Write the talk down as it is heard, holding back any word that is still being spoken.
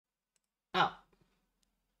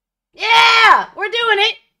Yeah, we're doing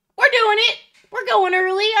it. We're doing it. We're going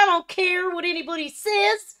early. I don't care what anybody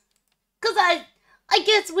says. Cause I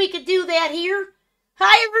guess we could do that here.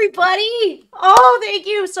 Hi everybody. Oh, thank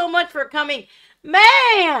you so much for coming.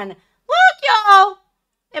 Man, look y'all.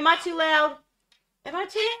 Am I too loud? Am I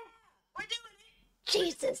too loud? We're doing it.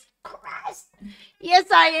 Jesus Christ.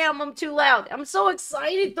 Yes, I am. I'm too loud. I'm so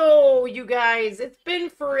excited though, you guys. It's been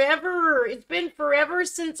forever. It's been forever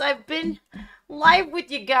since I've been live with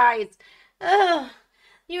you guys. Ugh.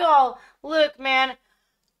 You all, look, man,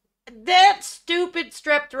 that stupid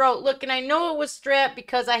strep throat. Look, and I know it was strep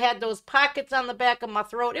because I had those pockets on the back of my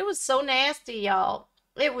throat. It was so nasty, y'all.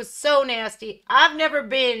 It was so nasty. I've never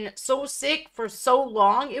been so sick for so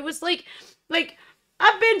long. It was like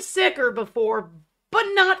I've been sicker before, but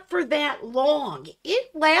not for that long.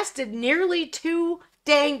 It lasted nearly 2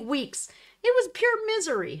 dang weeks. It was pure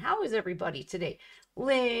misery. How is everybody today?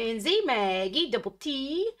 Lindsay, Maggie, Double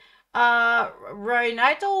T,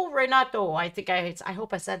 Renato. I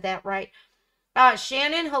hope I said that right.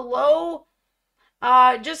 Shannon, hello.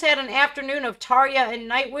 Just had an afternoon of Tarya and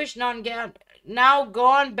Nightwish. Now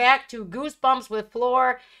gone back to Goosebumps with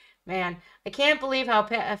Floor. Man, I can't believe how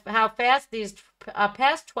fast these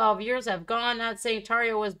past 12 years have gone. Not saying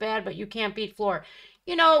Tarya was bad, but you can't beat Floor.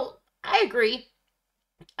 You know, I agree.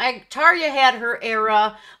 Tarya had her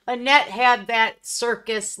era. Annette had that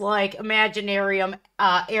circus like Imaginarium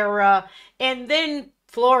era, and then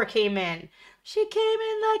Flora came in. She came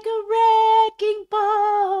in like a wrecking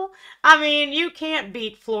ball. I mean, you can't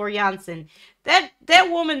beat Floor Jansen. That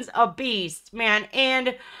woman's a beast, man.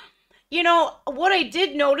 And you know what I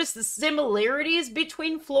did notice the similarities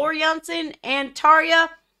between Floor Jansen and Tarya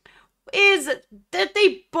is that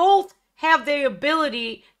they both have the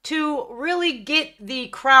ability to really get the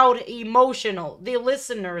crowd emotional, the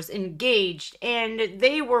listeners engaged, and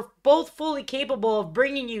they were both fully capable of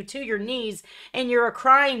bringing you to your knees and you're a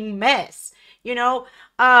crying mess, you know?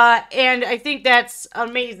 And I think that's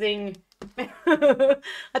amazing. I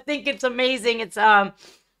think it's amazing. It's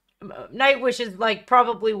Nightwish is like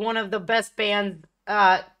probably one of the best bands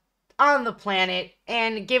on the planet,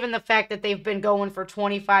 and given the fact that they've been going for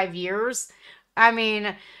 25 years, I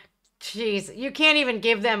mean, jeez, you can't even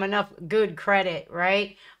give them enough good credit,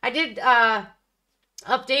 right? I did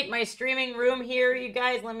update my streaming room here, you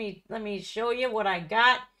guys. Let me show you what I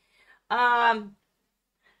got. Um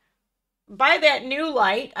by that new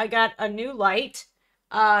light, I got a new light.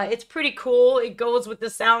 It's pretty cool. It goes with the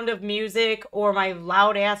sound of music or my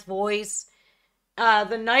loud ass voice. The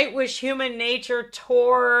Nightwish Human Nature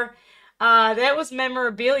tour. That was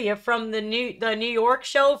memorabilia from the New York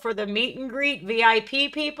show for the meet and greet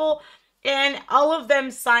VIP people, and all of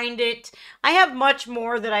them signed it. I have much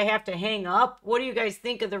more that I have to hang up. What do you guys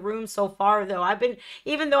think of the room so far, though?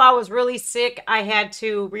 Even though I was really sick, I had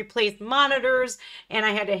to replace monitors and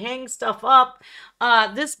I had to hang stuff up.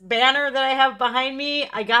 This banner that I have behind me,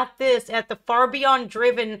 I got this at the Far Beyond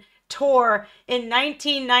Driven tour in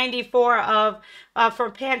 1994 of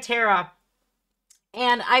for Pantera,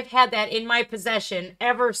 and I've had that in my possession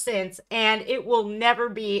ever since, and it will never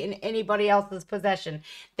be in anybody else's possession.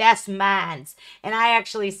 That's mine's. And I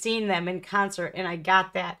actually seen them in concert, and I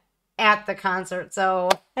got that at the concert. So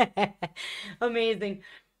amazing.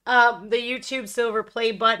 The YouTube silver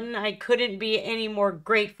play button, I couldn't be any more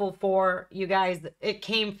grateful for, you guys. It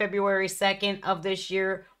came February 2nd of this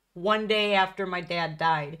year, one day after my dad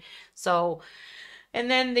died. So, and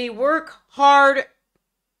then the work hard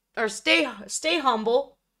or stay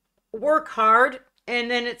humble, work hard,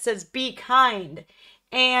 and then it says be kind.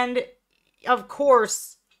 And of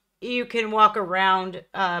course, you can walk around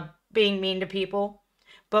being mean to people,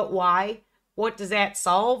 but why? What does that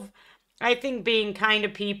solve? I think being kind to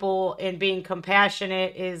people and being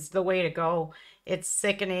compassionate is the way to go. It's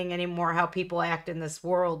sickening anymore how people act in this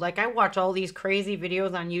world. Like, I watch all these crazy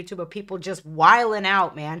videos on YouTube of people just wiling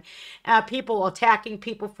out, man. People attacking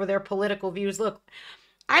people for their political views. Look,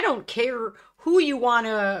 I don't care who you want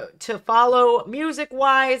to follow music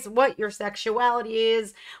wise, what your sexuality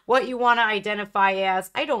is, what you want to identify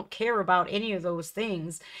as. I don't care about any of those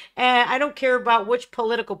things. And I don't care about which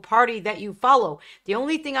political party that you follow. The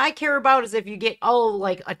only thing I care about is if you get all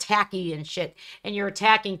like attacky and shit and you're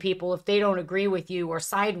attacking people if they don't agree with you or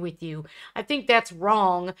side with you. I think that's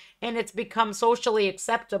wrong, and it's become socially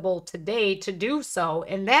acceptable today to do so.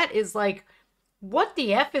 And that is like, what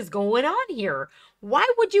the F is going on here? Why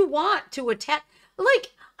would you want to attack?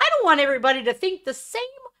 Like, I don't want everybody to think the same.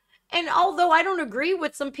 And although I don't agree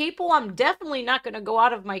with some people, I'm definitely not going to go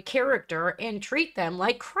out of my character and treat them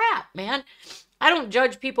like crap, man. I don't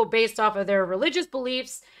judge people based off of their religious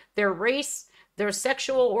beliefs, their race, their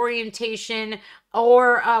sexual orientation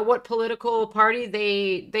or what political party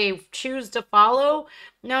they choose to follow.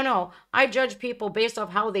 No, no. I judge people based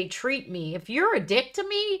off how they treat me. If you're a dick to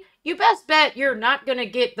me, you best bet you're not gonna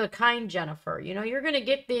get the kind Jennifer. You know, you're gonna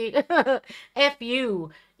get the F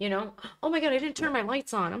you, you know. Oh my god, I didn't turn my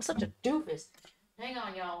lights on. I'm such a doofus. Hang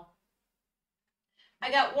on, y'all.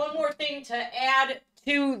 I got one more thing to add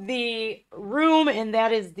to the room, and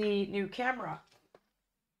that is the new camera.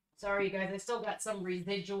 Sorry, you guys. I still got some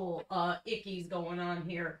residual ickies going on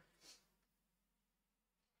here.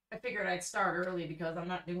 I figured I'd start early because I'm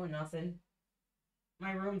not doing nothing.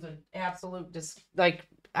 My room's an absolute just like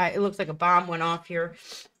it looks like a bomb went off here.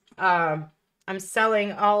 I'm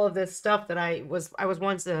selling all of this stuff that I was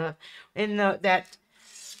once in that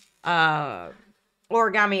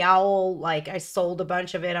origami owl. Like I sold a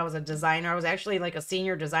bunch of it. I was a designer. I was actually like a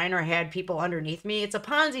senior designer. I had people underneath me. It's a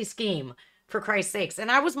Ponzi scheme, for Christ's sakes. And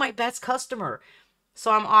I was my best customer.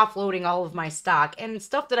 So I'm offloading all of my stock and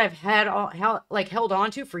stuff that I've had held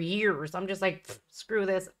on to for years. I'm just like, screw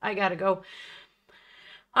this. I gotta go.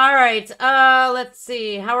 All right, let's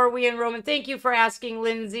see. How are we in Roman? Thank you for asking,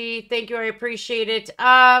 Lindsay. Thank you, I appreciate it.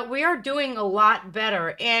 We are doing a lot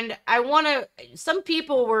better, and I want to, some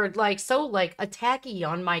people were like, so like attacky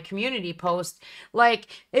on my community post, like,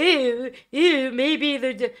 ew, maybe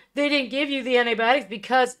they didn't give you the antibiotics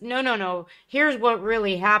because, no. Here's what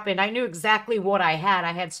really happened. I knew exactly what I had.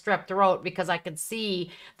 I had strep throat because I could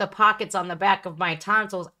see the pockets on the back of my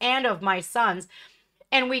tonsils and of my son's.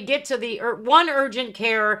 And we get to the one urgent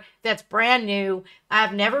care that's brand new.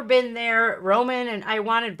 I've never been there. Roman and I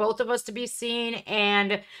wanted both of us to be seen.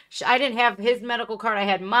 And I didn't have his medical card. I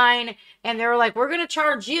had mine. And they were like, we're going to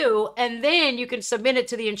charge you. And then you can submit it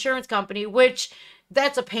to the insurance company, which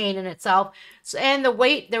that's a pain in itself. So, and the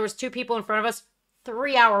wait, there was 2 people in front of us,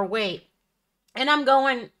 3-hour wait. And I'm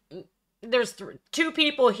going, there's 2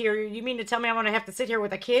 people here. You mean to tell me I'm going to have to sit here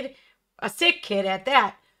with a kid? A sick kid at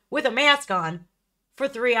that, with a mask on. For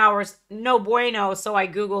 3 hours, no bueno. So I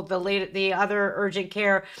Googled the other urgent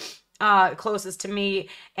care closest to me,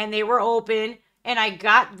 and they were open. And I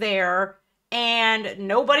got there, and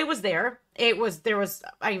nobody was there.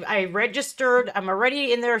 I registered. I'm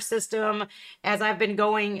already in their system as I've been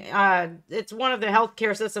going. It's one of the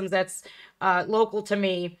healthcare systems that's local to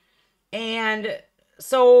me, and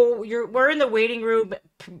so we're in the waiting room,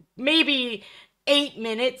 maybe 8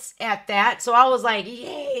 minutes at that. So I was like,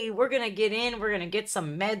 yay, we're going to get in. We're going to get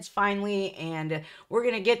some meds finally. And we're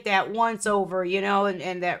going to get that once over, you know,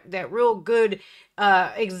 and that real good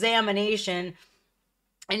examination.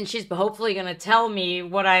 And she's hopefully going to tell me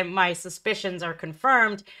what my suspicions are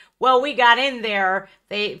confirmed. Well, we got in there.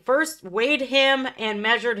 They first weighed him and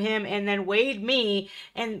measured him and then weighed me.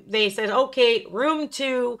 And they said, okay, room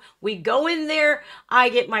 2. We go in there. I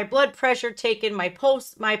get my blood pressure taken, my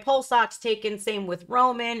pulse ox taken. Same with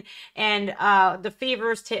Roman, and the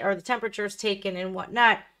fevers or the temperatures taken and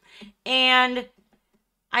whatnot. And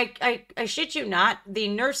I shit you not, the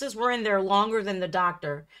nurses were in there longer than the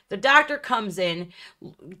doctor. The doctor comes in,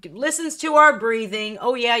 listens to our breathing.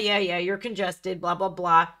 Oh, yeah, you're congested, blah, blah,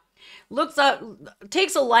 blah. Looks up,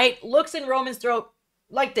 takes a light, looks in Roman's throat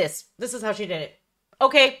like this. This is how she did it.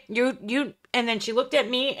 Okay, you, and then she looked at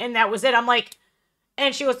me, and that was it. I'm like,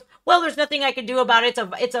 and she goes, well, there's nothing I can do about it.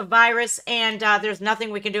 It's a virus, and there's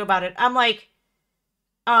nothing we can do about it. I'm like,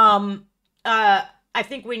 I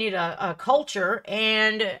think we need a culture,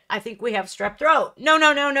 and I think we have strep throat.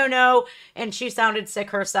 No. And she sounded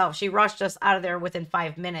sick herself. She rushed us out of there within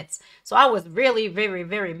 5 minutes. So I was really very,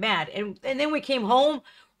 very mad. And then we came home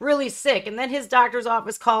really sick. And then his doctor's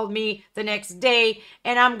office called me the next day,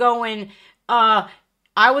 and I'm going, I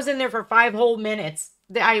was in there for 5 whole minutes.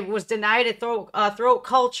 I was denied a throat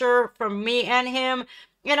culture from me and him.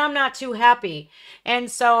 And I'm not too happy. And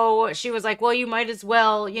so she was like, well, you might as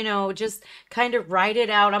well, you know, just kind of ride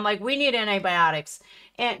it out. I'm like, we need antibiotics.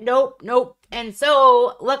 And nope. And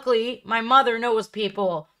so luckily my mother knows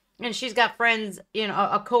people, and she's got friends, you know,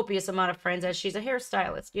 a copious amount of friends, as she's a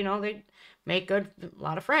hairstylist. You know, they make a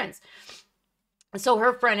lot of friends. So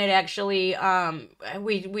her friend had actually,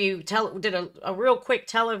 we did a real quick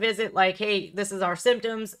televisit, like, hey, this is our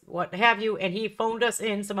symptoms, what have you, and he phoned us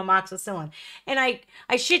in some amoxicillin. And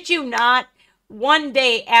I shit you not, one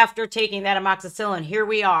day after taking that amoxicillin, here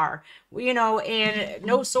we are, you know, and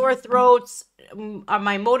no sore throats.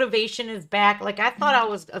 My motivation is back. Like, I thought I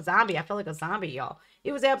was a zombie. I felt like a zombie, y'all.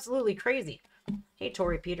 It was absolutely crazy. Hey,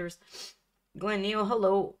 Tori Peters. Glenn Neal,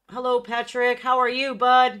 hello. Hello, Patrick. How are you,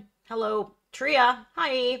 bud? Hello. Tria,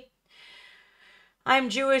 hi. I'm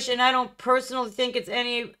Jewish and I don't personally think it's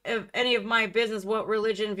any of my business what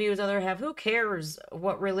religion views other have. Who cares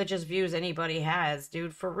what religious views anybody has,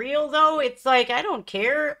 dude? For real though, it's like I don't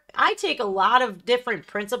care. I take a lot of different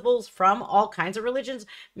principles from all kinds of religions,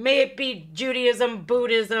 may it be Judaism,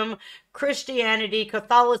 Buddhism, Christianity,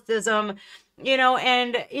 Catholicism,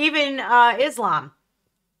 and even Islam.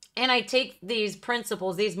 And I take these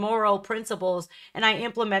principles, these moral principles, and I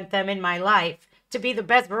implement them in my life to be the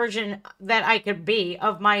best version that I could be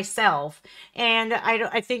of myself. And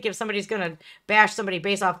I think if somebody's going to bash somebody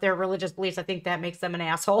based off their religious beliefs, I think that makes them an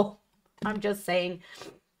asshole. I'm just saying.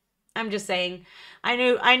 I'm just saying. I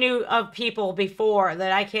knew of people before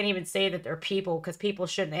that I can't even say that they're people because people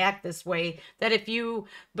shouldn't act this way. That if you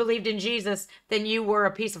believed in Jesus, then you were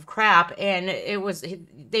a piece of crap and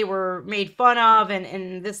they were made fun of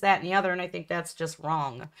and this, that, and the other. And I think that's just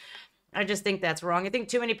wrong. I just think that's wrong. I think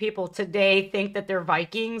too many people today think that they're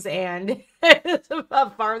Vikings, and it's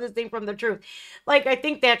the farthest thing from the truth. Like, I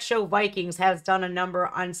think that show Vikings has done a number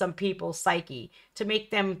on some people's psyche to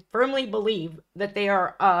make them firmly believe that they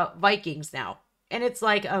are Vikings now. And it's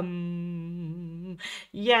like,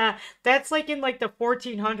 yeah, that's like in like the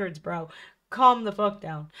 1400s, bro. Calm the fuck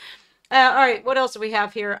down. All right, what else do we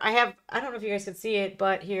have here? I don't know if you guys can see it,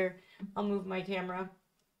 but here, I'll move my camera.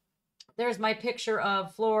 There's my picture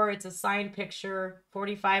of Floor. It's a signed picture,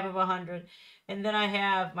 45 of 100. And then I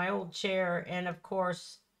have my old chair. And of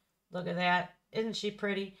course, look at that. Isn't she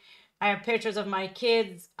pretty? I have pictures of my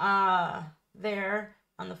kids there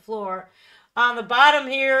on the floor. On the bottom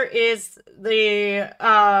here is the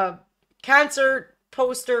concert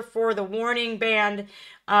poster for the Warning band,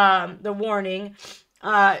 the Warning,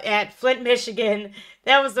 at Flint, Michigan.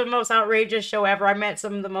 That was the most outrageous show ever. I met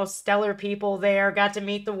some of the most stellar people there. Got to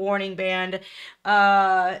meet the Warning band.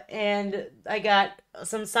 And I got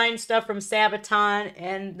some signed stuff from Sabaton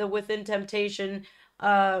and the Within Temptation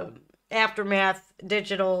Aftermath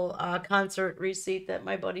digital concert receipt that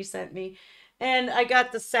my buddy sent me. And I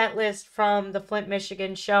got the set list from the Flint,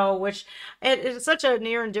 Michigan show, which it's such a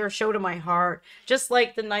near and dear show to my heart. Just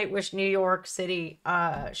like the Nightwish New York City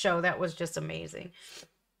show. That was just amazing.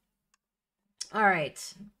 All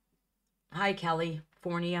right. Hi,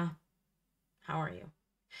 California. How are you?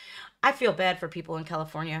 I feel bad for people in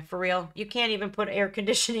California, for real. You can't even put air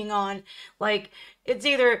conditioning on. Like, it's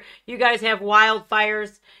either you guys have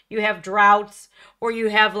wildfires, you have droughts, or you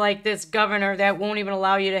have like this governor that won't even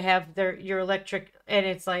allow you to have your electric. And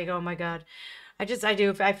it's like, oh my God. I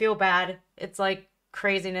feel bad. It's like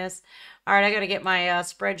craziness. All right, I got to get my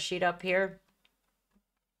spreadsheet up here.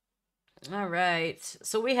 All right.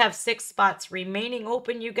 So we have 6 spots remaining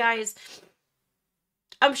open, you guys.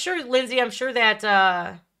 I'm sure, Lindsay, I'm sure that,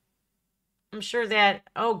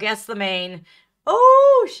 oh, Guess the Main.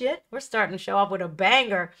 Oh, shit. We're starting to show up with a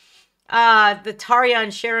banger. The Tarja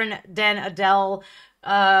and Sharon Den Adele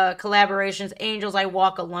collaborations, Angels I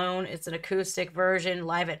Walk Alone. It's an acoustic version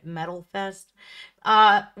live at Metal Fest.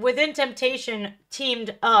 Within Temptation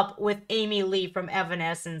teamed up with Amy Lee from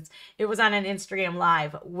Evanescence. It was on an Instagram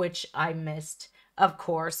Live, which I missed, of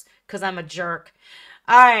course, because I'm a jerk.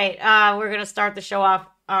 All right, we're going to start the show off.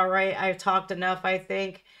 All right, I've talked enough, I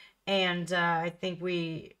think. And I think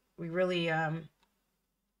we really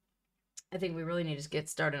need to get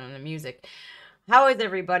started on the music. How is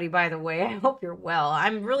everybody, by the way? I hope you're well.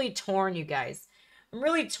 I'm really torn, you guys. I'm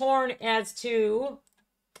really torn as to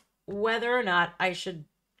whether or not I should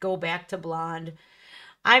go back to blonde.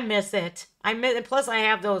 I miss it. Plus I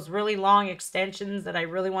have those really long extensions that I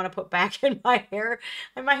really want to put back in my hair.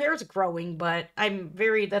 And my hair's growing, but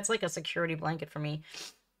that's like a security blanket for me.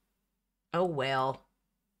 Oh well.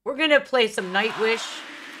 We're going to play some Nightwish,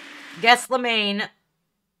 Guess the Main,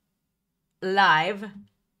 live.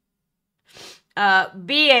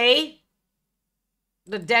 BA,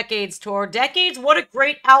 the Decades Tour. Decades, what a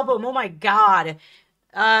great album. Oh my God.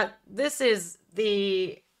 This is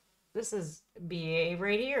BA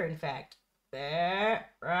right here, in fact. There,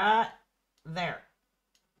 right there.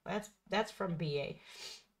 That's from BA.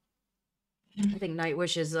 I think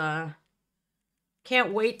Nightwish is,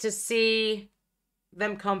 can't wait to see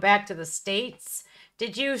them come back to the States.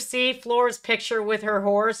 Did you see Floor's picture with her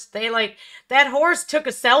horse? That horse took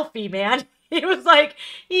a selfie, man. He was like,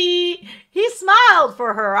 he smiled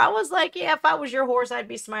for her. I was like, yeah, if I was your horse, I'd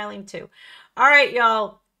be smiling too. All right,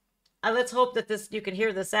 y'all. Let's hope that you can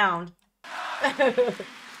hear the sound. Leo,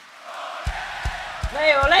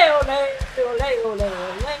 Leo, Leo, Leo, Leo,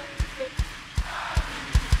 Leo.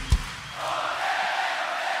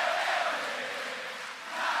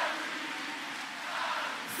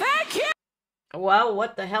 Well,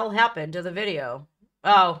 what the hell happened to the video?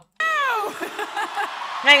 Oh.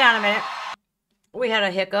 Hang on a minute. We had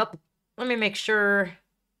a hiccup. Let me make sure.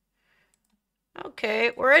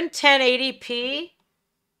 Okay, we're in 1080p. I'm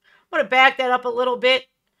going to back that up a little bit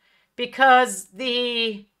because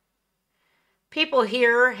the people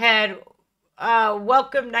here had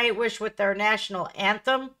welcomed Nightwish with their national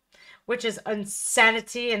anthem, which is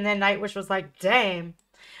insanity. And then Nightwish was like, damn.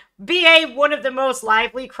 BA, one of the most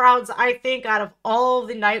lively crowds, I think, out of all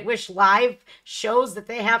the Nightwish live shows that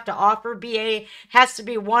they have to offer. BA has to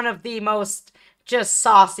be one of the most just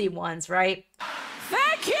saucy ones, right?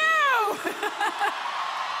 Thank you!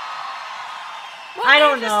 Well, I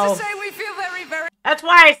don't know. To say we feel very, very... That's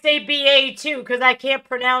why I say BA too, because I can't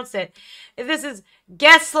pronounce it. This is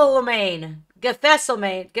Gethsemane.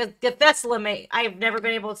 Gethsemane. I've never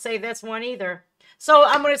been able to say this one either. So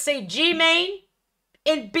I'm going to say G-Main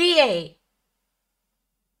and BA.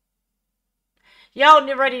 Y'all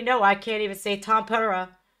already know I can't even say Tampere.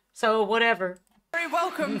 So whatever. Very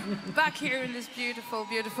welcome back here in this beautiful,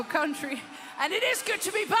 beautiful country. And it is good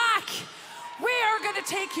to be back. We are going to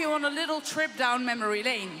take you on a little trip down memory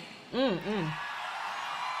lane.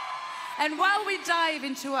 And while we dive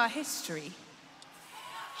into our history...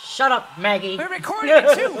 Shut up, Maggie. We're recording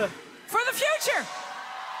it too, for the future.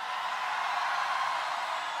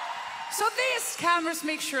 So these cameras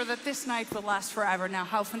make sure that this night will last forever. Now,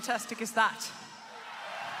 how fantastic is that?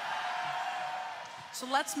 So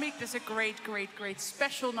let's make this a great, great, great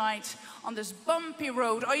special night on this bumpy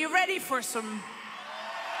road. Are you ready for some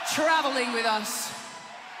traveling with us?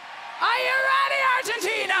 Are you ready,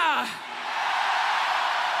 Argentina?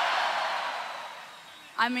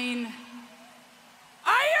 I mean,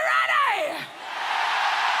 are you ready?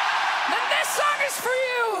 Then this song is for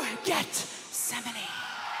you. Gethsemane.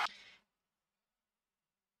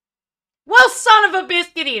 Well, son of a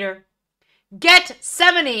biscuit eater.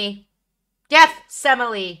 Gethsemane.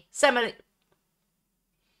 Gethsemane.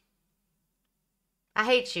 I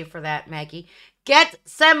hate you for that, Maggie.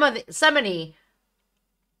 Gethsemane.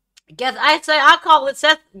 I'll call it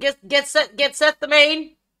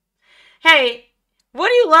Gethsemane. Hey, what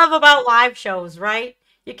do you love about live shows, right?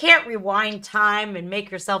 You can't rewind time and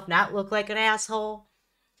make yourself not look like an asshole.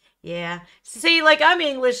 Yeah. See, like, I'm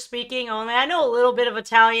English speaking only. I know a little bit of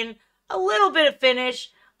Italian, a little bit of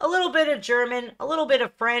Finnish, a little bit of German, a little bit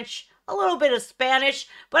of French, a little bit of Spanish.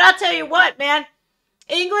 But I'll tell you what, man.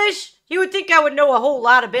 English, you would think I would know a whole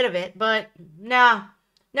lot of bit of it. But, nah.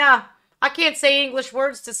 I can't say English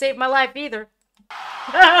words to save my life either.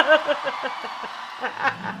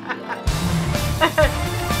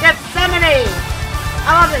 Gethsemane!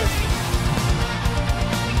 I love this.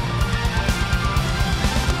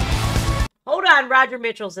 Hold on, Roger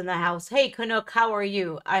Mitchell's in the house. Hey, Canuck, how are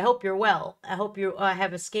you? I hope you're well. I hope you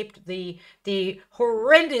have escaped the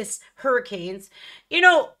horrendous hurricanes. You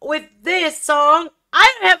know, with this song,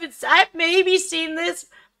 I've maybe seen this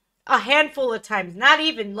a handful of times. Not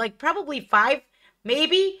even, like, probably 5,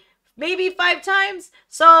 maybe 5 times.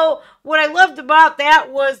 So what I loved about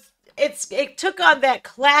that was it took on that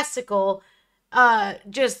classical,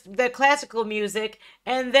 just the classical music,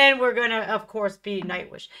 and then we're gonna, of course, be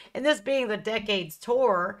Nightwish. And this being the Decades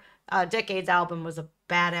tour, Decades album was a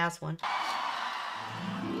badass one.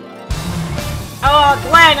 Oh,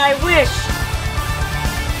 Glenn, I wish.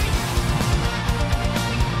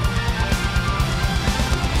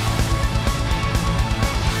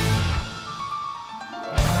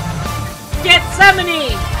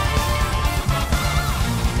 Gethsemane!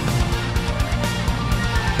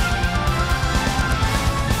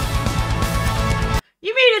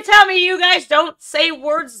 You mean to tell me you guys don't say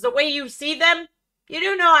words the way you see them? You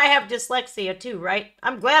do know I have dyslexia too, right?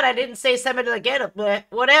 I'm glad I didn't say something again, but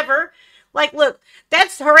whatever. Like, look,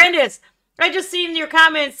 that's horrendous. I just seen your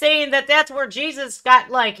comments saying that that's where Jesus got,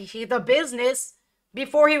 like, the business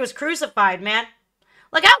before he was crucified, man.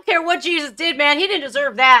 Like, I don't care what Jesus did, man. He didn't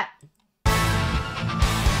deserve that.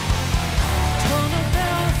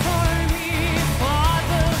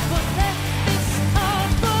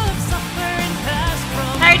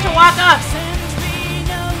 Hey, Tawaka!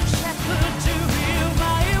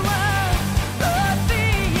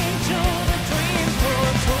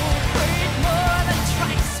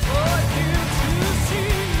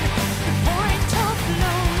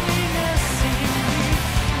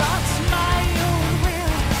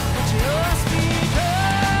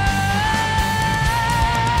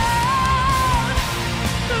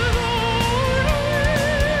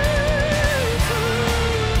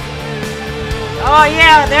 Oh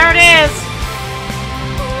yeah, there it is.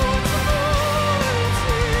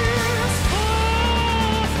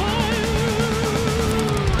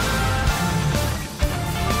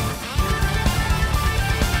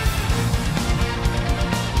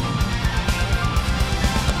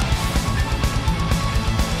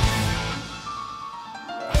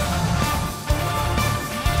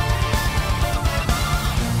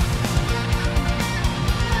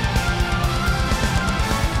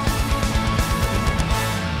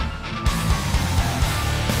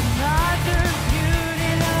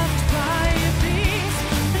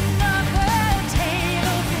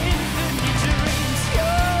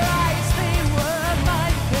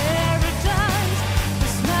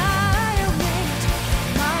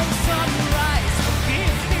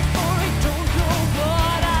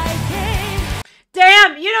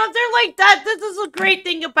 the great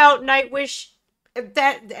thing about Nightwish,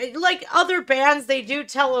 that like other bands, they do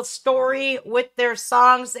tell a story with their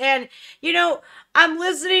songs. And you know, I'm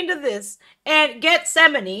listening to this and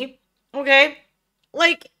Gethsemane, okay,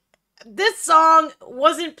 like this song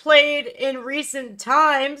wasn't played in recent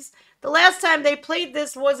times. The last time they played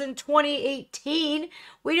this was in 2018.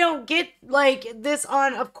 We don't get like this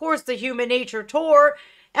on, of course, the Human Nature tour.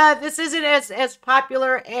 This isn't as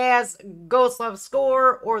popular as Ghost Love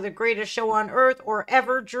Score or The Greatest Show on Earth or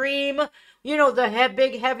Ever Dream. You know, the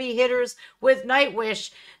big heavy hitters with Nightwish.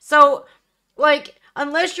 So, like,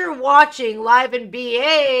 unless you're watching live in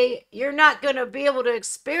BA, you're not going to be able to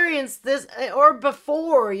experience this or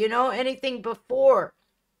before, you know, anything before.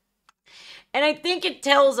 And I think it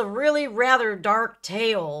tells a really rather dark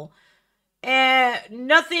tale. And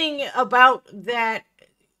nothing about that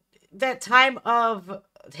time of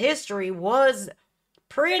history was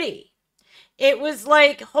pretty. It was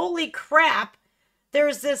like, holy crap,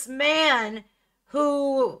 there's this man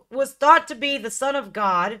who was thought to be the Son of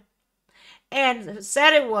God and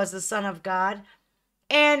said it was the Son of God.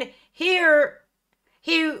 And here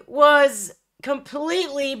he was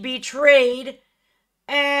completely betrayed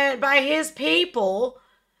and by his people,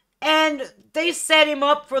 and they set him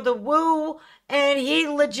up for the woo, and he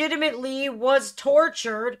legitimately was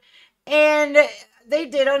tortured, and they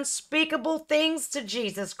did unspeakable things to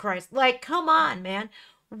Jesus Christ. Like, come on, man.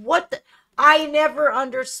 What the... I never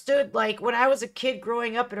understood, like, when I was a kid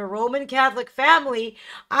growing up in a Roman Catholic family,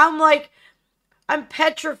 I'm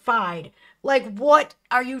petrified. Like, what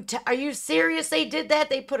are you serious? They did that?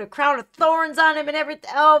 They put a crown of thorns on him and everything.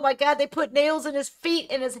 Oh my God, they put nails in his feet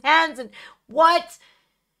and his hands and what?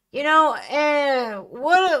 You know,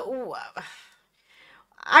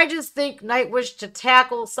 I just think Nightwish to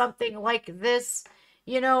tackle something like this,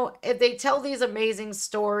 you know, they tell these amazing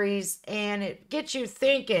stories and it gets you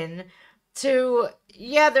thinking to,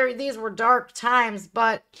 yeah, these were dark times,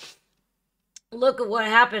 but look at what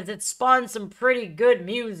happens. It spawned some pretty good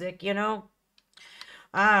music, you know.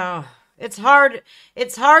 It's hard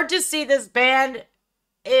to see this band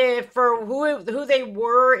for who they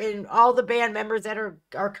were and all the band members that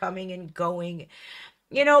are coming and going.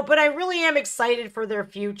 You know, but I really am excited for their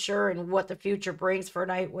future and what the future brings for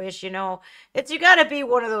Nightwish, you know. You got to be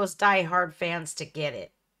one of those die-hard fans to get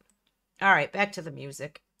it. All right, back to the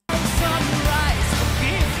music.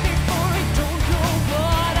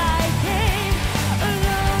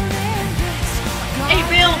 Hey,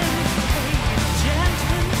 Bill.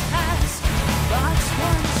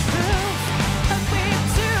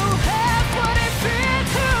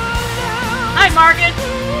 Hi, Margaret.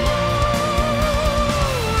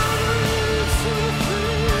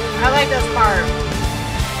 I like this part.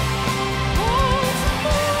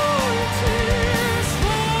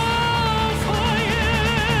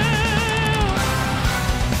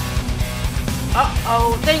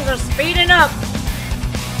 Uh-oh, things are speeding up.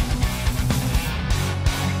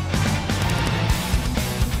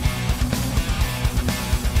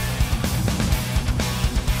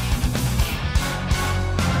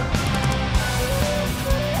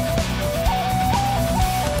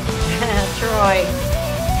 Troy.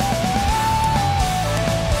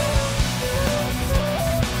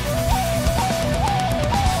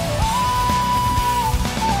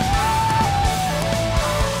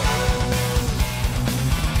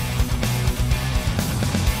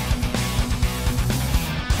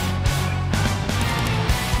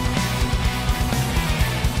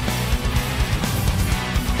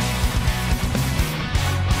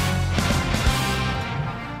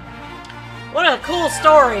 What a cool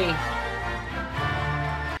story.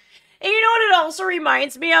 Also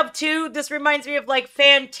reminds me of too, this reminds me of like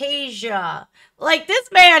Fantasia. Like this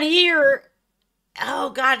man here,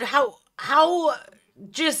 oh God, how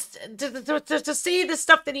just to see the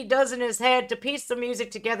stuff that he does in his head, to piece the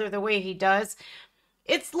music together the way he does,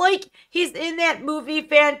 it's like he's in that movie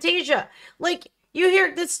Fantasia. Like you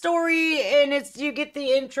hear this story and you get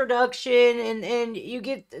the introduction and you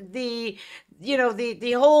get the, you know,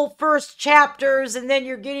 the whole first chapters, and then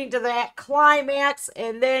you're getting to that climax,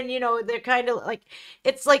 and then, you know, they're kind of like,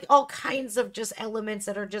 it's like all kinds of just elements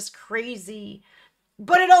that are just crazy,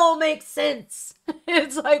 but it all makes sense.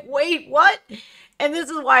 It's like, wait, what? And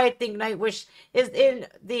this is why I think Nightwish is in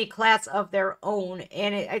the class of their own,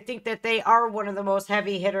 and I think that they are one of the most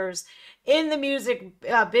heavy hitters in the music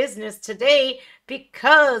business today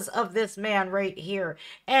because of this man right here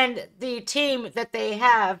and the team that they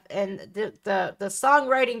have and the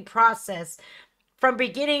songwriting process from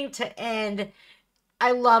beginning to end.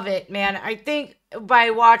 I love it, man. I think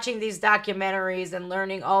by watching these documentaries and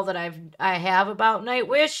learning all that I have about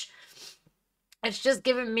Nightwish, it's just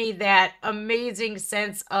given me that amazing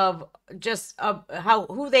sense of just how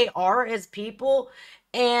who they are as people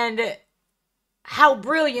and how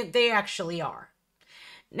brilliant they actually are.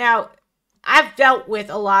 Now, I've dealt with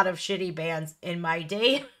a lot of shitty bands in my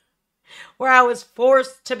day where I was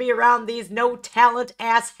forced to be around these no talent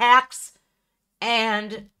ass hacks,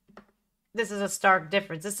 and this is a stark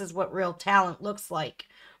difference. This is what real talent looks like.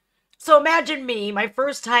 So imagine me, my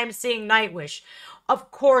first time seeing Nightwish. Of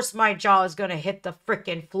course, my jaw is gonna hit the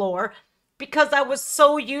frickin' floor because I was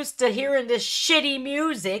so used to hearing this shitty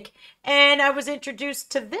music and I was introduced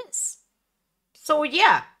to this. So,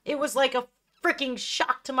 yeah, it was like a freaking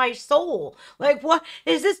shock to my soul. Like, what?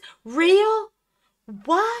 Is this real?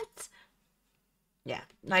 What? Yeah,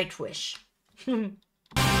 Nightwish.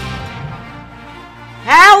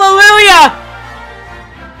 Hallelujah!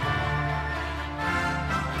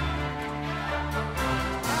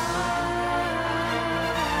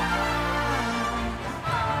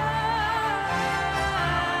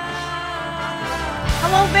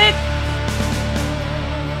 Hello, Vic.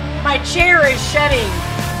 My chair is shedding.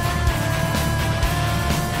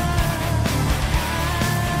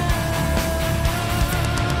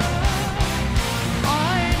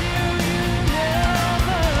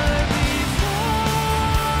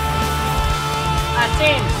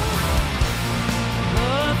 Same.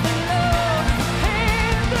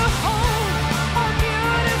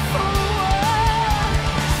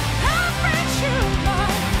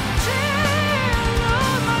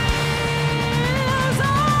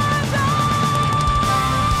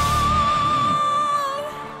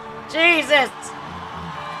 Jesus.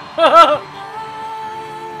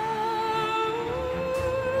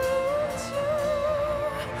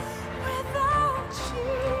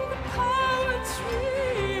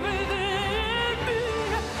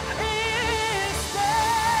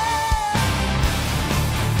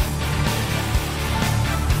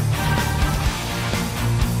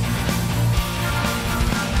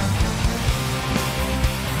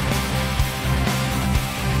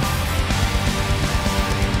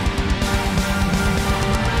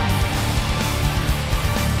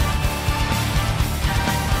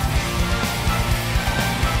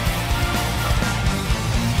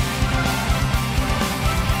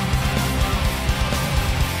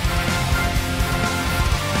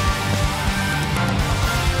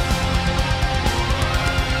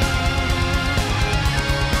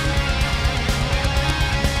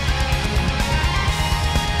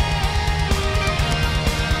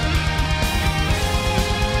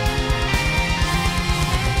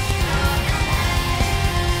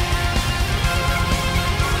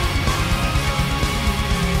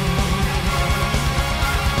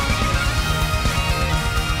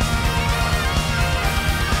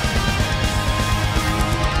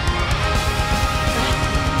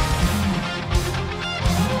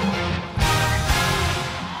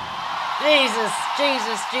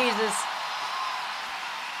 Jesus.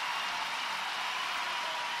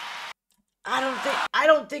 I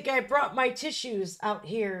don't think I brought my tissues out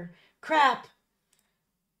here. Crap.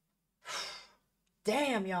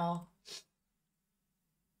 Damn, y'all.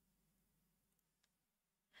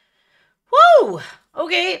 Woo!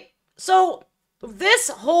 Okay, so this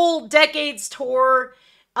whole Decades tour,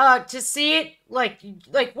 to see it, like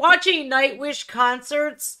watching Nightwish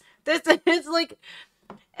concerts, this is like,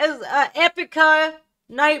 as Epica,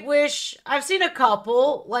 Nightwish, I've seen a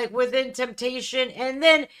couple, like Within Temptation, and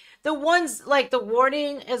then the ones like The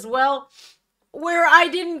Warning as well, where I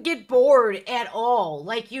didn't get bored at all.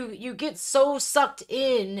 Like you get so sucked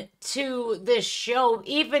in to this show,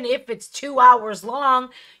 even if it's 2 hours long,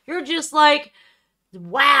 you're just like,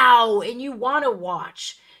 wow, and you want to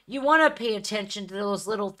watch. You want to pay attention to those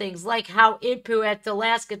little things, like how Impu at the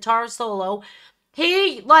last guitar solo,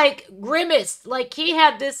 he like grimaced, like he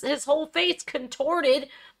had his whole face contorted,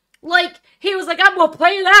 like he was like, I'm gonna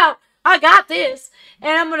play it out. I got this,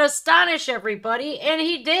 and I'm gonna astonish everybody, and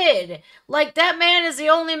he did. Like, that man is the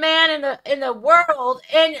only man in the world,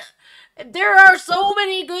 and there are so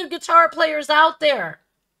many good guitar players out there,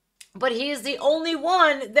 but he's the only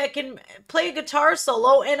one that can play a guitar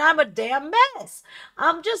solo, and I'm a damn mess.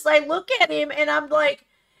 I'm just, I look at him, and I'm like,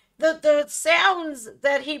 the sounds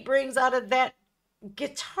that he brings out of that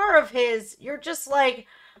guitar of his, you're just like,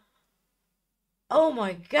 oh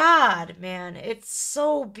my God, man, it's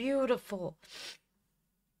so beautiful.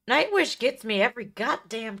 Nightwish gets me every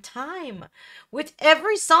goddamn time with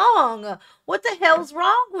every song. What the hell's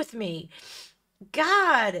wrong with me?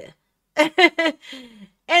 God. And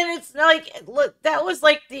it's like, look, that was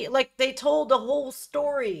like they told the whole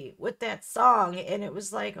story with that song, and it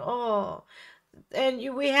was like, oh,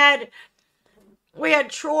 and we had We had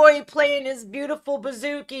Troy playing his beautiful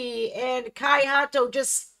bouzouki and Kai Hato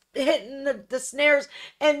just hitting the snares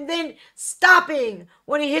and then stopping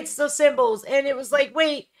when he hits the cymbals. And it was like,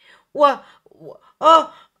 wait, what?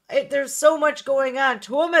 Oh, there's so much going on.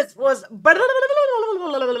 Thomas was.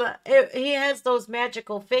 He has those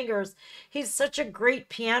magical fingers. He's such a great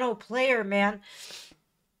piano player, man.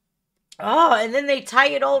 Oh, and then they tie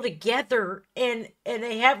it all together, and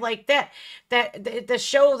they have like that the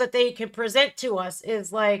show that they can present to us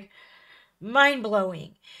is like mind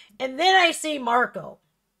blowing. And then I see Marco,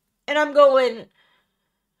 and I'm going,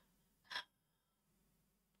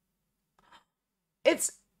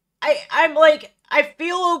 it's I'm like I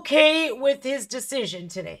feel okay with his decision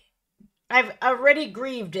today. I've already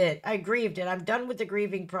grieved it. I grieved it. I'm done with the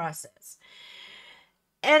grieving process.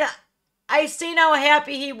 And I seen how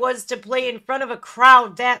happy he was to play in front of a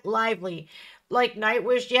crowd that lively. Like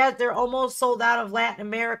Nightwish, yeah, they're almost sold out of Latin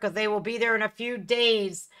America. They will be there in a few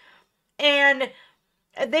days. And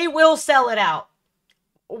they will sell it out.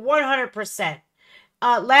 100%.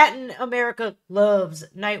 Latin America loves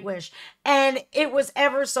Nightwish. And it was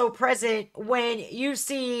ever so present when you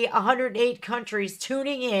see 108 countries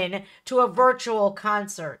tuning in to a virtual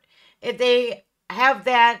concert. If they have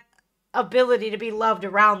that ability to be loved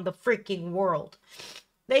around the freaking world.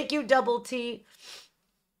 Thank you, Double T.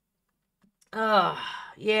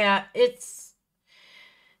 Yeah, it's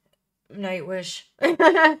Nightwish.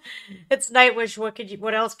 It's Nightwish.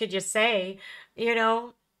 What else could you say? You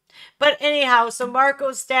know? But anyhow, so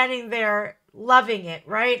Marco's standing there loving it,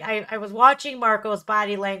 right? I was watching Marco's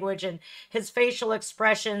body language and his facial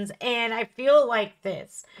expressions, and I feel like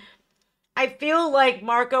this. I feel like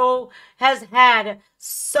Marco has had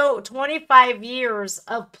 25 years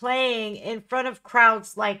of playing in front of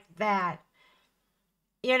crowds like that,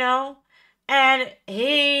 you know? And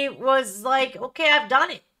he was like, okay, I've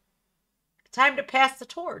done it. Time to pass the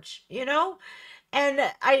torch, you know? And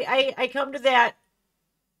I come to that,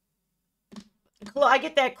 I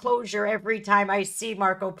get that closure every time I see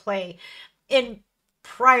Marco play in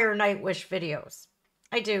prior Nightwish videos.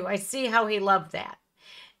 I do. I see how he loved that.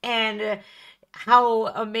 And how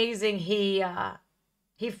amazing he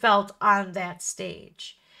felt on that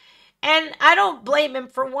stage. And I don't blame him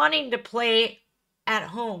for wanting to play at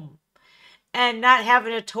home and not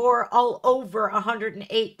having a tour all over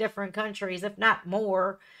 108 different countries, if not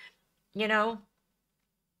more, you know.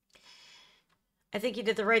 I think he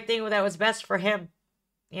did the right thing that was best for him,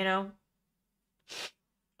 you know.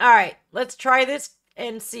 All right, let's try this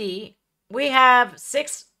and see. We have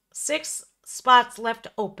six spots left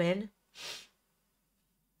open.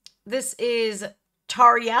 This is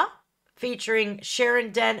Tarja featuring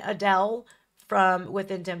Sharon Den Adele from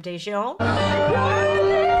Within Temptation.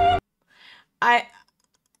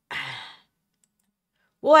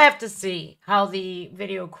 We'll have to see how the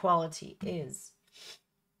video quality is.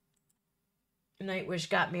 Nightwish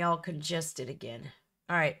got me all congested again.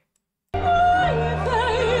 All right.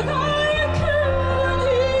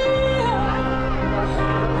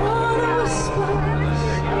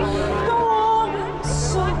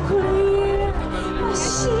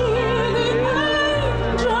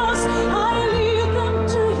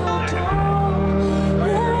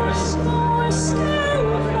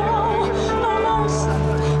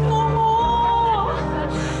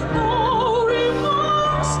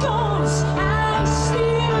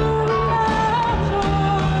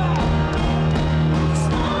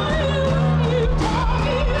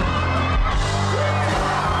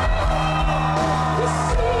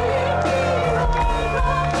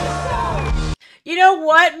 You know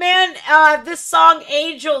what, man? This song,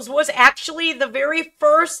 Angels, was actually the very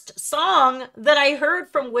first song that I heard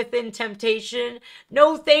from Within Temptation.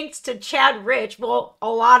 No thanks to Chad Rich. Well, a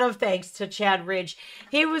lot of thanks to Chad Rich.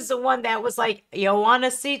 He was the one that was like, you want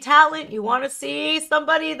to see talent? You want to see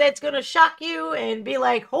somebody that's going to shock you and be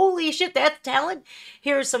like, holy shit, that's talent?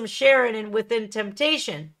 Here's some Sharon and Within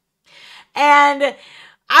Temptation. And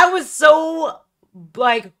I was so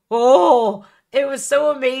like, oh... It was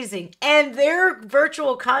so amazing. And their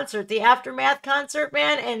virtual concert, the Aftermath concert,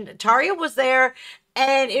 man, and Tarja was there,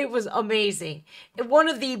 and it was amazing. One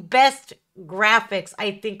of the best graphics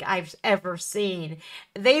I think I've ever seen.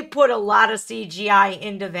 They put a lot of CGI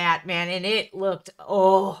into that, man, and it looked,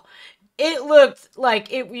 it looked like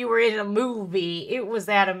you were in a movie. It was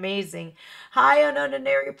that amazing. Hi,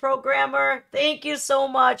 Unordinary Programmer. Thank you so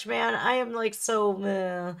much, man. I am like so,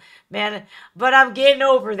 man. But I'm getting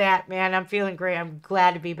over that, man. I'm feeling great. I'm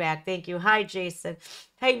glad to be back. Thank you. Hi, Jason.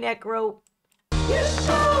 Hey, Necro.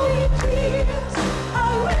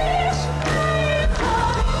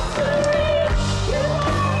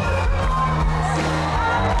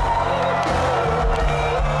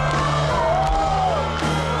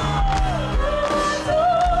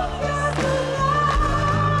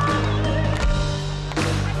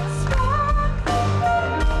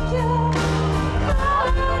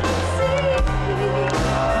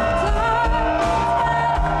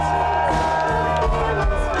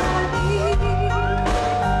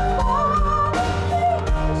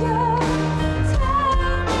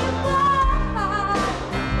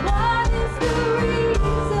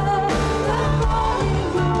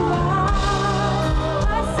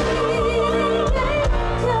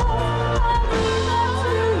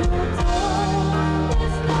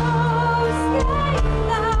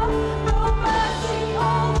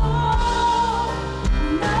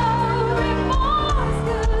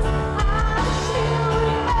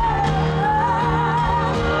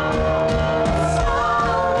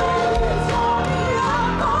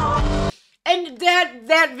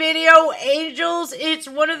 it's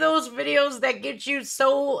one of those videos that gets you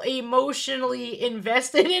so emotionally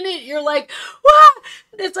invested in it. You're like, "What?"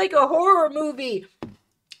 It's like a horror movie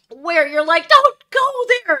where you're like, "Don't go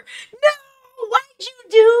there. No, why'd you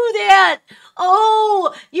do that?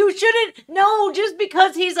 Oh, you shouldn't. No, just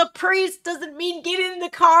because he's a priest doesn't mean get in the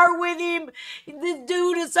car with him. This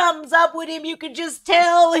dude is something's up with him. You can just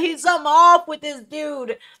tell he's something off with this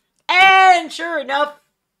dude." And sure enough,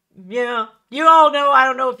 yeah, you all know, I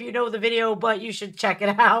don't know if you know the video, but you should check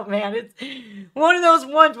it out, man. It's one of those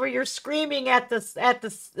ones where you're screaming at the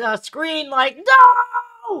screen like,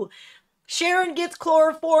 "No!" Sharon gets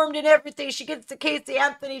chloroformed and everything. She gets the Casey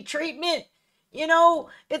Anthony treatment. You know,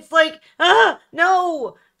 it's like,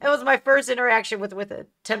 no. That was my first interaction with a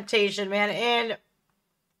Temptation, man. And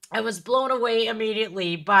I was blown away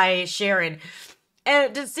immediately by Sharon.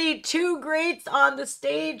 And to see two greats on the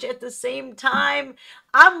stage at the same time,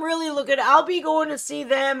 I'm really looking. I'll be going to see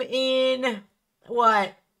them in,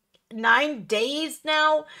 what, 9 days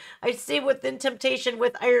now? I see Within Temptation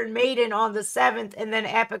with Iron Maiden on the 7th, and then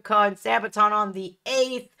Epica and Sabaton on the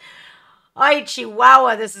 8th. Ay,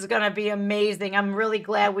 Chihuahua, this is going to be amazing. I'm really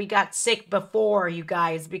glad we got sick before, you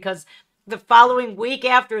guys, because the following week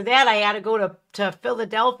after that, I had to go to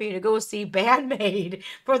Philadelphia to go see Bandmate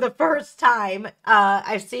for the first time.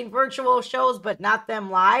 I've seen virtual shows, but not them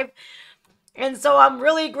live. And so I'm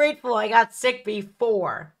really grateful I got sick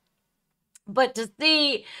before. But to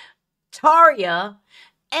see Tarja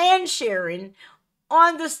and Sharon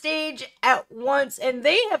on the stage at once, and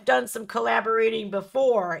they have done some collaborating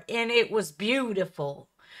before, and it was beautiful.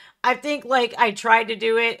 I think, like, I tried to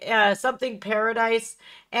do it, something Paradise,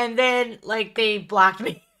 and then, like, they blocked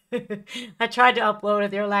me. I tried to upload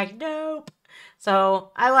it, they're like, nope.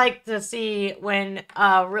 So, I like to see when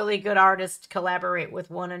really good artists collaborate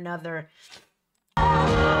with one another.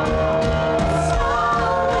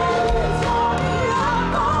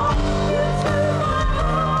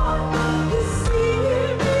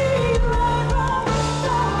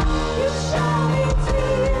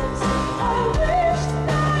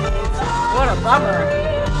 What a bummer.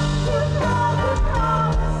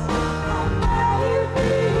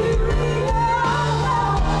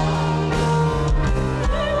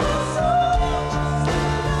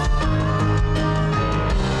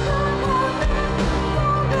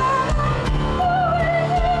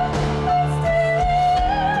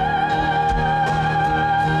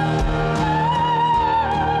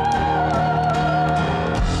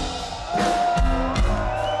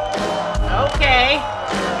 Okay.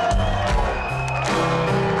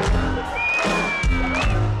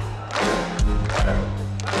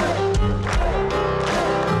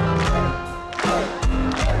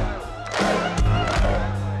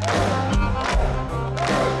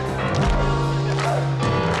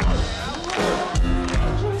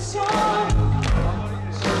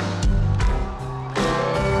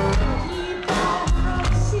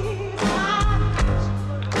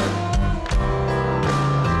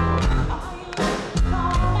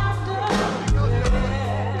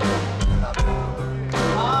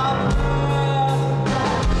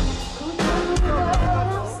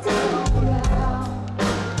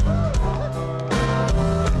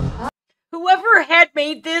 Whoever had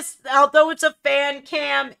made this, although it's a fan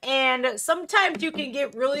cam, and sometimes you can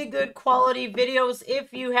get really good quality videos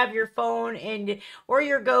if you have your phone or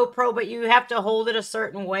your GoPro, but you have to hold it a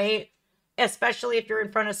certain way, especially if you're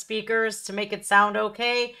in front of speakers to make it sound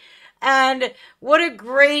okay. And what a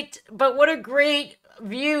great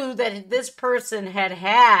view that this person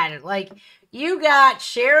had. Like, you got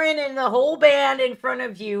Sharon and the whole band in front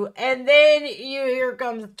of you, and then here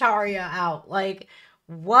comes Tarja out. Like,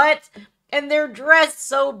 what? And they're dressed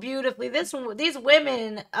so beautifully. These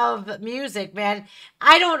women of music, man,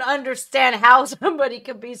 I don't understand how somebody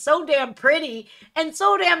could be so damn pretty and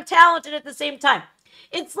so damn talented at the same time.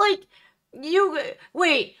 It's like,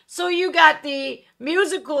 so you got the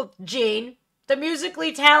musical gene, the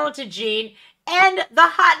musically talented gene, and the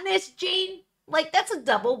hotness gene? Like, that's a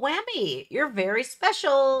double whammy. You're very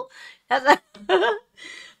special. That's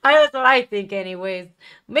what I think anyways.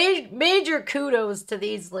 Major kudos to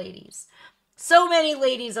these ladies. So many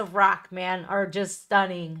ladies of rock, man, are just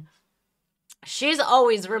stunning. She's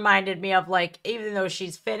always reminded me of, like, even though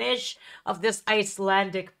she's Finnish, of this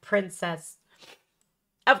Icelandic princess.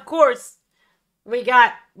 Of course, we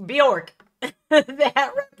got Bjork.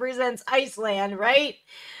 That represents Iceland, right?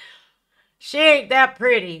 She ain't that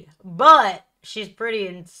pretty, but she's pretty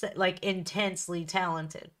and, like, intensely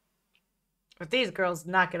talented. But these girls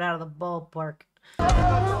knock it out of the ballpark.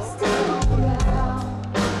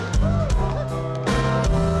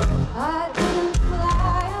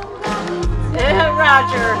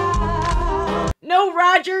 Roger. No know,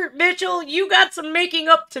 Roger Mitchell, you got some making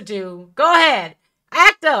up to do. Go ahead.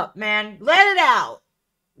 Act up, man. Let it out.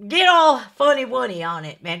 Get all funny-wunny on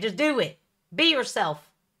it, man. Just do it. Be yourself.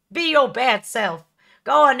 Be your bad self.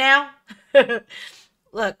 Go on now.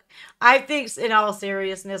 Look, I think in all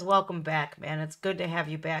seriousness, welcome back, man. It's good to have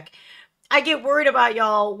you back. I get worried about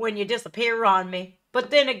y'all when you disappear on me.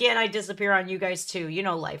 But then again, I disappear on you guys too. You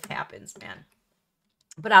know life happens, man.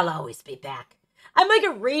 But I'll always be back. I'm like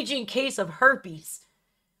a raging case of herpes.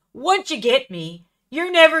 Once you get me,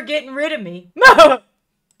 you're never getting rid of me.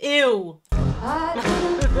 Ew.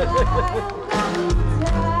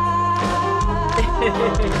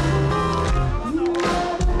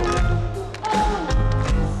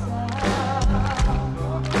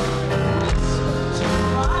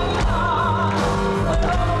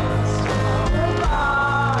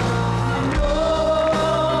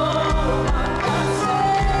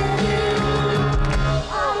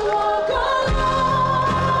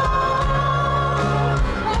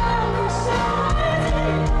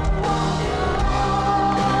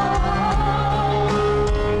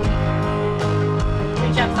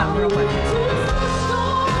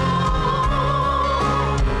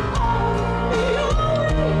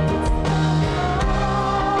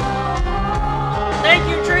 Thank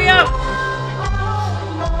you, Tria.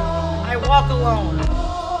 I walk alone.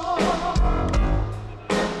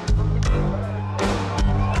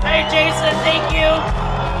 Hey, Jason, thank you.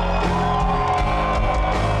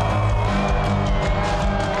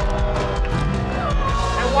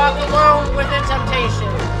 I walk alone within temptation.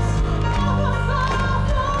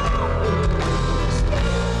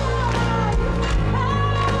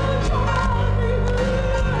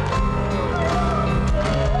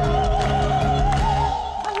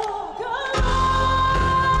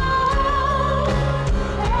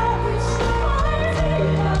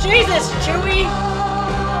 Jesus, Chewie!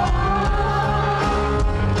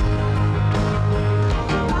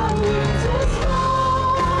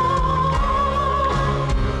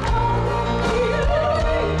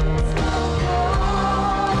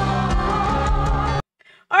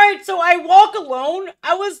 Alright, so I walk alone.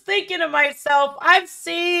 I was thinking to myself, I've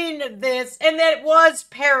seen this, and that was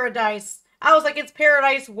Paradise. I was like, it's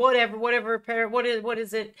Paradise, whatever, what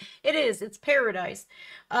is it? It is, it's Paradise.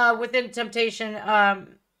 Within Temptation,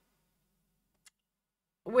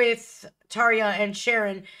 with Tarja and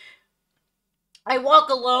Sharon. I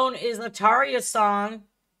Walk Alone is a Tarja song,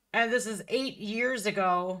 and this is 8 years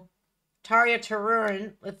ago. Tarja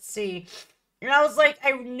Turunen, let's see. And I was like,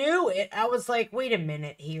 I knew it. I was like, wait a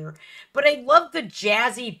minute here. But I love the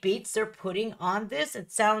jazzy beats they're putting on this.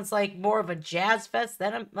 It sounds like more of a jazz fest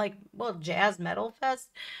than I'm like, well, jazz metal fest.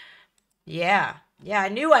 Yeah. Yeah, I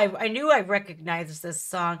knew I recognized this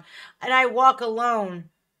song. And I Walk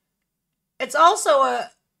Alone. It's also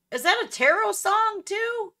is that a tarot song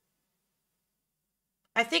too?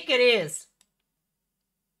 I think it is.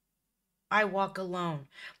 I Walk Alone.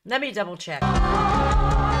 Let me double check.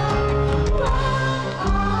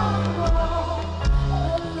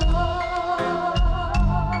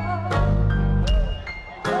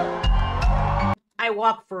 I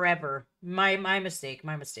Walk Forever. My mistake.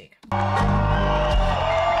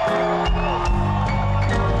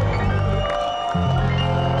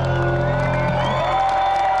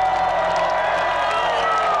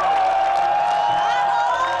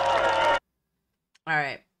 All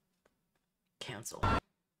right. Cancel.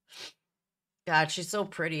 God, she's so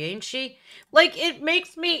pretty, ain't she? Like, it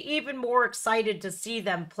makes me even more excited to see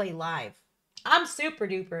them play live. I'm super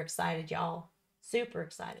duper excited, y'all. Super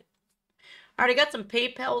excited. All right, I got some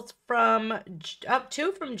PayPals from,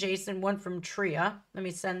 two from Jason, one from Tria. Let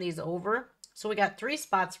me send these over. So we got 3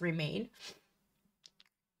 spots remain.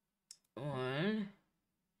 One.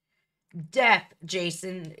 Death,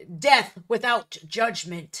 Jason. Death without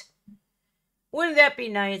judgment. Wouldn't that be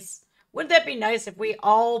nice? Wouldn't that be nice if we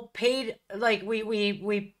all paid, like,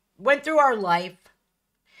 we went through our life,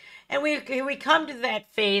 and we come to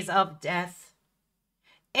that phase of death,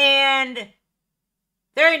 and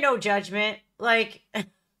there ain't no judgment. Like,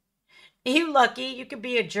 you lucky, you could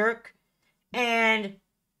be a jerk, and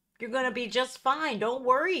you're gonna be just fine. Don't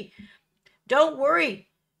worry. Don't worry.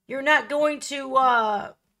 You're not going to,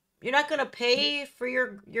 you're not gonna pay for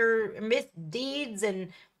your misdeeds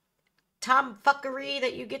and tomfuckery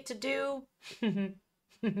that you get to do.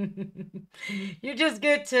 You just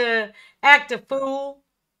get to act a fool,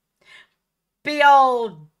 be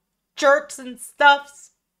all jerks and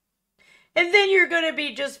stuffs, and then you're gonna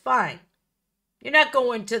be just fine. You're not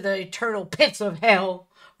going to the eternal pits of hell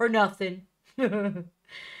or nothing.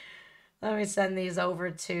 Let me send these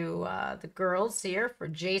over to the girls here for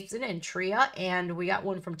Jason and Tria. And we got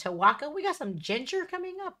one from Tawaka. We got some ginger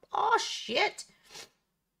coming up. Oh, shit.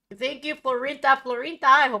 Thank you, Florinta. Florinta,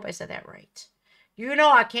 I hope I said that right. You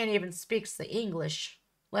know I can't even speak the English,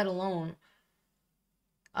 let alone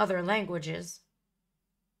other languages.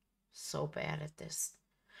 So bad at this.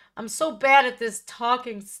 I'm so bad at this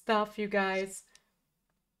talking stuff, you guys.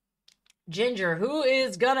 Ginger, who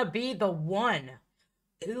is gonna be the one?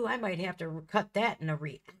 Ooh, I might have to cut that in a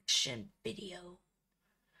reaction video.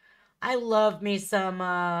 I love me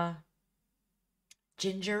some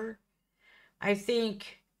Ginger. I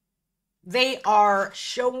think they are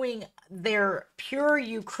showing their pure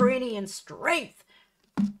Ukrainian strength.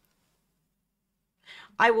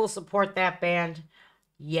 I will support that band.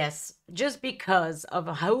 Yes, just because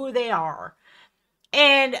of who they are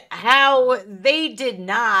and how they did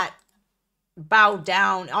not bow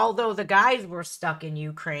down, although the guys were stuck in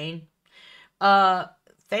Ukraine.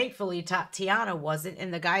 Thankfully Tatiana wasn't,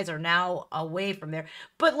 and the guys are now away from there.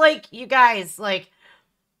 But like, you guys, like,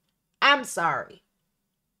 I'm sorry,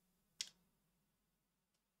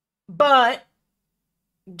 but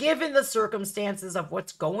given the circumstances of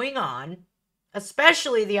what's going on,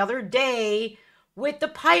 especially the other day with the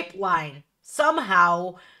pipeline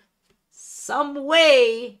somehow, some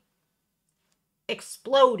way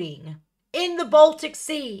exploding in the Baltic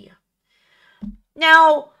Sea.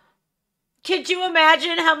 Now, could you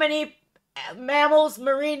imagine how many mammals,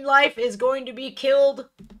 marine life is going to be killed?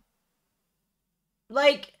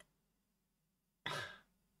 Like,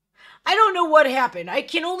 I don't know what happened. I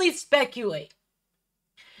can only speculate.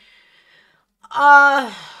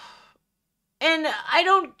 And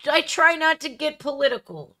I try not to get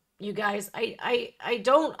political, you guys. I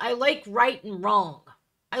like right and wrong.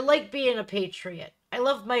 I like being a patriot. I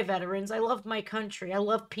love my veterans. I love my country. I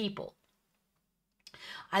love people.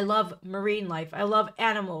 I love marine life. I love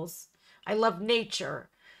animals. I love nature.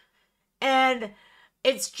 And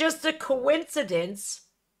it's just a coincidence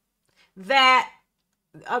that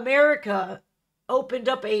America opened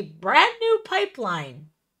up a brand new pipeline.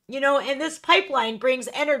 You know, and this pipeline brings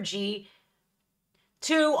energy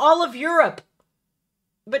to all of Europe.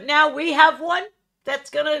 But now we have one that's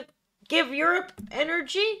going to give Europe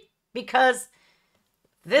energy because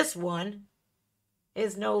this one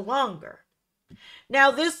is no longer.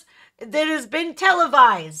 Now this, that has been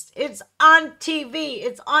televised. It's on TV.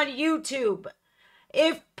 It's on YouTube.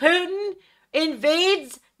 If Putin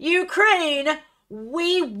invades Ukraine,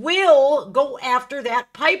 we will go after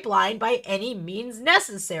that pipeline by any means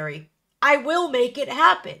necessary. I will make it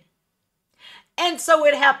happen. And so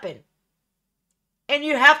it happened. And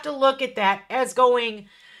you have to look at that as going,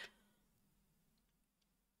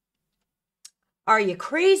 are you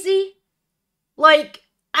crazy? Like,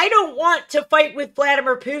 I don't want to fight with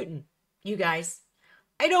Vladimir Putin, you guys.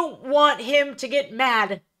 I don't want him to get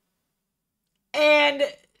mad and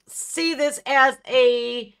see this as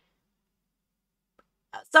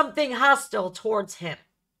something hostile towards him.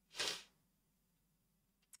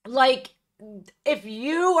 Like, if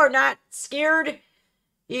you are not scared,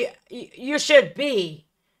 you should be.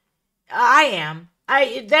 I am.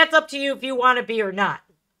 That's up to you if you want to be or not.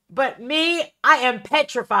 But me, I am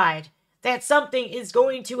petrified that something is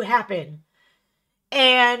going to happen.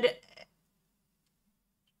 And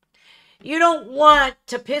you don't want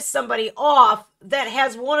to piss somebody off that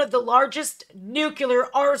has one of the largest nuclear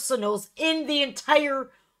arsenals in the entire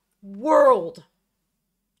world.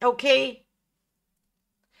 Okay?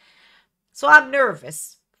 So I'm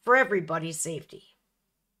nervous for everybody's safety.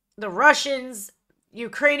 The Russians,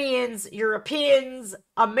 Ukrainians, Europeans,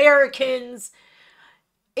 Americans.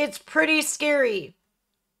 It's pretty scary.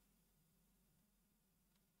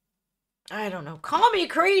 I don't know. Call me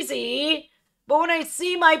crazy. But when I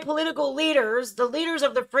see my political leaders, the leaders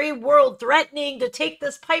of the free world, threatening to take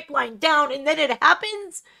this pipeline down, and then it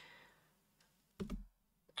happens.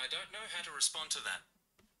 I don't know how to respond to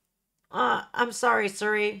that. I'm sorry,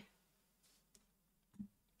 Suri.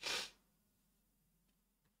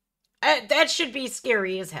 That should be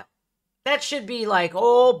scary as hell. That should be like,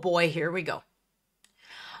 oh boy, here we go.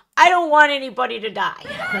 I don't want anybody to die.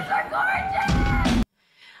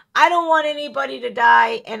 I don't want anybody to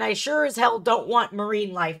die, and I sure as hell don't want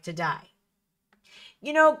marine life to die.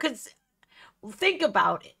 You know, because think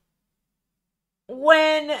about it.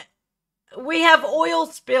 When we have oil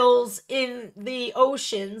spills in the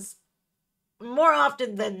oceans, more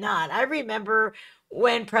often than not, I remember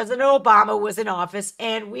when President Obama was in office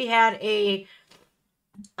and we had a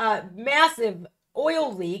massive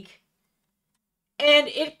oil leak, and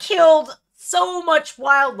it killed so much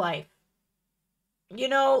wildlife. you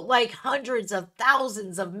know, like hundreds of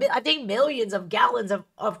thousands of, I think millions of gallons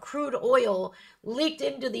of crude oil leaked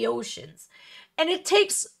into the oceans. And it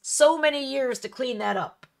takes so many years to clean that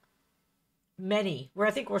up. Many, where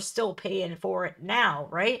I think we're still paying for it now,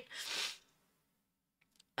 right?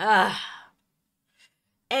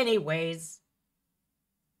 Anyways,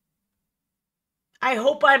 I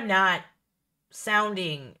hope I'm not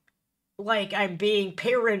sounding like I'm being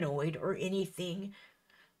paranoid or anything,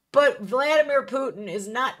 but Vladimir Putin is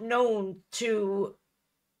not known to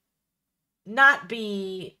not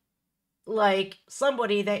be like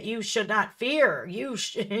somebody that you should not fear. You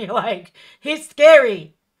should, like, he's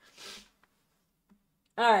scary.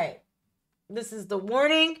 All right, this is the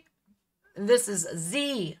warning. This is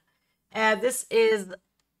Z. This is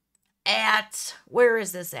at, where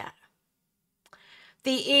is this at?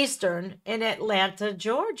 The Eastern in Atlanta,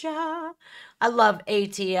 Georgia. I love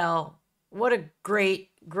ATL. What a great,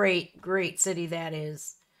 great, great city that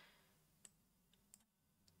is.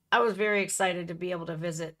 I was very excited to be able to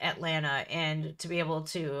visit Atlanta and to be able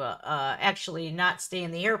to actually not stay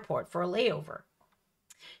in the airport for a layover.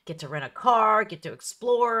 Get to rent a car, get to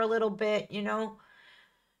explore a little bit, you know.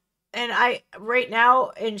 And right now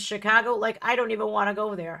in Chicago, like, I don't even want to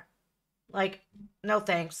go there. Like, no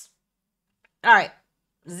thanks. All right.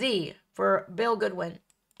 Z for Bill Goodwin.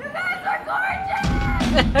 You guys are gorgeous!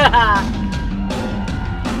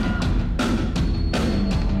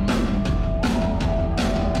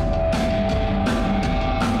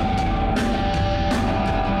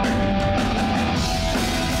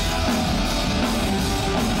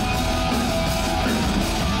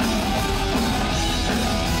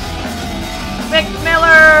 Vic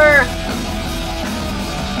Miller!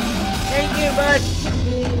 Thank you, bud.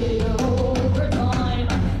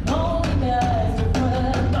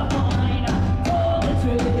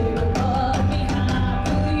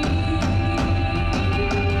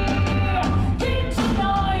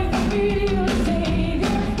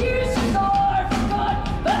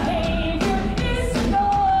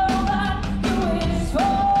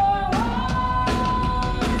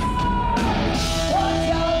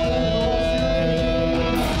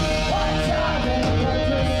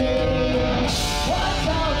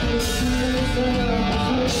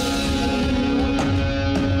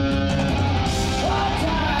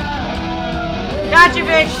 Gotcha,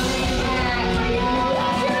 Vic.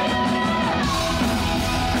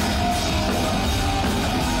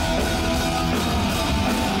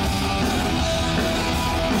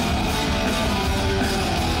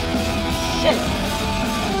 Shit.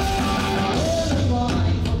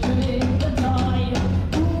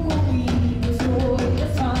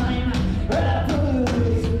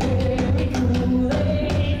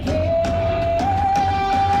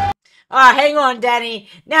 Hang on, Danny.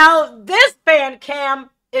 Now, this band cam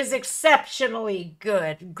is exceptionally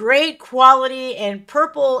good. Great quality, and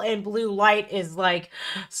purple and blue light is like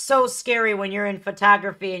so scary when you're in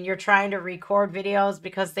photography and you're trying to record videos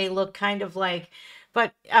because they look kind of like,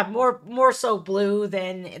 but more so blue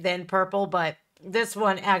than purple, but this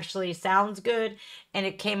one actually sounds good and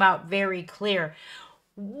it came out very clear.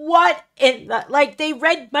 What in the, like, they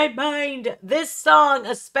read my mind. This song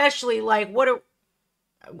especially, like,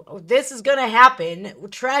 this is going to happen.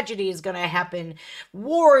 Tragedy is going to happen.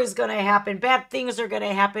 War is going to happen. Bad things are going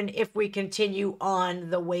to happen if we continue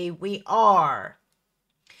on the way we are.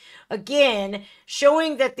 Again,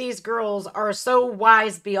 showing that these girls are so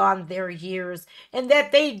wise beyond their years and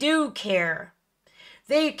that they do care.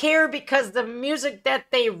 They care because the music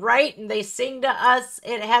that they write and they sing to us,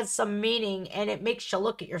 it has some meaning, and it makes you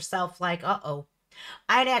look at yourself like, uh-oh,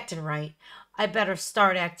 I ain't acting right. I better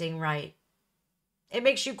start acting right. It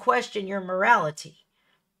makes you question your morality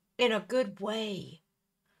in a good way.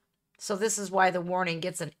 So this is why the warning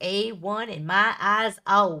gets an A1 in my eyes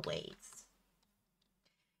always.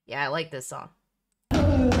 Yeah, I like this song.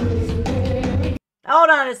 Hold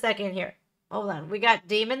on a second here. Hold on. We got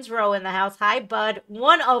Demons Row in the house. Hi, bud.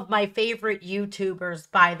 One of my favorite YouTubers,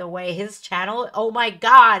 by the way. His channel, oh my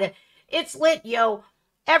God. It's lit, yo.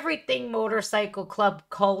 Everything motorcycle club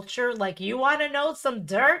culture. Like, you want to know some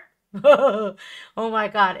dirt? Oh my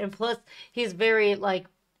God. And plus, he's very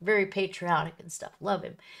patriotic and stuff. Love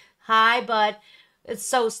him. Hi, bud. It's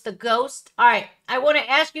Sos the Ghost. All right. I want to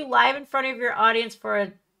ask you live in front of your audience for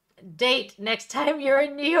a date next time you're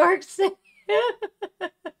in New York City.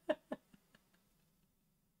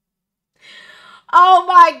 Oh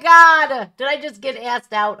my God. Did I just get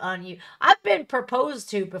asked out on you? I've been proposed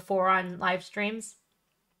to before on live streams.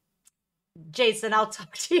 Jason, I'll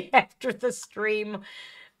talk to you after the stream.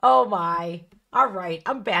 Oh my. All right.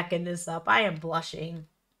 I'm backing this up. I am blushing.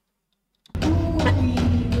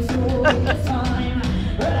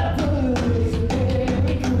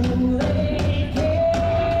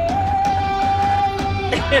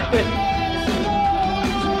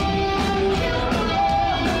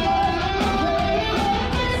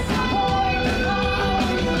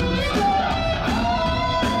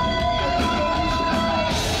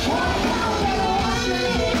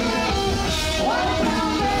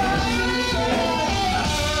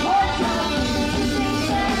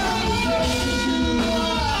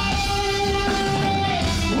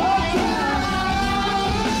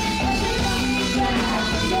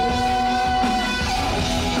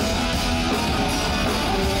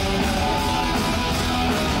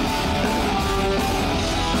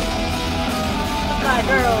 My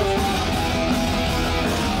girls.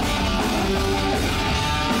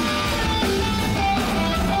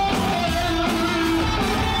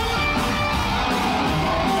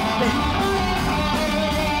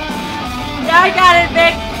 Yeah, I got it,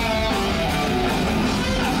 Vic.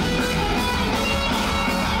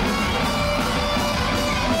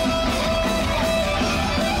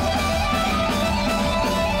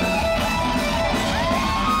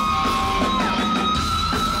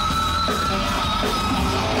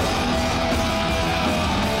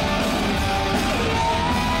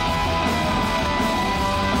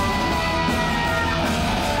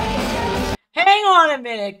 Hang on a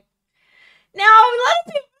minute. Now,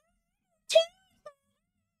 let me.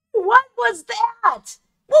 What was that?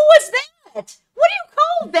 What was that? What do you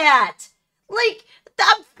call that? Like,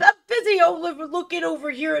 I'm busy looking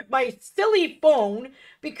over here at my silly phone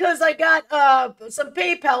because I got some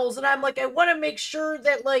PayPals and I'm like, I want to make sure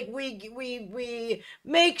that like we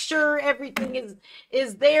make sure everything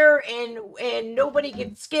is there and nobody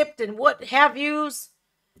gets skipped and what have yous.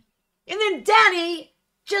 And then Danny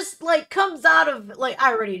just like comes out of like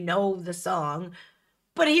I already know the song.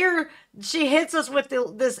 But here she hits us with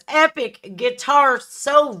this epic guitar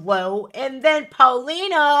solo, and then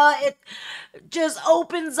Paulina it just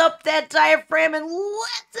opens up that diaphragm and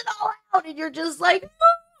lets it all out, and you're just like,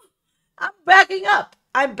 I'm backing up.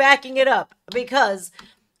 I'm backing it up because,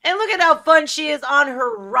 and look at how fun she is on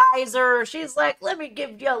her riser. She's like, let me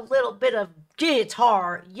give you a little bit of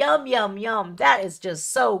guitar. Yum, yum, yum. That is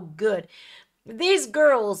just so good. These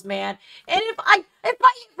girls, man. And if I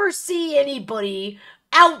ever see anybody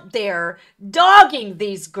out there dogging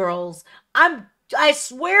these girls, I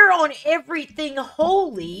swear on everything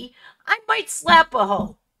holy, I might slap a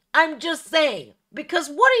hoe. I'm just saying. Because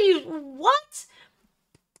what?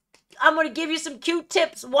 I'm going to give you some cute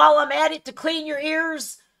tips while I'm at it to clean your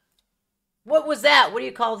ears. What was that? What do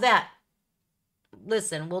you call that?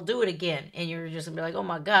 Listen, we'll do it again. And you're just going to be like, oh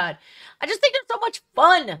my God. I just think it's so much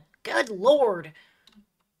fun. Good Lord.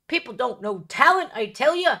 People don't know talent, I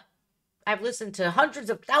tell you. I've listened to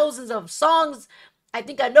hundreds of thousands of songs. I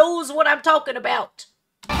think I knows what I'm talking about.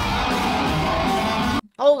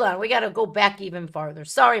 Hold on, we gotta go back even farther.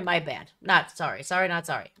 Sorry, my bad. Not sorry. Sorry, not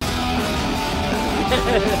sorry.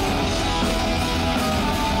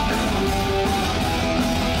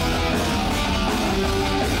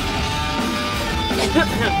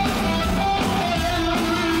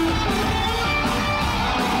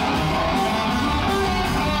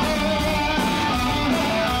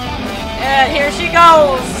 And here she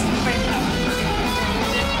goes.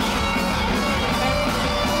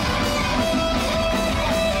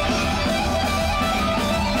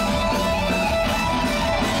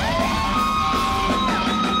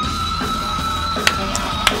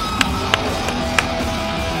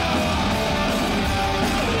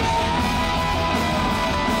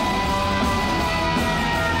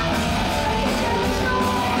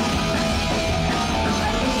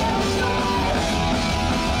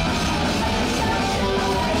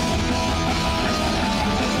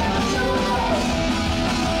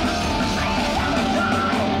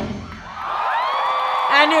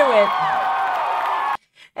 I knew it.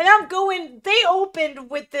 And I'm going, they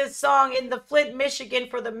opened with this song in the Flint, Michigan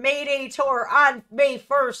for the Mayday Tour on May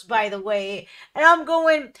 1st, by the way. And I'm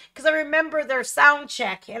going, because I remember their sound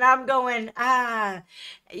check, and I'm going,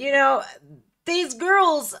 you know, these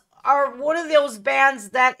girls are one of those bands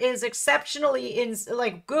that is exceptionally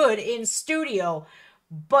good in studio,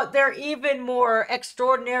 but they're even more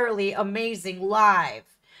extraordinarily amazing live.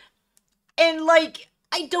 And like,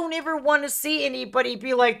 I don't ever want to see anybody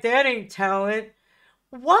be like, that ain't talent.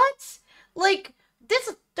 What? Like,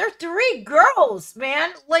 they're three girls,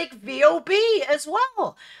 man. Like V.O.B. as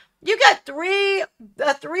well. You got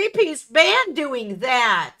a three-piece band doing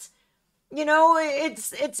that. You know,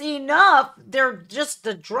 it's enough. They're just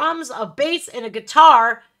the drums, a bass, and a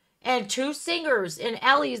guitar, and two singers and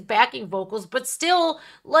Ellie's backing vocals, but still,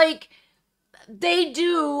 like, they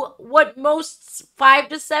do what most 5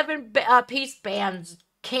 to 7 piece bands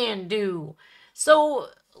can do. So,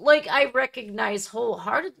 like, I recognize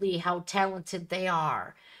wholeheartedly how talented they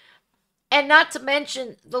are. And not to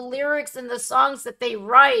mention the lyrics and the songs that they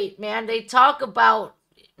write, man. They talk about,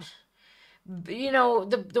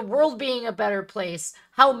 the world being a better place,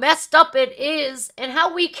 how messed up it is, and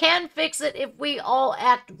how we can fix it if we all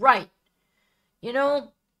act right. You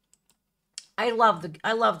know, I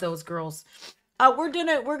love those girls. We're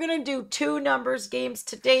gonna do 2 numbers games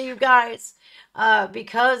today, you guys,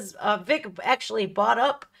 because Vic actually bought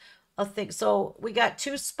up a thing. So we got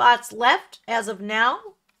 2 spots left as of now.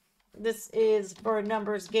 This is for a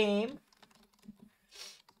numbers game.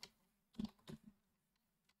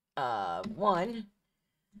 1.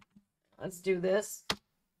 Let's do this.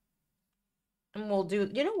 And we'll do,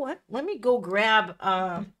 you know what? Let me go grab,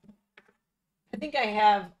 I think I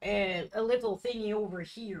have a little thingy over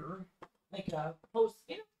here. Like a post,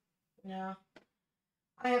 yeah.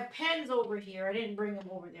 I have pens over here. I didn't bring them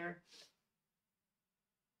over there.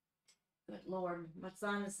 Good Lord. My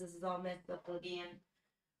sinuses is all messed up again.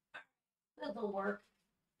 That'll work.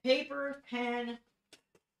 Paper, pen.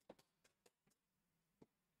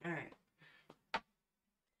 All right.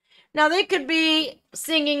 Now, they could be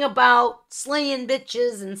singing about slaying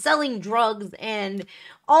bitches and selling drugs and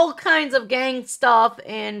all kinds of gang stuff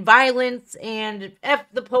and violence and F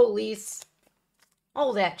the police.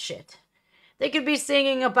 All that shit. They could be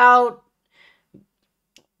singing about...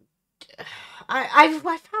 I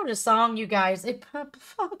found a song, you guys. It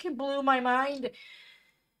fucking blew my mind.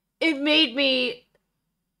 It made me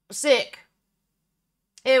sick.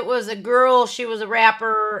 It was a girl. She was a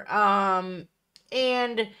rapper.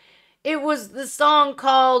 And... it was the song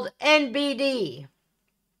called NBD.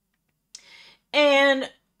 And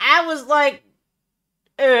I was like,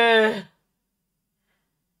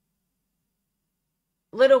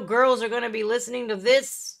 little girls are going to be listening to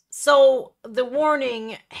this. So the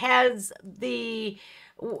warning has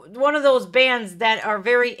one of those bands that are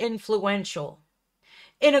very influential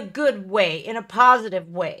in a good way, in a positive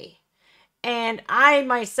way. And I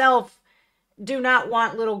myself do not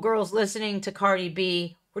want little girls listening to Cardi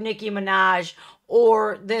B or Nicki Minaj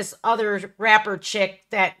or this other rapper chick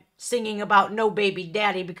that singing about no baby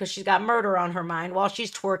daddy because she's got murder on her mind while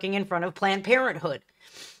she's twerking in front of Planned Parenthood.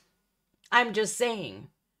 I'm just saying.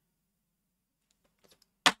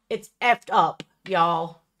 It's effed up,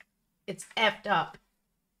 y'all. It's effed up.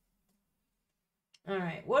 All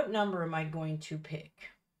right, what number am I going to pick?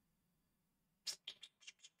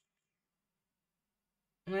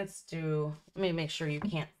 Let me make sure you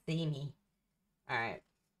can't see me. All right.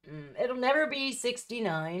 It'll never be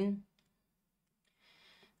 69.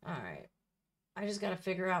 All right. I just got to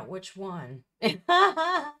figure out which one. Okay.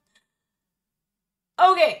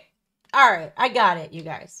 All right. I got it, you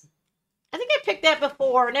guys. I think I picked that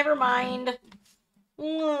before. Never mind.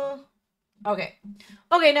 Okay.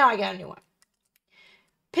 Okay, now I got a new one.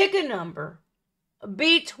 Pick a number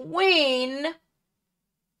between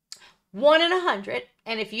 1 and 100.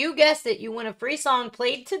 And if you guessed it, you win a free song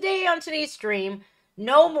played today on today's stream.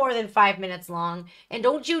 No more than 5 minutes long. And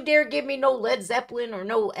don't you dare give me no Led Zeppelin or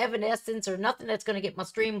no Evanescence or nothing that's going to get my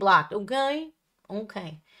stream blocked. Okay?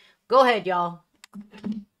 Okay. Go ahead, y'all.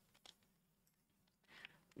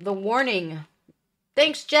 The warning.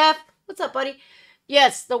 Thanks, Jeff. What's up, buddy?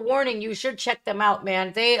 Yes, The Warning. You should check them out,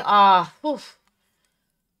 man. They are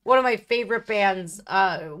one of my favorite bands.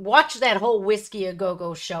 Watch that whole Whiskey A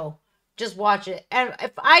Go-Go show. Just watch it. And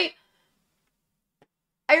if I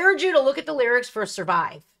urge you to look at the lyrics for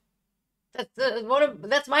Survive.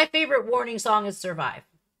 That's my favorite Warning song is Survive.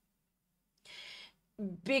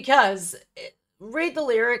 Because read the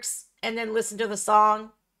lyrics and then listen to the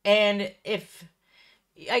song, and if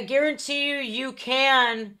I guarantee you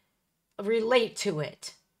can relate to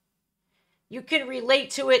it. You can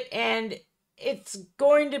relate to it, and it's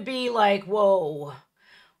going to be like, whoa,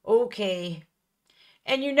 okay.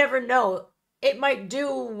 And you never know. It might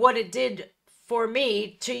do what it did for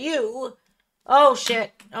me to you. Oh,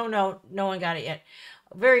 shit. Oh, no. No one got it yet.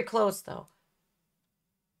 Very close, though.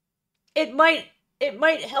 It might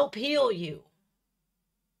help heal you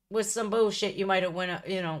with some bullshit you might have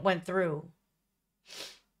went through.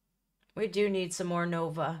 We do need some more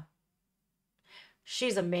Nova.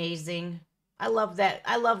 She's amazing. I love that.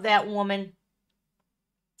 I love that woman.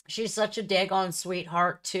 She's such a daggone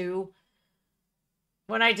sweetheart, too.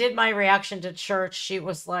 When I did my reaction to Church, she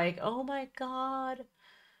was like, oh my God.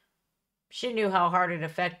 She knew how hard it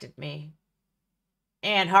affected me.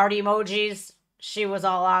 And heart emojis, she was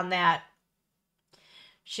all on that.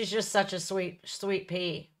 She's just such a sweet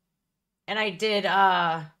pea. And I did,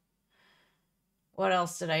 what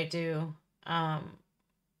else did I do?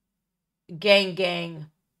 Gang Gang.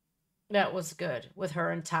 That was good with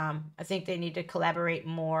her and Tom. I think they need to collaborate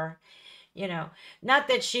more. You know, not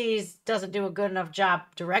that she's doesn't do a good enough job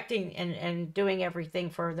directing and doing everything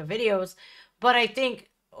for the videos, but I think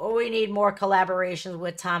we need more collaborations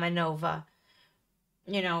with Tom and Nova.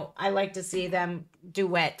 You know, I like to see them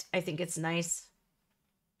duet. I think it's nice.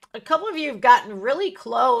 A couple of you have gotten really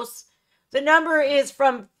close. The number is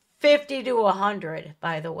from 50 to 100,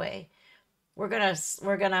 by the way. We're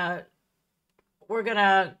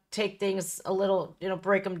gonna take things a little,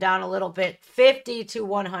 break them down a little bit. 50 to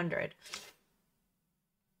 100.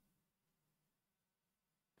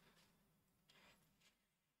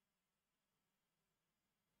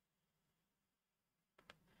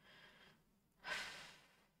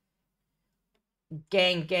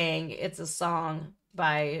 Gang Gang. It's a song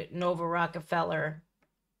by Nova Rockefeller.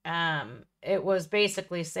 It was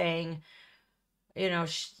basically saying,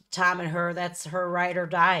 Tom and her, that's her ride or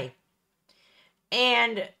die.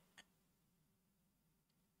 And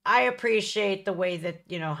I appreciate the way that,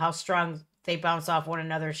 how strong they bounce off one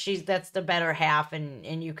another. That's the better half,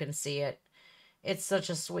 and you can see it. It's such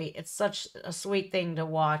a sweet thing to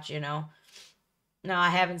watch. No, I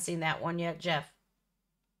haven't seen that one yet, Jeff.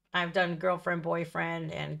 I've done Girlfriend,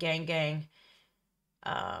 Boyfriend, and Gang Gang.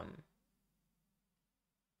 I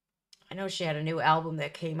know she had a new album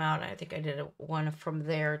that came out. I think I did one from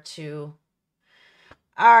there too.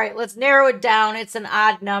 All right, let's narrow it down. It's an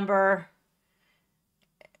odd number.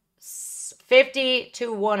 50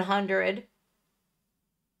 to 100.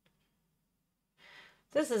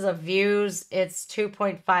 This is a Views. It's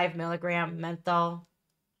 2.5 milligram menthol.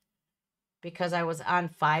 Because I was on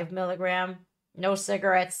 5 milligram. No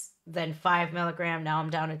cigarettes, then 5 milligram. Now I'm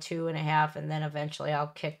down to 2.5, and then eventually I'll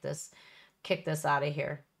kick this out of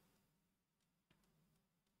here.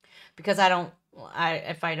 Because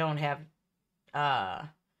if I don't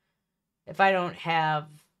have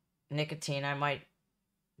nicotine, I might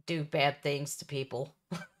do bad things to people.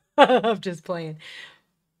 I'm just playing.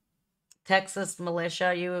 Texas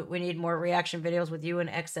Militia, we need more reaction videos with you and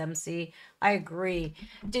XMC. I agree.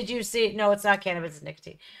 Did you see? No, it's not cannabis, it's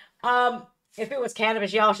nicotine. If it was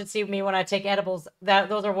cannabis, y'all should see me when I take edibles.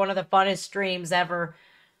 Those are one of the funnest streams ever.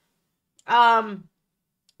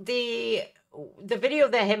 The video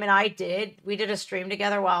that him and I did, we did a stream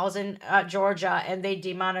together while I was in Georgia, and they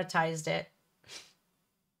demonetized it.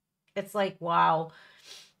 It's like, wow.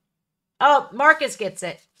 Oh, Marcus gets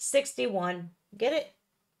it. 61. Get it?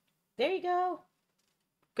 There you go.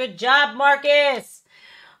 Good job, Marcus.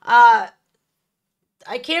 I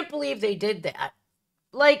can't believe they did that.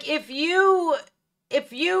 Like, if you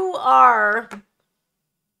are,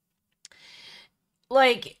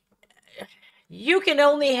 like, you can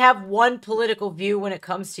only have one political view when it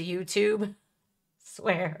comes to YouTube.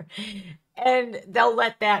 Swear. And they'll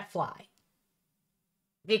let that fly.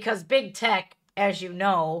 Because big tech, as you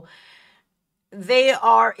know, they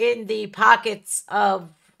are in the pockets of,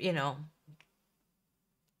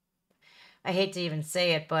 I hate to even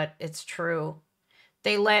say it, but it's true.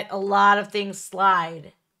 They let a lot of things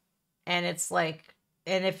slide. And it's like,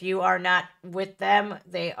 and if you are not with them,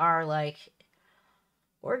 they are like,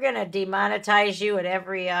 we're going to demonetize you at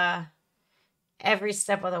every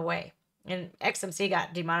step of the way. And XMC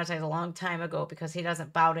got demonetized a long time ago because he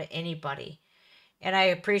doesn't bow to anybody. And I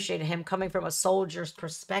appreciate him coming from a soldier's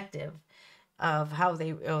perspective of how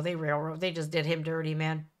they railroad. They just did him dirty,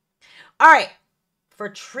 man. All right. For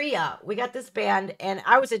Tria, we got this band, and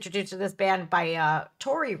I was introduced to this band by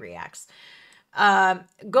Tori Reacts.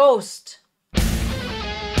 Ghost.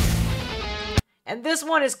 And this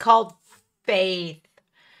one is called Faith.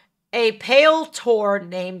 A pale tour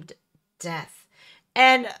named Death.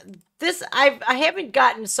 And this, I haven't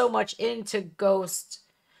gotten so much into Ghost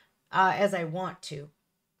as I want to.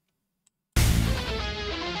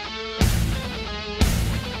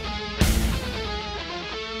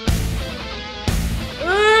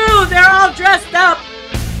 Ooh, they're all dressed up.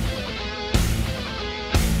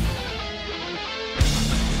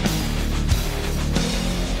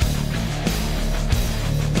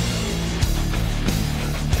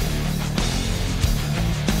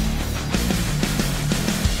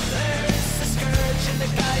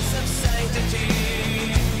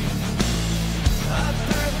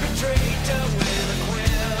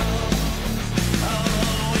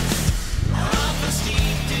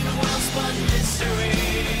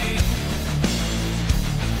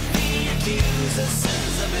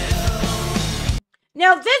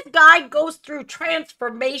 Now, this guy goes through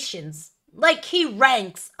transformations. Like, he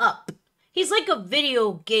ranks up. He's like a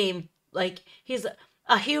video game. Like, he's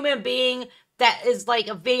a human being that is like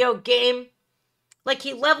a video game. Like,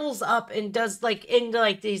 he levels up and does, like, into,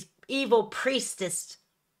 like, these evil priestess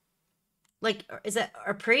Like, is that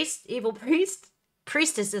a priest? Evil priest?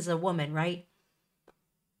 Priestess is a woman, right?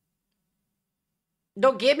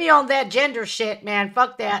 Don't get me on that gender shit, man.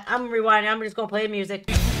 Fuck that. I'm rewinding. I'm just gonna play music.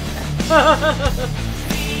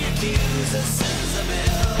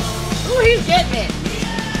 Ooh, he's getting it.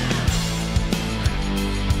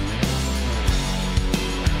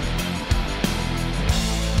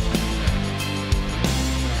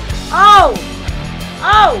 Oh!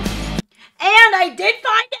 Oh! And I did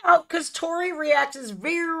find out, because Tori Reacts is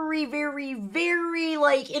very, very, very,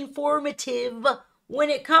 like, informative when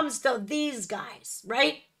it comes to these guys,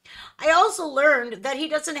 right? I also learned that he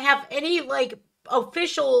doesn't have any, like,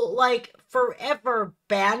 official, like, forever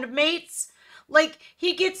bandmates. Like,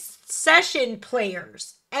 he gets session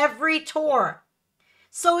players every tour.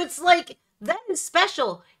 So it's like, that is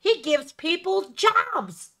special. He gives people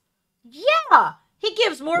jobs. Yeah, he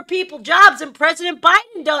gives more people jobs than President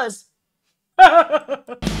Biden does. I'm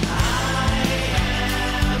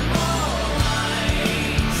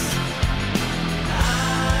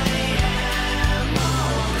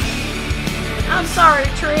sorry,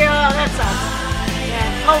 Tria. That sucks.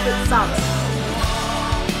 Yeah, COVID sucks.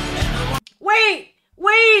 Wait,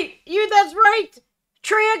 that's right.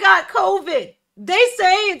 Tria got COVID. They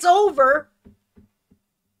say it's over.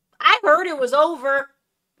 I heard it was over.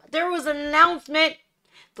 There was an announcement.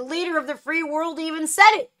 The leader of the free world even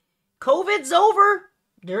said it. COVID's over.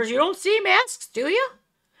 You don't see masks, do you?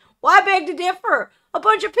 Well, I beg to differ. A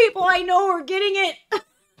bunch of people I know are getting it.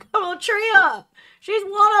 Oh, Tria. She's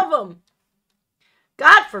one of them.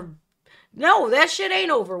 No, that shit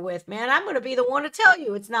ain't over with, man. I'm going to be the one to tell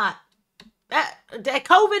you it's not. That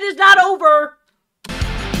COVID is not over.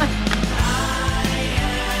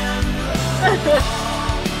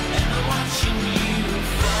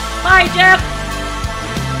 Bye, Jeff.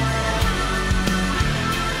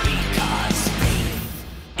 Because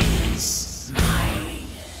faith is mine.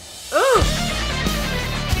 Ooh.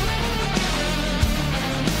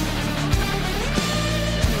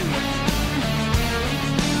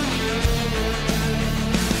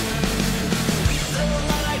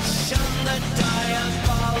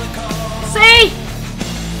 See?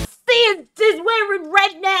 He's wearing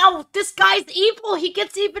red now. This guy's evil. He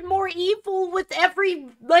gets even more evil with every,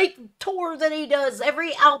 like, tour that he does.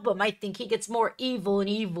 Every album, I think he gets more evil and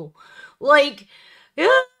evil. Like,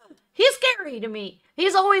 yeah, he's scary to me.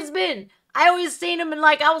 He's always been. I always seen him and,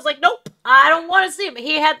 like, I was like, nope, I don't want to see him.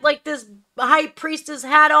 He had, like, this high priestess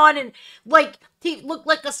hat on and, like, he looked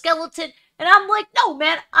like a skeleton. And I'm like, no,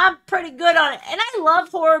 man, I'm pretty good on it. And I love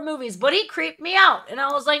horror movies, but he creeped me out. And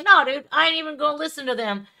I was like, no, dude, I ain't even going to listen to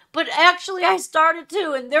them. But actually, I started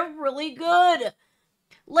to, and they're really good.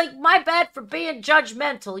 Like, my bad for being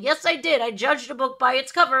judgmental. Yes, I did. I judged a book by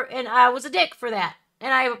its cover, and I was a dick for that.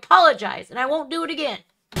 And I apologize, and I won't do it again.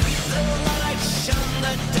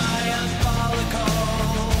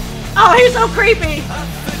 Oh, he's so creepy.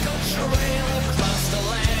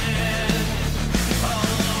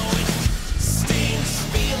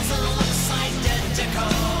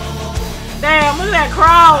 Damn, look at that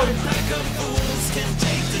crowd.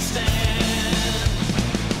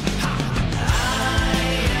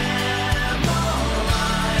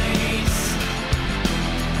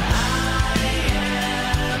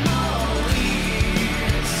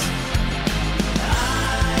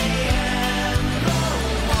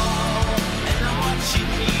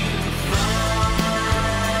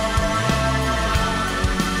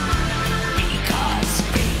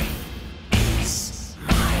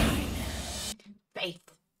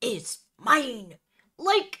 Faith is mine.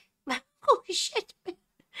 Like, holy shit, man.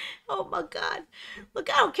 Oh my God.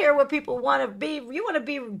 Look, I don't care what people want to be. You want to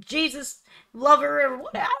be Jesus lover or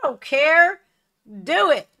what? I don't care.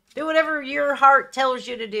 Do it. Do whatever your heart tells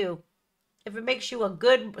you to do. If it makes you a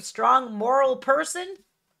good, strong, moral person,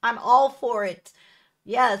 I'm all for it.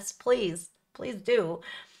 Yes, please. Please do.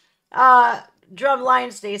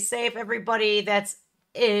 Drumline, stay safe. Everybody that's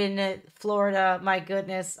in Florida, my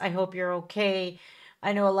goodness, I hope you're okay.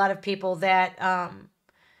 I know a lot of people that have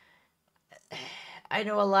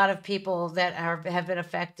been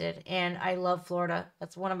affected, and I love Florida.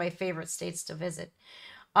 That's one of my favorite states to visit.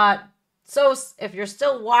 So if you're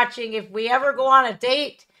still watching, if we ever go on a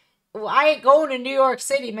date, I ain't going to New York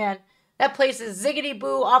City, man. That place is ziggity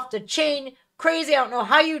boo, off the chain, crazy. I don't know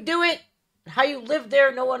how you do it, how you live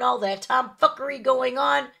there, knowing all that tomfuckery going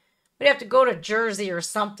on. We'd have to go to Jersey or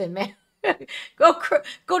something, man.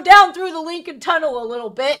 go down through the Lincoln Tunnel a little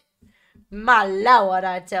bit. My lord,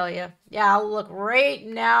 I tell you. Yeah, I'll look right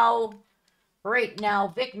now,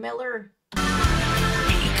 Vic Miller.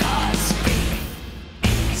 Because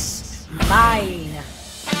it's mine.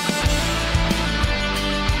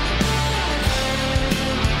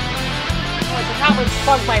 how much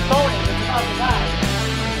plugged my phone in. It's about to die.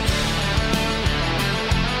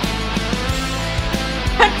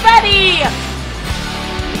 Confetti!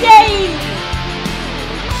 Yay!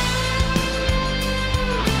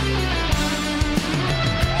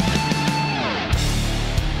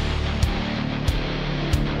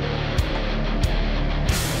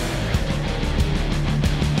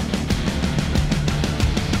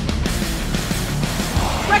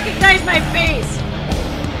 Recognize my face!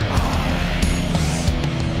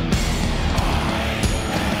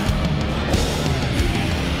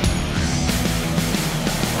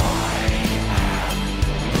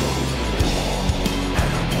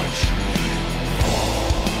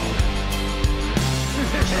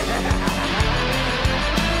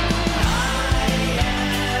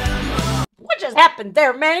 What just happened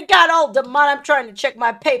there, man? It got all demonic. I'm trying to check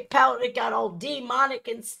my PayPal. It got all demonic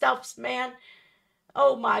and stuffs, man.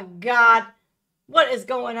 Oh my God. What is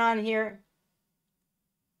going on here?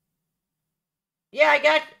 Yeah, I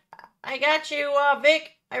got you,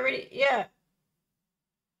 Vic. Yeah.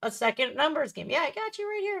 A second numbers game. Yeah, I got you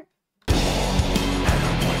right here.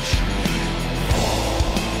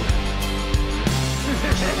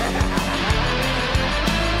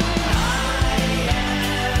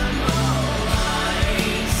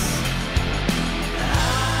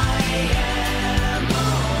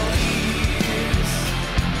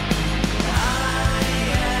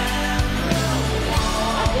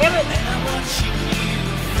 Damn it.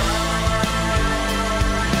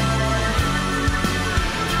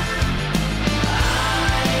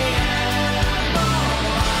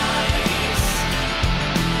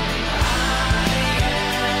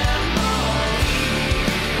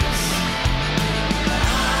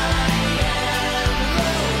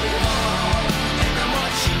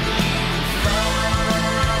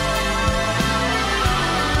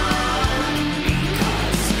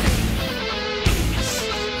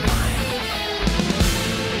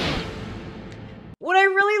 What I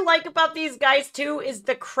really like about these guys too is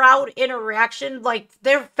the crowd interaction. Like,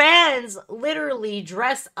 their fans literally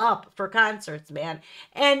dress up for concerts, man.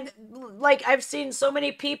 And like, I've seen so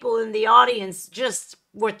many people in the audience just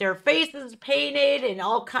with their faces painted and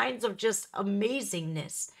all kinds of just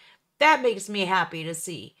amazingness. That makes me happy to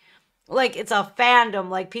see. Like, it's a fandom.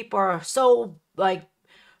 Like, people are so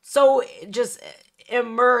just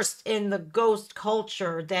immersed in the ghost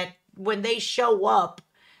culture that when they show up,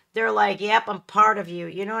 they're like, yep, I'm part of you.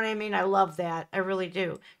 You know what I mean? I love that. I really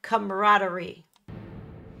do. Camaraderie.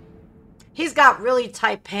 He's got really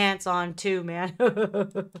tight pants on too, man.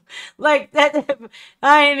 Like that.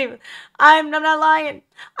 I'm not lying.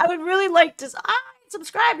 I would really like to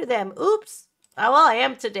subscribe to them. Oops. Oh, well, I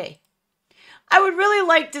am today. I would really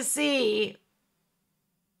like to see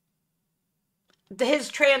his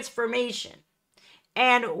transformation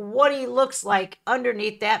and what he looks like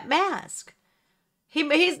underneath that mask.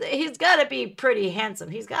 He's got to be pretty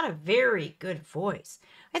handsome. He's got a very good voice.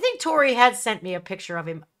 I think Tori had sent me a picture of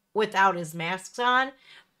him without his masks on.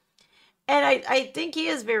 And I think he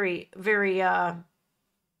is very, very, a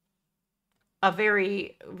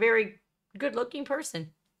very, very good looking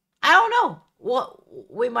person. I don't know. Well,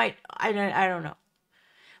 we might, I don't know.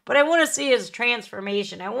 But I want to see his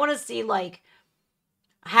transformation. I want to see, like,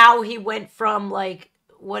 how he went from, like,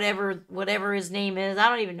 whatever his name is. I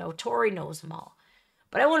don't even know. Tori knows them all.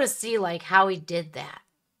 But I want to see, like, how he did that.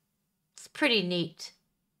 It's pretty neat.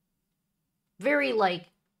 Very, like,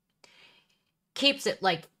 keeps it,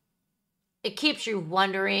 like, it keeps you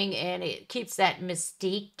wondering, and it keeps that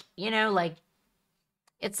mystique, you know, like,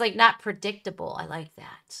 it's, like, not predictable. I like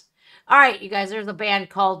that. All right, you guys, there's a band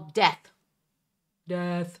called Death.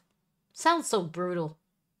 Death. Sounds so brutal.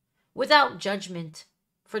 Without judgment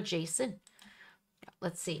for Jason.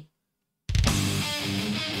 Let's see.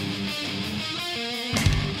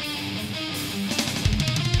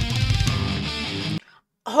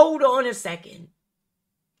 Hold on a second.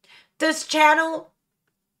 This channel,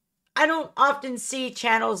 I don't often see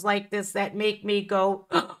channels like this that make me go,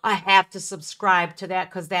 oh, I have to subscribe to that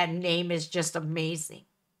because that name is just amazing.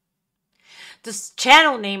 This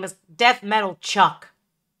channel name is Death Metal Chuck.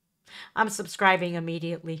 I'm subscribing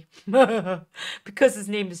immediately because his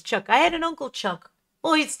name is Chuck. I had an Uncle Chuck.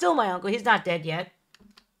 Well, he's still my uncle. He's not dead yet.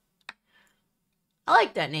 I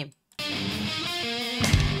like that name.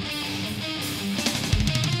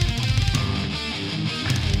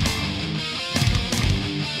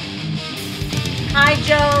 Hi,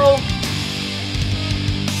 Joe.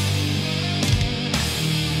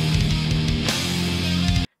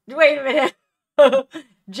 Wait a minute.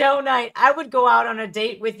 Joe Knight, I would go out on a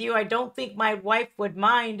date with you. I don't think my wife would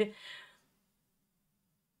mind.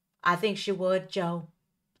 I think she would, Joe.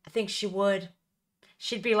 I think she would.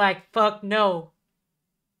 She'd be like, fuck no.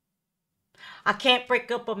 I can't break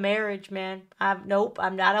up a marriage, man. Nope,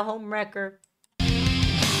 I'm not a home wrecker.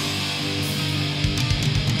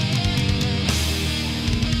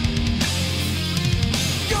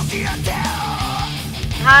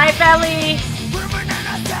 Hi, Belly.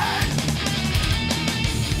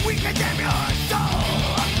 We condemn your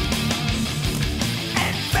soul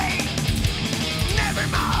and fate. Never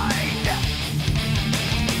mind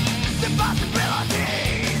the possibilities.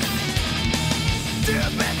 Too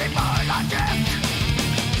busy for logic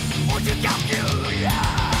or to calculate.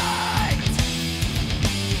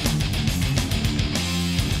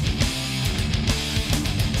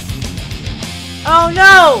 Oh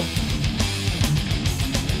no!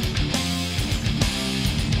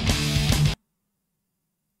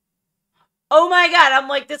 Oh my god, I'm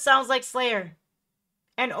like, this sounds like Slayer.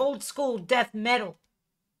 And old school death metal.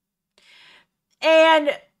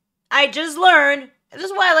 And I just learned, this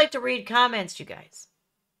is why I like to read comments, you guys.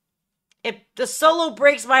 If the solo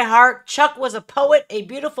breaks my heart, Chuck was a poet, a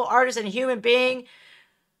beautiful artist, and human being.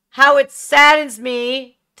 How it saddens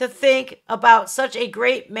me to think about such a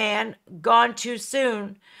great man gone too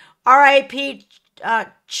soon. R.I.P.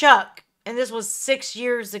 Chuck. And this was 6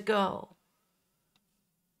 years ago.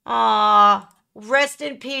 Aw, rest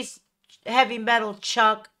in peace, heavy metal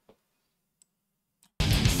Chuck.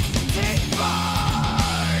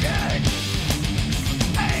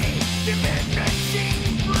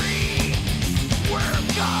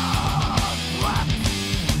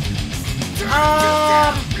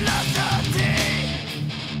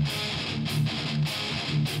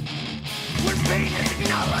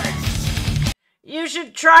 You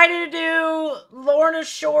should try to do Lorna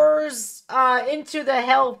Shore's Into the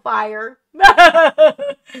Hellfire.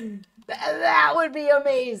 That would be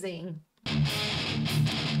amazing.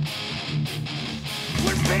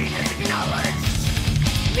 When pain is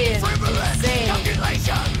acknowledged, frivolous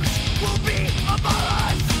calculations will be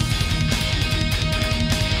abolished.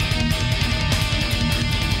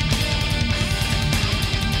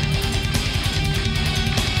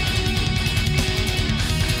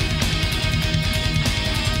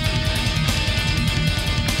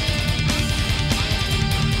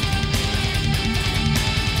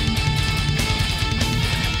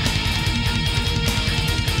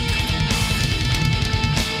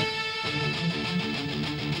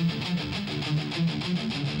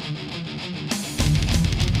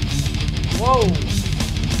 Whoa.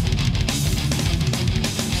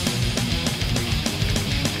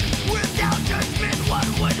 Without judgment, what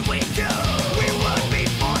would we do? We would be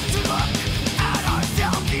forced to look at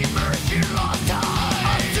ourselves, immersed in lost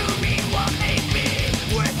time. Assuming what may be,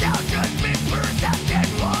 without judgment, perception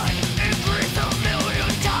would increase a million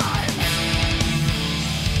times.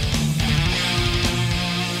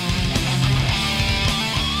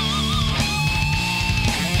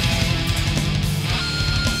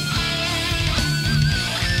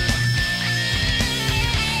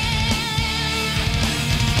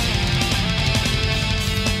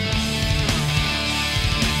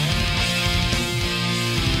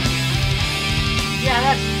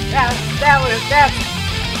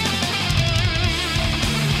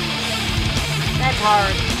 That's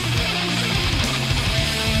hard.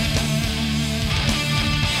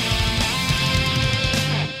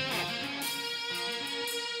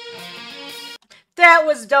 That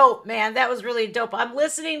was dope, man. That was really dope. I'm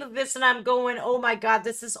listening to this and I'm going, oh my god,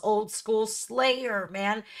 this is old school Slayer,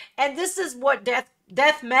 man. And this is what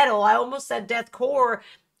death metal, I almost said deathcore,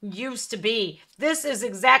 used to be. This is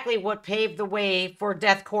exactly what paved the way for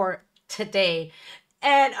deathcore today.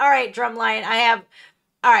 And all right, Drumline,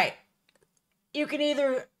 all right, you can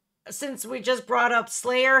either, since we just brought up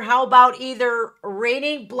Slayer, how about either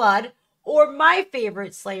Raining Blood or my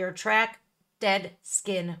favorite Slayer track, Dead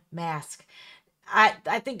Skin Mask.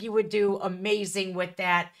 I think you would do amazing with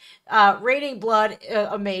that. Raining Blood,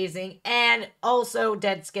 amazing. And also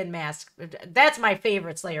Dead Skin Mask. That's my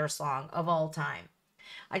favorite Slayer song of all time.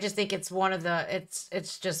 I just think it's one of the,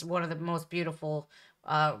 it's just one of the most beautiful,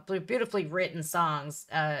 beautifully written songs.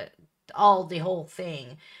 The whole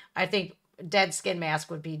thing. I think Dead Skin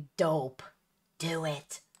Mask would be dope. Do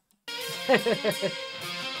it.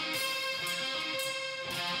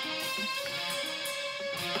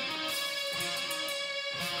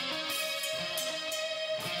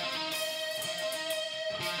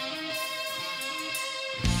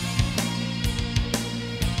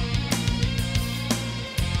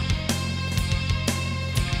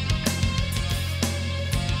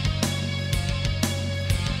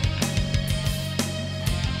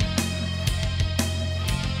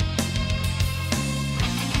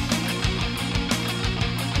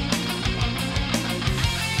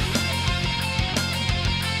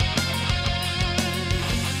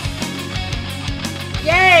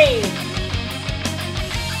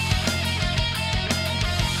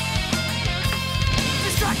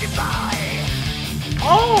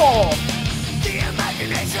 Oh! The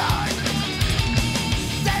imagination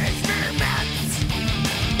that experiments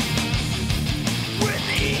with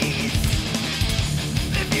ease.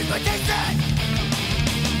 If you could taste it,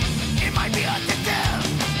 it might be addictive.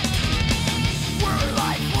 Where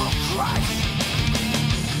life will crush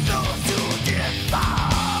those who defy.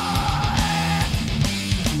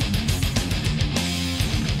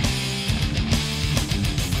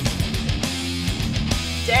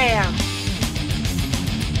 Damn.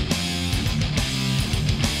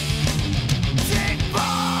 Take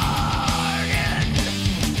part in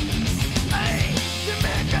a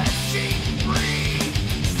diminishing-free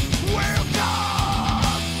world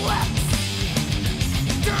complex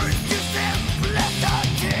turns to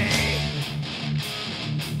simplicity.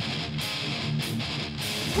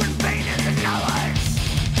 When pain is acknowledged,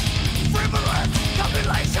 frivolous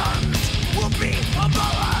calculations will be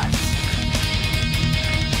abolished.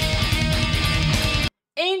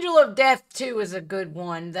 Angel of Death 2 is a good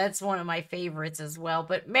one. That's one of my favorites as well.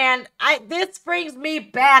 But man, this brings me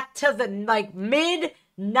back to the mid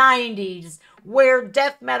 90s where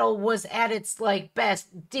death metal was at its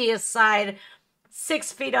best. Deicide,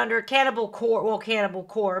 6 Feet Under, Cannibal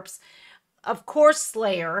Corpse, of course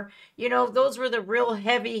Slayer. You know, those were the real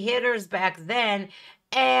heavy hitters back then.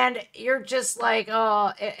 And you're just like,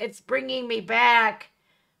 oh, it's bringing me back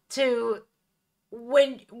to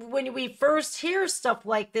when we first hear stuff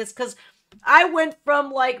like this, because I went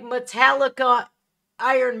from Metallica,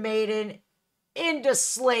 Iron Maiden into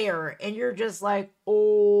Slayer, and you're just like,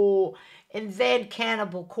 oh, and then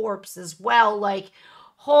Cannibal Corpse as well.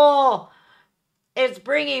 Oh,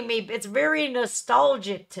 it's very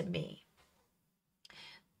nostalgic to me.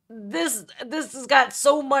 This has got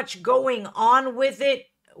so much going on with it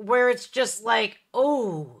where it's just like,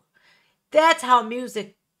 oh, that's how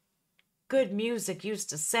good music used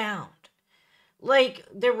to sound.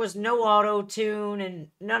 There was no auto-tune and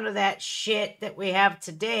none of that shit that we have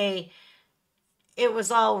today. It was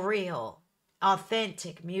all real,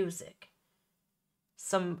 authentic music.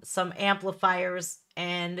 Some amplifiers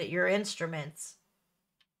and your instruments.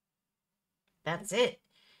 That's it.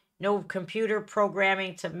 No computer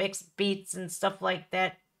programming to mix beats and stuff like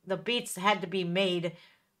that. The beats had to be made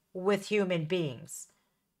with human beings.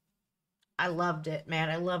 I loved it, man.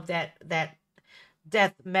 I loved that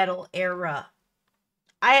death metal era.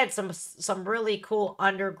 I had some really cool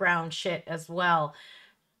underground shit as well.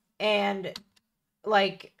 And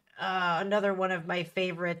another one of my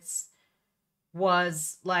favorites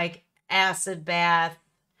was Acid Bath.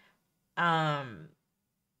 What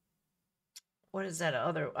is that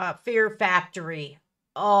other? Fear Factory.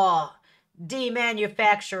 Oh,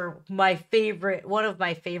 Demanufacture, one of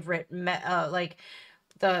my favorite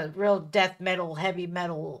the real death metal, heavy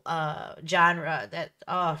metal genre.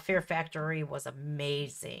 Fear Factory was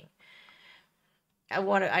amazing. I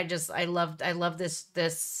love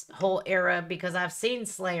this whole era because I've seen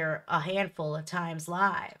Slayer a handful of times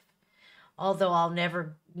live. Although I'll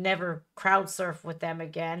never crowd surf with them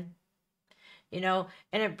again. You know,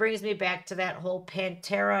 and it brings me back to that whole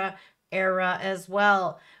Pantera era as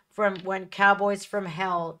well, from when Cowboys from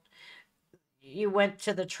Hell, you went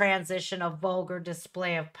to the transition of Vulgar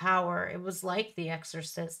Display of Power. It was like The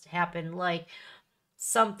Exorcist happened,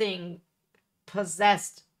 something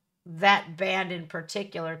possessed that band in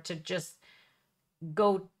particular to just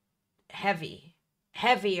go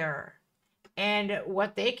heavier. And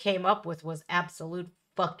what they came up with was absolute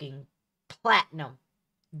fucking platinum,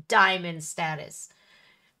 diamond status.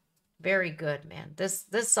 Very good, man. This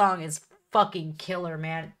song is fucking killer,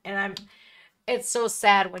 man. And it's so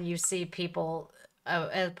sad when you see people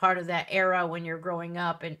as part of that era when you're growing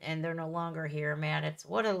up and they're no longer here, man.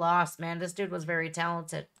 What a loss, man. This dude was very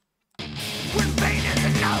talented. When pain is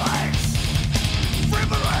acknowledged,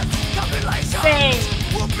 frivolous calculations Same.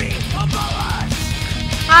 will be abolished.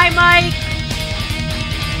 Hi, Mike.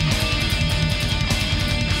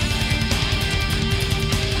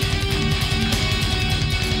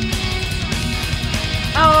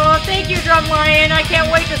 Oh, thank you, Drum Lion. I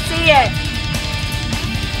can't wait to see it.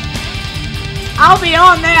 I'll be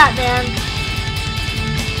on that, man.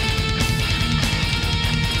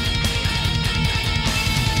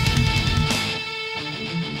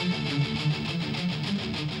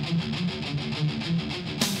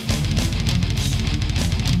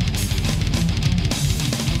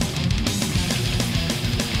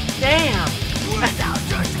 Damn. Without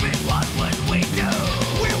judgment, what would we do?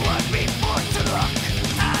 We would be forced to look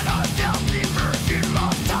at ourselves immersed in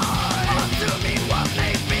lost time, assuming what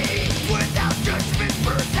may be. Without judgment,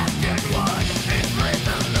 perception would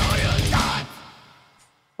imprison million times.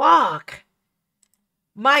 Fuck.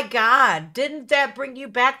 My God, didn't that bring you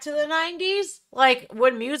back to the 90s? Like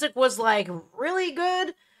when music was like really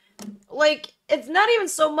good? Like it's not even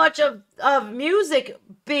so much of music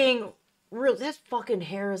being real. That fucking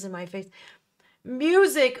hair is in my face.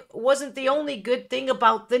 Music wasn't the only good thing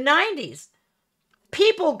about the 90s.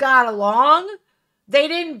 People got along. They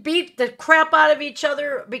didn't beat the crap out of each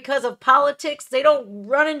other because of politics. They don't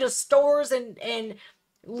run into stores and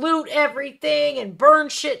loot everything and burn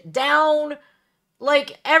shit down.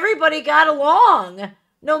 Like everybody got along,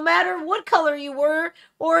 no matter what color you were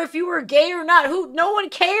or if you were gay or not. No one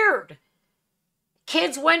cared.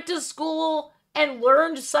 Kids went to school and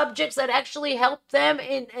learned subjects that actually helped them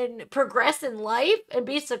in progress in life and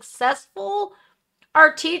be successful.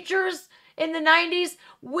 Our teachers in the 90s,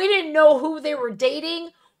 we didn't know who they were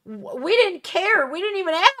dating. We didn't care. We didn't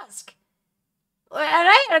even ask. And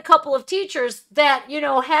I had a couple of teachers that,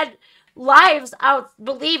 had lives out,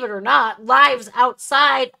 believe it or not, lives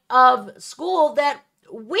outside of school that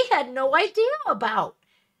we had no idea about.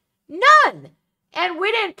 None. And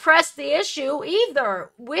we didn't press the issue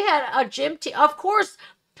either. We had a gym teacher. Of course,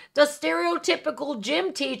 the stereotypical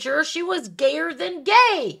gym teacher, she was gayer than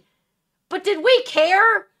gay. But did we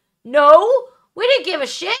care? No. We didn't give a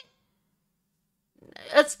shit.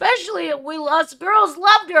 Especially us girls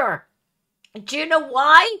loved her. Do you know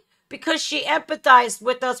why? Because she empathized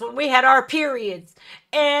with us when we had our periods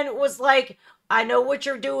and was like, I know what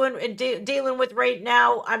you're doing and dealing with right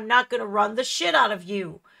now. I'm not going to run the shit out of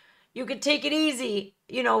you. You can take it easy,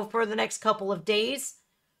 for the next couple of days.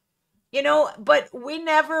 But we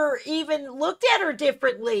never even looked at her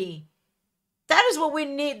differently. That is what we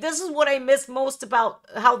need. This is what I miss most about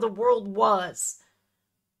how the world was.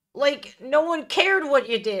 Like, no one cared what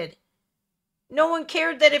you did. No one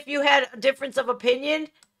cared that if you had a difference of opinion.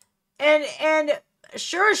 And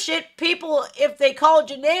sure as shit, people, if they called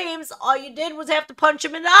you names, all you did was have to punch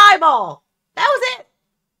them in the eyeball. That was it.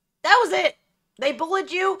 That was it. They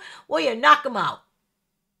bullied you, well, you knock them out.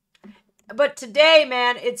 But today,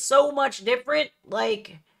 man, it's so much different.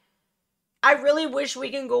 Like, I really wish we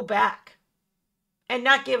can go back and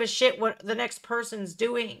not give a shit what the next person's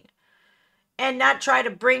doing. And not try to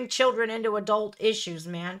bring children into adult issues,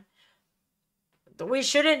 man. We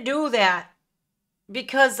shouldn't do that.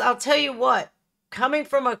 Because I'll tell you what, coming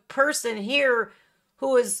from a person here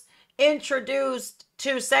who was introduced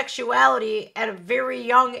to sexuality at a very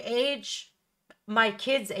young age, my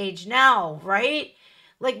kid's age now, right?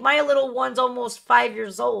 Like my little one's almost 5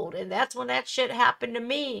 years old, and that's when that shit happened to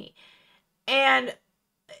me. And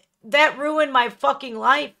that ruined my fucking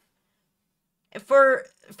life. For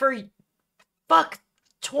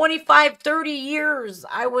 25, 30 years,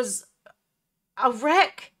 I was a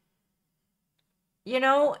wreck.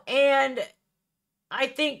 And I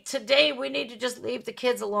think today we need to just leave the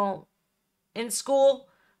kids alone. In school,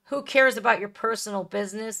 who cares about your personal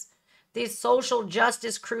business? These social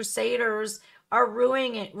justice crusaders are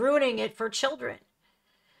ruining it for children.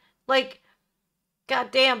 Like,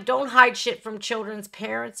 goddamn, don't hide shit from children's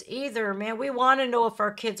parents either, man. We want to know if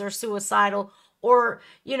our kids are suicidal or,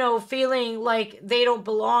 feeling like they don't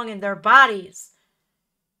belong in their bodies.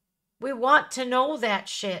 We want to know that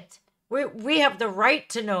shit. We have the right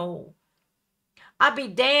to know. I'd be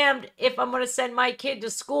damned if I'm going to send my kid to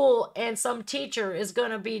school and some teacher is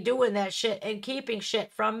going to be doing that shit and keeping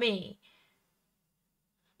shit from me.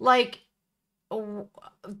 Like,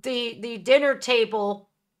 the dinner table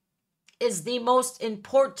is the most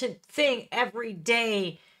important thing every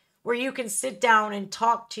day where you can sit down and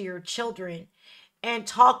talk to your children and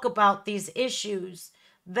talk about these issues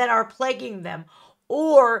that are plaguing them.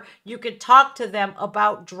 Or you could talk to them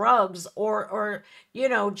about drugs or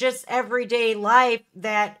just everyday life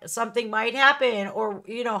that something might happen or,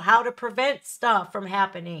 how to prevent stuff from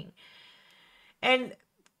happening. And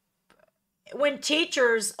when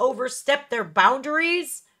teachers overstep their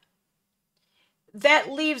boundaries, that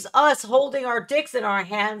leaves us holding our dicks in our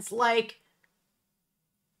hands like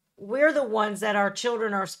we're the ones that our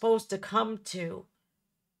children are supposed to come to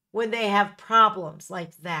when they have problems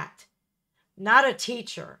like that. Not a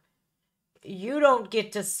teacher. You don't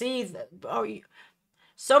get to see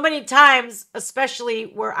so many times, especially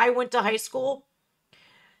where I went to high school,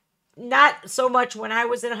 not so much when I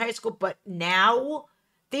was in high school, but now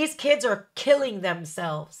these kids are killing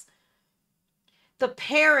themselves. The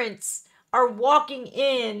parents are walking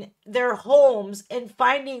in their homes and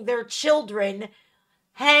finding their children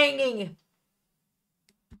hanging.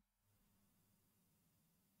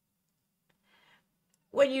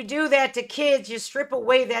 When you do that to kids, you strip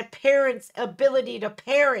away that parent's ability to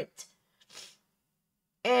parent.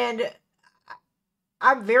 And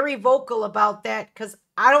I'm very vocal about that because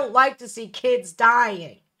I don't like to see kids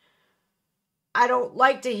dying. I don't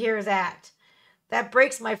like to hear that. That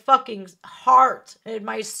breaks my fucking heart and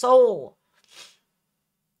my soul.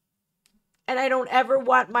 And I don't ever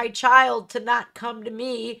want my child to not come to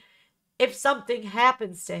me if something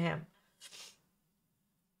happens to him.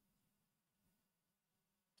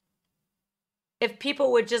 If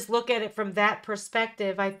people would just look at it from that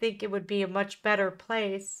perspective, I think it would be a much better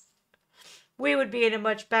place. We would be in a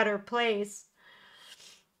much better place.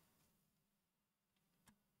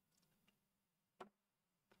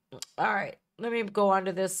 All right, let me go on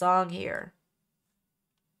to this song here.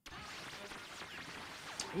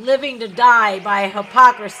 Living to Die by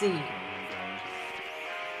Hypocrisy.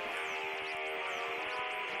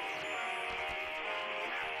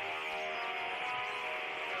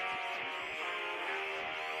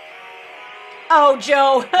 Oh,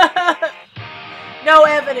 Joe. No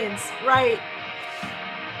evidence, right.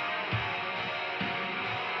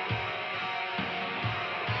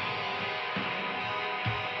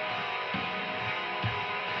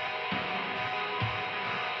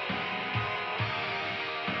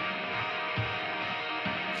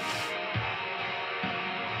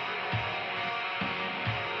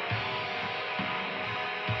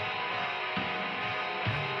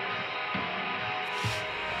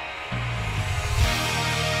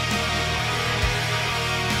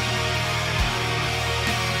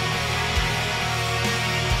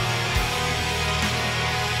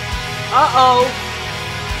 Uh-oh.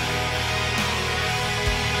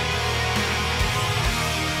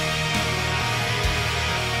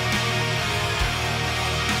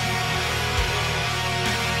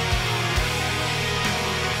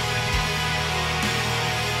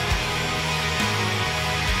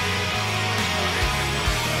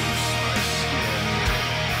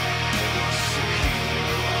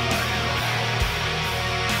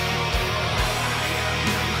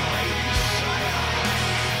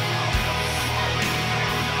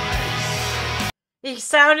 He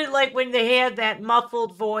sounded like, when they had that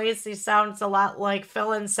muffled voice, he sounds a lot like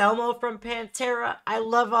Phil Anselmo from Pantera. I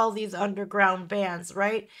love all these underground bands,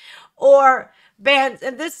 right? Or bands,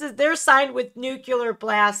 and they're signed with Nuclear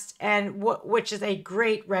Blast, and which is a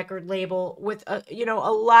great record label with a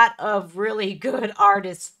lot of really good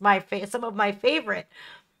artists. Some of my favorite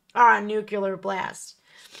are on Nuclear Blast.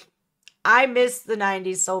 I miss the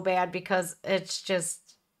 90s so bad because it's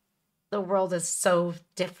just, the world is so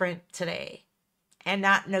different today. And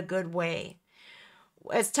not in a good way.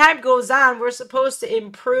 As time goes on, we're supposed to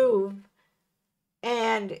improve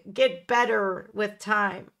and get better with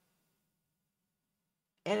time.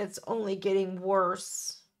 And it's only getting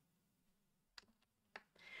worse.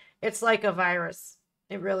 It's like a virus.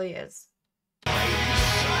 It really is.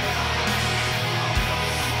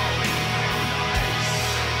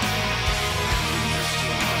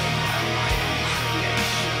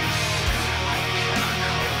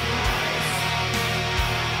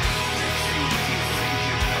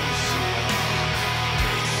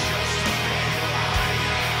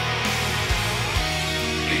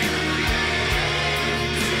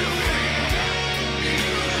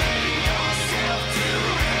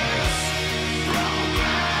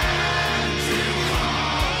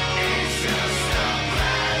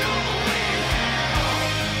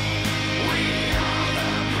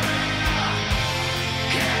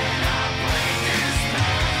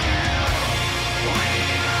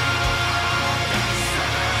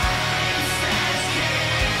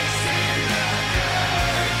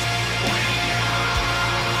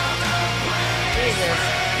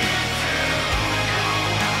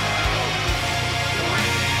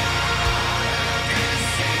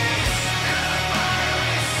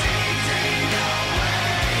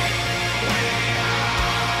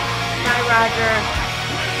 Roger.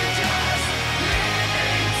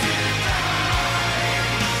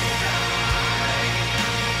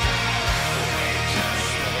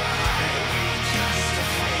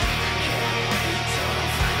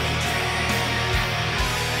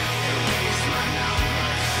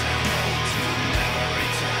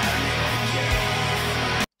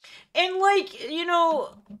 And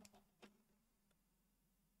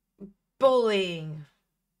bullying.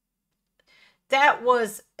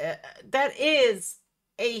 That is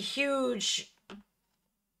a huge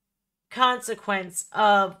consequence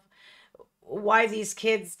of why these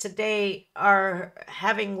kids today are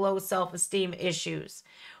having low self-esteem issues,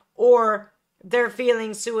 or they're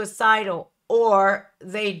feeling suicidal, or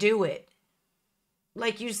they do it.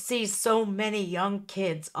 Like, you see so many young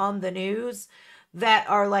kids on the news that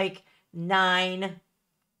are like 9,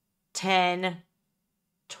 10,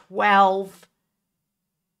 12,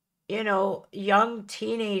 young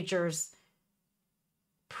teenagers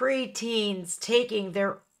preteens taking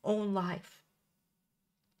their own life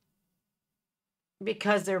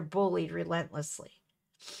because they're bullied relentlessly.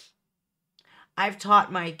 I've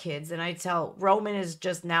taught my kids, and I tell Roman is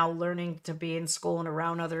just now learning to be in school and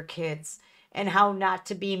around other kids and how not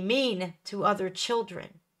to be mean to other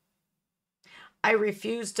children. I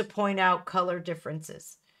refuse to point out color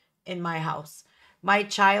differences in my house. My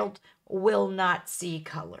child will not see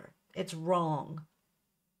color. It's wrong.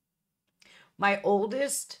 My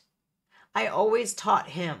oldest, I always taught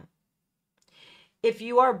him, if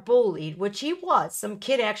you are bullied, which he was, some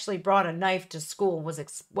kid actually brought a knife to school,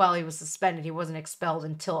 he was suspended. He wasn't expelled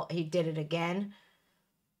until he did it again.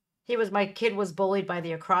 My kid was bullied by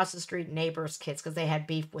the across the street neighbors' kids because they had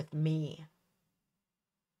beef with me.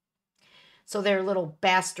 So their little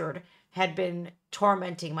bastard had been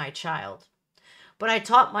tormenting my child. But I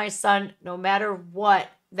taught my son, no matter what,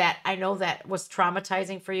 that I know that was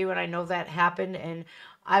traumatizing for you, and I know that happened, and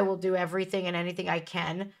I will do everything and anything I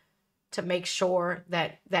can to make sure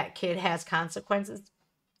that that kid has consequences.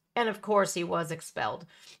 And of course, he was expelled.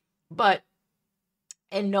 But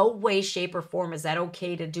in no way, shape, or form is that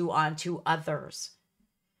okay to do onto others.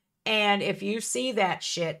 And if you see that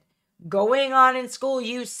shit going on in school,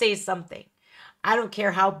 you say something. I don't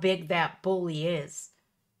care how big that bully is.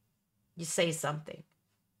 You say something.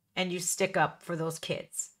 And you stick up for those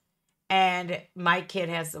kids. And my kid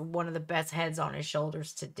has one of the best heads on his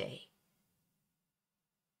shoulders today.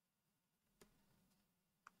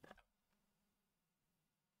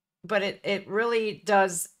 But it really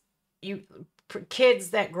does, kids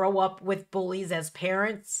that grow up with bullies as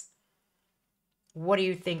parents, what do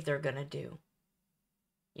you think they're going to do?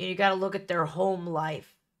 You got to look at their home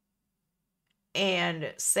life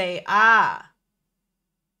and say,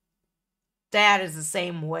 dad is the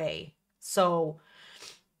same way. So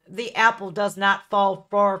the apple does not fall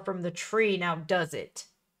far from the tree, now does it?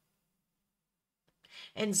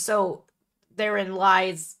 And so therein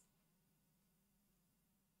lies,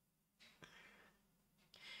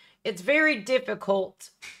 it's very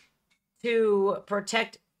difficult to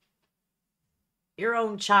protect your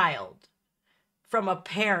own child from a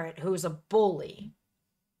parent who's a bully.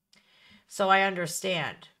 So I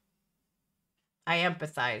understand. I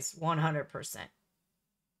empathize 100%.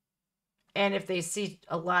 And if they see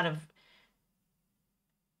a lot of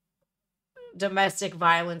domestic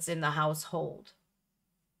violence in the household,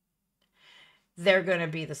 they're going to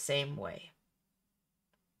be the same way.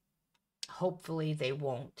 Hopefully they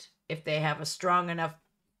won't. If they have a strong enough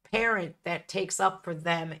parent that takes up for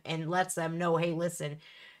them and lets them know, hey, listen,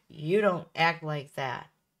 you don't act like that.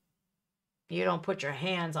 You don't put your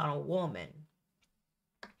hands on a woman.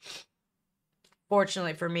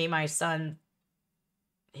 Fortunately for me, my son,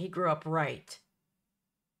 he grew up right.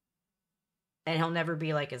 And he'll never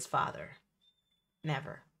be like his father.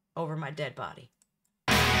 Never. Over my dead body.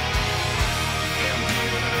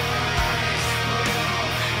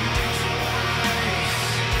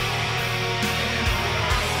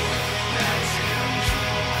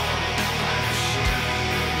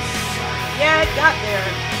 Yeah, it got there.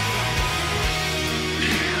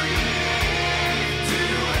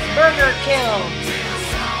 Burger kill.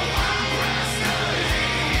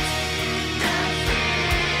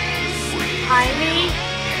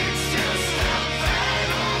 Jaime?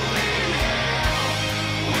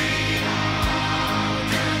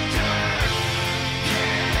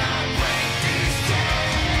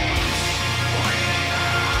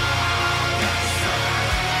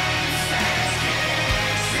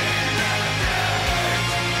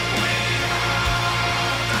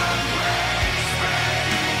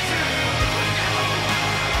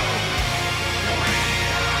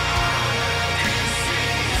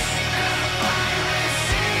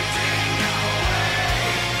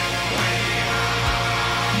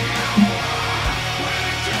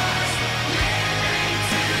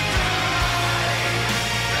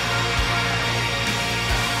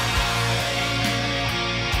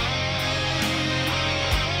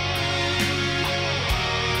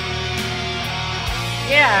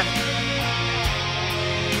 Yeah.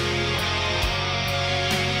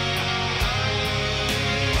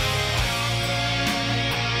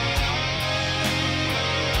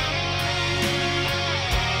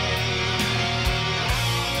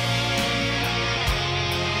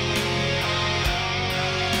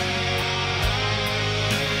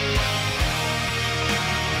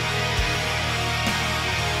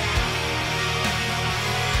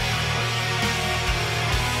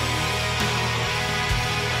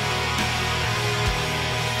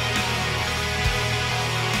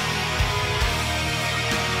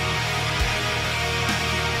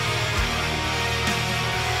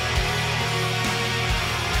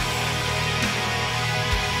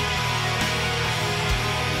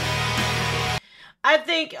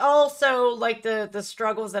 think also like the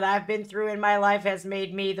struggles that I've been through in my life has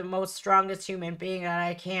made me the most strongest human being that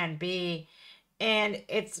I can be. And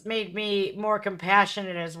it's made me more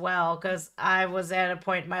compassionate as well, because I was at a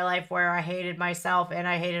point in my life where I hated myself and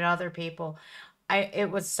I hated other people. It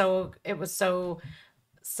was so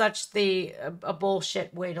such a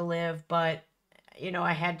bullshit way to live, but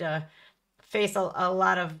I had to face a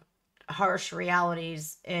lot of harsh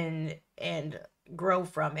realities and grow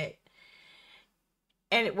from it.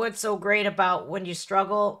 And what's so great about when you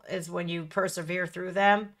struggle is when you persevere through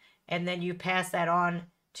them and then you pass that on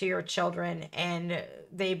to your children and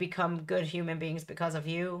they become good human beings because of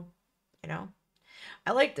you,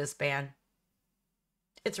 I like this band.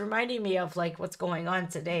 It's reminding me of like what's going on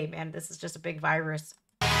today, man. This is just a big virus.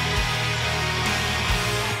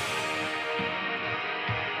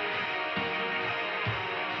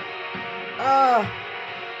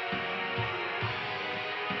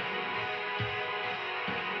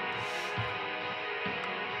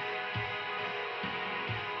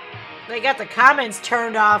 They got the comments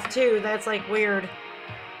turned off too. That's like weird.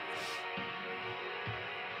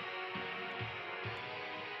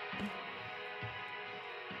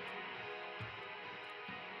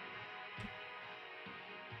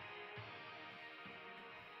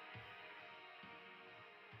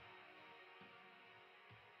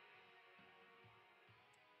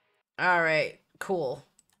 All right, cool.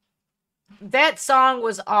 That song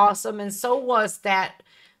was awesome, and so was that.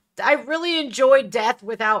 I really enjoyed Death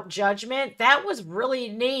Without Judgment. That was really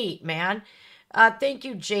neat, man. Thank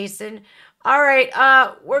you, Jason. All right,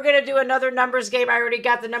 we're going to do another numbers game. I already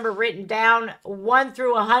got the number written down, 1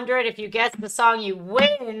 through 100. If you guess the song, you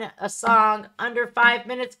win a song under 5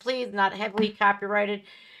 minutes, please. Not heavily copyrighted.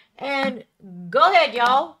 And go ahead,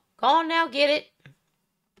 y'all. Go on now, get it.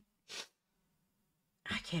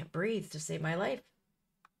 I can't breathe to save my life.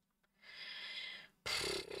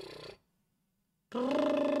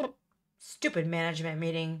 Stupid management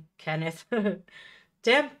meeting, Kenneth.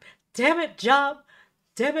 damn it, Job.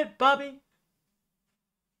 Damn it, Bobby.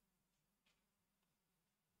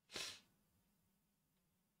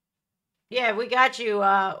 Yeah, we got you.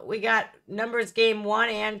 We got numbers game 1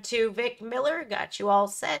 and 2. Vic Miller got you all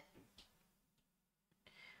set.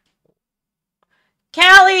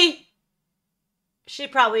 Callie! She's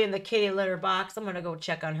probably in the kitty litter box. I'm going to go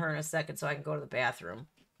check on her in a second so I can go to the bathroom.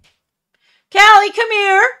 Callie, come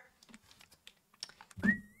here.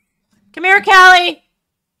 Come here, Callie.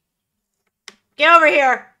 Get over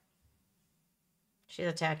here. She's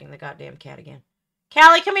attacking the goddamn cat again.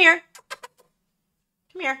 Callie, come here.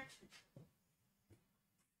 Come here.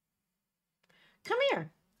 Come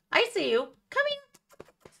here. I see you. Come here.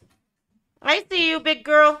 I see you, big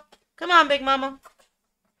girl. Come on, big mama.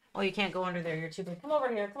 Oh, you can't go under there. You're too big. Come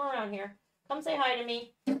over here. Come around here. Come say hi to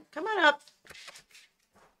me. Come on up.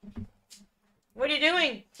 What are you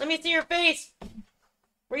doing? Let me see your face.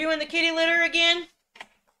 Were you in the kitty litter again?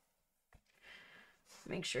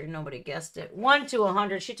 Make sure nobody guessed it. 1 to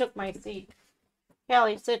 100. She took my seat.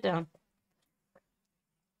 Callie, sit down.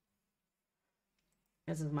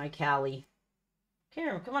 This is my Callie.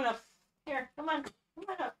 Here, come on up. Here, come on. Come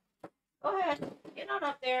on up. Go ahead. Get on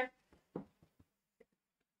up there.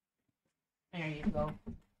 There you go.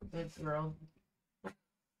 Good girl.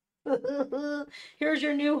 Here's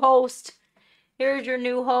your new host. Here's your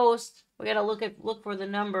new host. We gotta look for the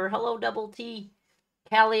number. Hello, Double T.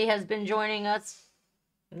 Callie has been joining us.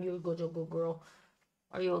 Are you a good girl?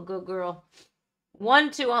 Are you a good girl?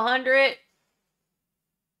 1 to 100.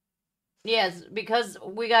 Yes, because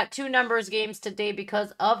we got 2 numbers games today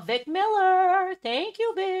because of Vic Miller. Thank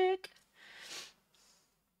you, Vic.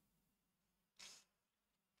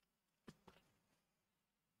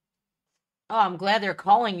 Oh, I'm glad they're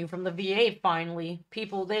calling you from the VA finally.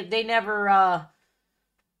 People, they never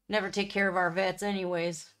take care of our vets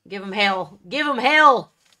anyways. Give them hell. Give them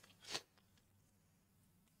hell!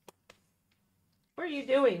 What are you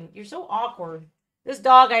doing? You're so awkward. This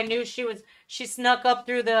dog, I knew she snuck up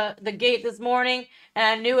through the gate this morning, and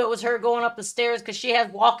I knew it was her going up the stairs because she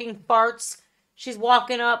has walking farts. She's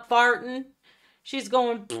walking up farting. She's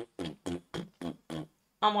going...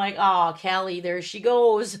 I'm like, oh, Callie, there she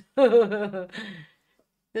goes. This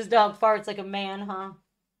dog farts like a man, huh?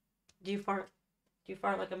 Do you fart? Do you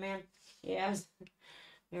fart like a man? Yes.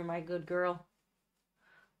 You're my good girl.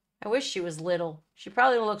 I wish she was little. She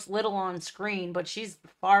probably looks little on screen, but she's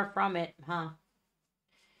far from it, huh?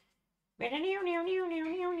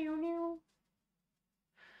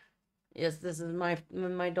 Yes, this is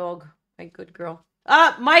my dog. My good girl.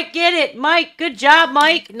 Ah, Mike, get it. Mike, good job,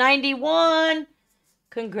 Mike. 91.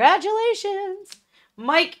 Congratulations.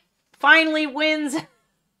 Mike finally wins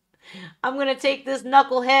I'm gonna take this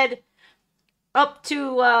knucklehead up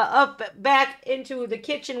back into the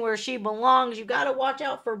kitchen where she belongs. You gotta watch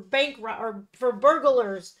out for for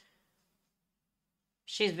burglars.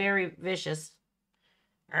 She's very vicious.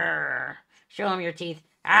 Arr, show him your teeth.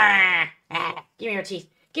 Ah, give me your teeth.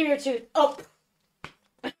 Give me your tooth. Oh,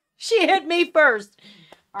 she hit me first.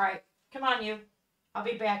 All right, come on, you. I'll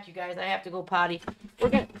be back, you guys. I have to go potty. We're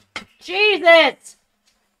gonna. Jesus!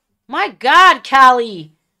 My God,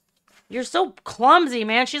 Callie. You're so clumsy,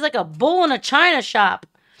 man. She's like a bull in a china shop.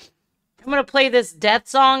 I'm going to play this death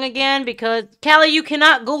song again because, Callie, you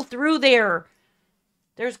cannot go through there.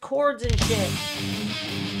 There's cords and shit.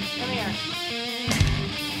 Come here.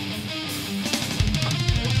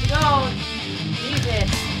 There she goes. Jesus.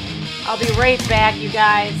 I'll be right back, you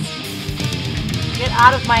guys. Get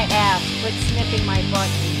out of my ass. Quit sniffing my butt,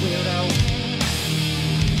 you weirdo.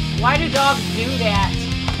 Why do dogs do that?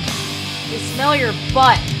 They smell your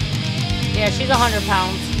butt. Yeah, she's 100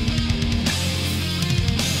 pounds.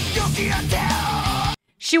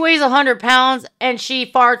 She weighs 100 pounds and she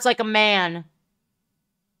farts like a man.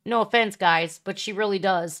 No offense, guys, but she really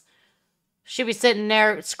does. She'll be sitting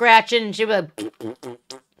there scratching and she'll be like...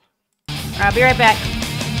 I'll be right back.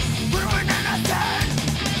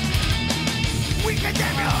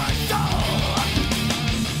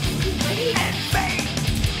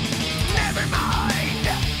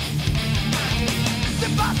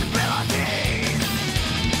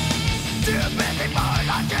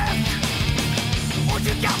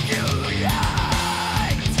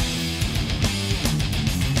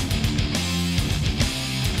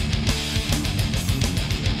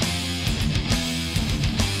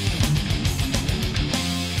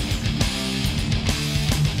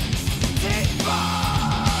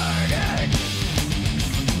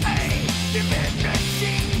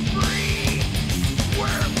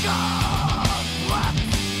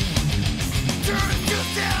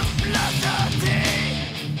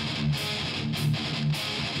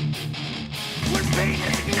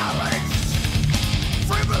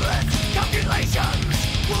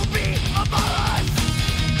 Will be abolished.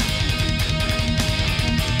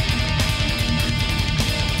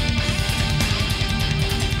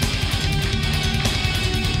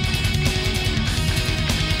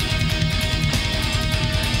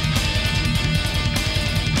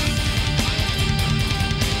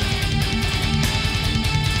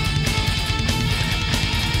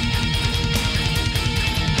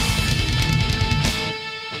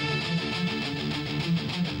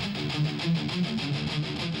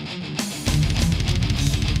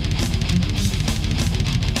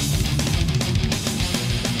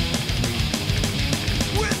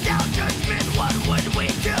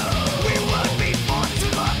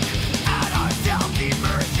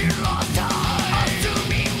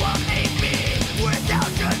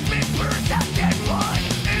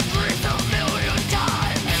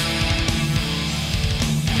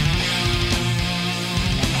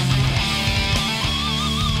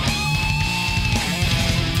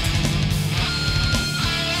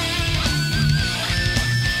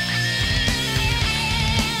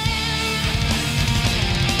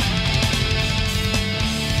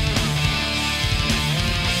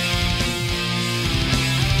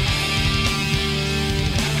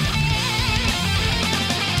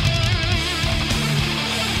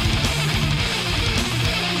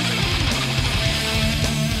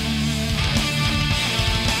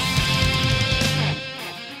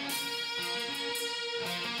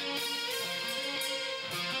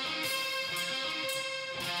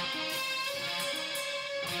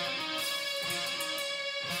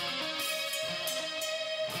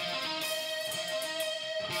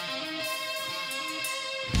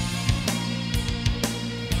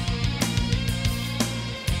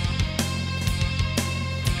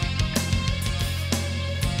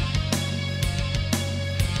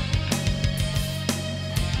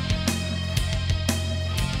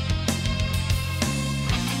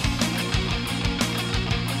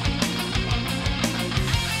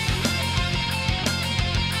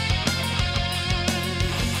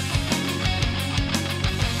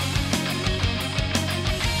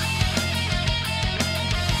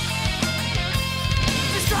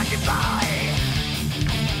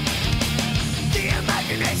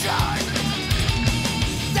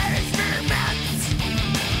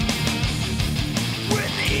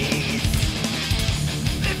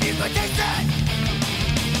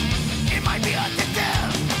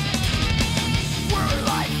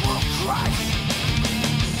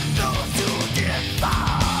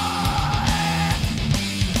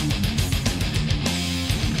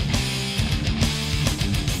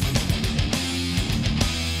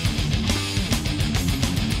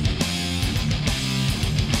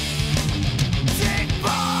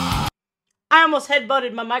 almost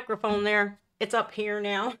headbutted my microphone there. It's up here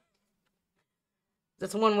now.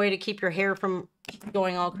 That's one way to keep your hair from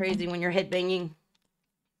going all crazy when you're headbanging.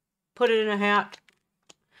 Put it in a hat.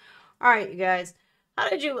 All right, you guys. How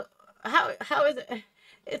is it?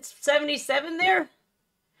 It's 77 there?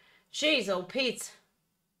 Jeez, oh Pete.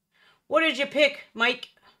 What did you pick,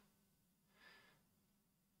 Mike?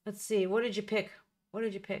 Let's see. What did you pick? What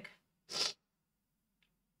did you pick?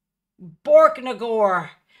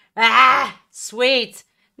 Borknagor. Ah, sweet.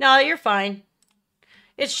 No, you're fine.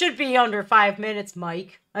 It should be under 5 minutes,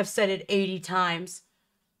 Mike. I've said it 80 times.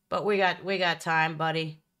 But we got time,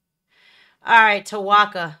 buddy. All right,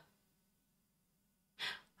 Tawaka.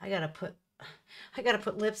 I gotta put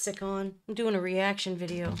lipstick on. I'm doing a reaction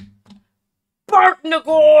video.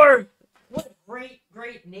 Borknagor! What a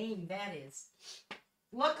great name that is.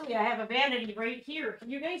 Luckily, I have a vanity right here.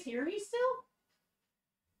 Can you guys hear me still?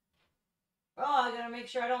 Oh, I gotta make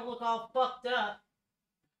sure I don't look all fucked up.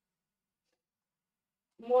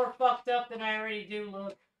 More fucked up than I already do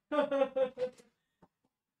look. Alright,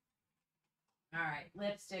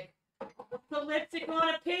 lipstick. Put lipstick on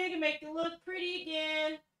a pig and make it look pretty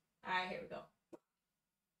again. Alright, here we go.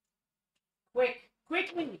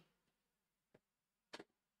 Quickly.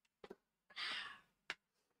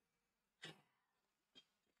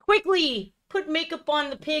 Quickly! Put makeup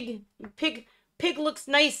on the pig. Pig looks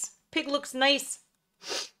nice. Pig looks nice.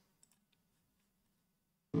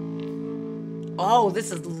 Oh,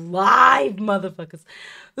 this is live, motherfuckers.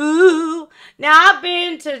 Ooh. Now, I've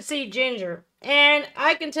been to see Ginger, and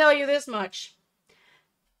I can tell you this much.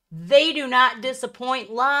 They do not disappoint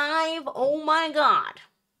live. Oh, my God.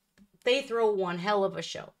 They throw one hell of a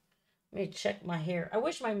show. Let me check my hair. I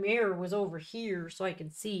wish my mirror was over here so I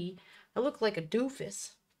could see. I look like a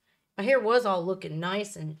doofus. My hair was all looking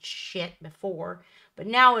nice and shit before, but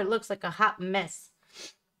now it looks like a hot mess.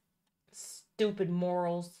 Stupid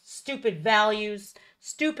morals, stupid values,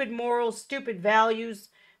 stupid morals, stupid values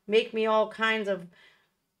make me all kinds of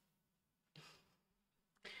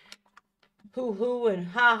hoo-hoo and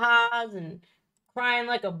ha-has and crying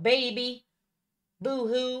like a baby.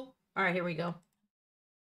 Boo-hoo. All right, here we go.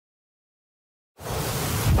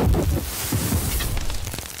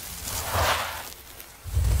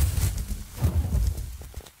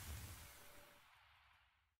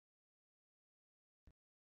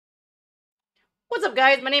 What's up,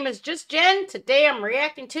 guys? My name is Just Jen. Today I'm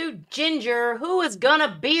reacting to Ginger, who is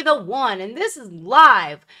gonna be the one, and this is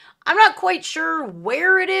live. I'm not quite sure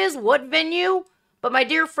where it is, what venue, but my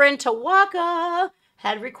dear friend Tawaka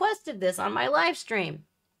had requested this on my live stream.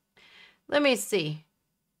 Let me see.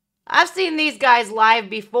 I've seen these guys live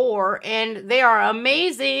before, and they are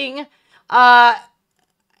amazing.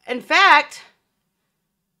 In fact,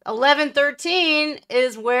 11/13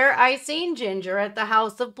 is where I seen Ginger at the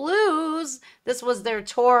House of Blues. This was their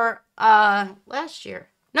tour last year.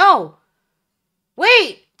 No.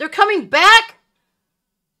 Wait, they're coming back?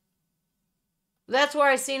 That's where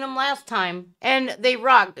I seen them last time. And they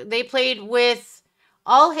rocked. They played with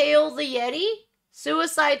All Hail the Yeti,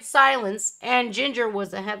 Suicide Silence, and Ginger was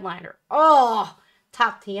the headliner. Oh,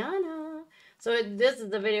 Tatiana. So this is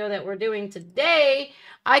the video that we're doing today.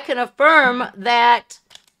 I can affirm that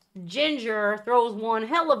Ginger throws one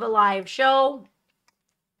hell of a live show.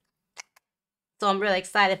 So I'm really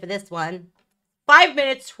excited for this one. 5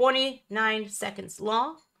 minutes, 29 seconds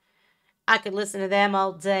long. I could listen to them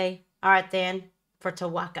all day. All right, then, for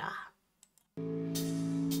Tawaka.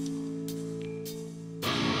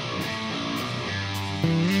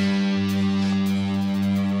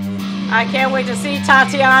 I can't wait to see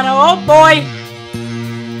Tatiana. Oh, boy.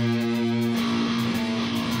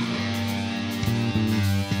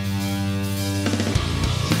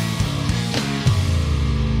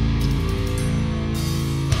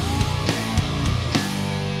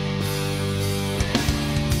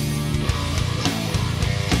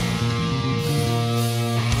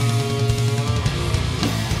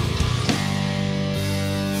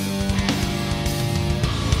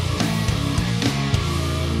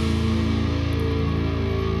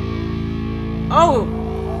 Oh!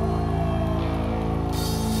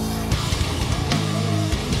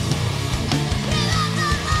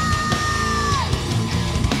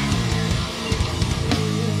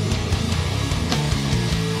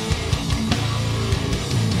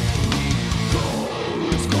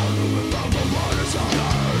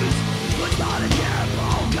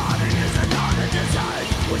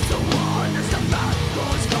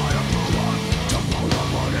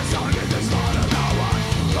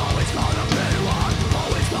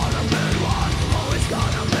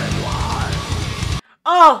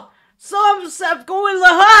 Oh, some stuff going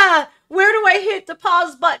la. Where do I hit the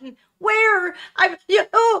pause button? Where?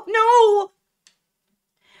 Oh, no!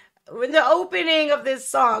 When the opening of this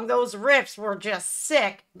song, those riffs were just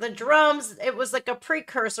sick. The drums, it was like a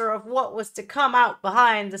precursor of what was to come out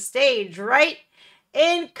behind the stage, right?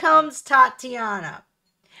 In comes Tatiana.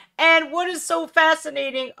 And what is so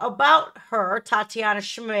fascinating about her, Tatiana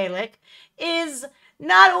Shmailik, is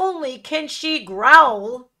not only can she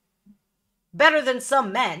growl better than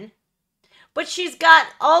some men, but she's got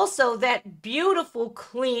also that beautiful,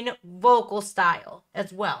 clean vocal style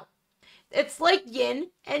as well. It's like yin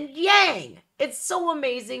and yang. It's so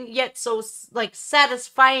amazing, yet so like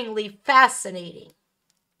satisfyingly fascinating.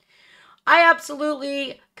 I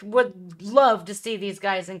absolutely would love to see these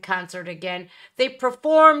guys in concert again. They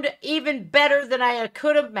performed even better than I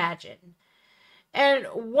could imagine. And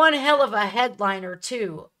one hell of a headliner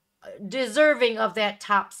too, deserving of that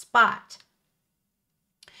top spot.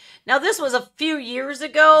 Now this was a few years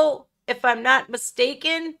ago, if I'm not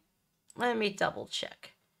mistaken. Let me double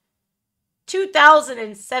check.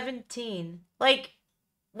 2017. Like,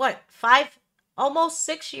 what, 5, almost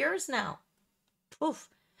 6 years now. Poof.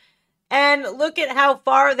 And look at how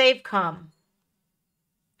far they've come.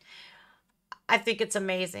 I think it's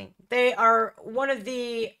amazing. They are one of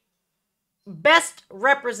the best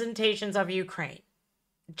representations of Ukraine.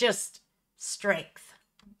 Just strength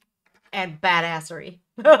and badassery.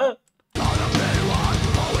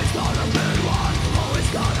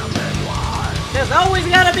 There's always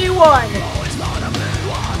gotta be one.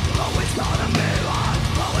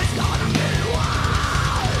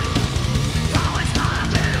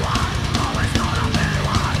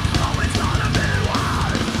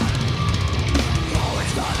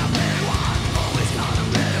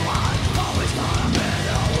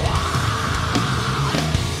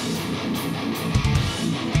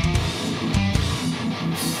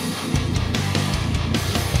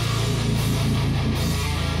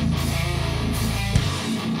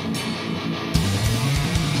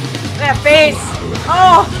 That face.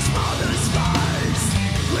 Oh.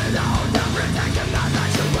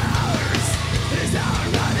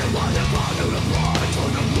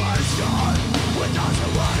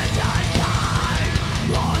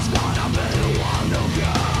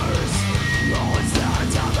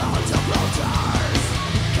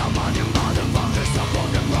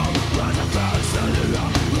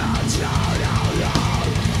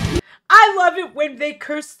 I love it when they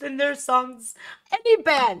curse in their songs. Any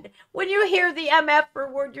band, when you hear the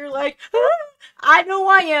MF word, you're like, ah, I know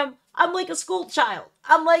I am. I'm like a school child.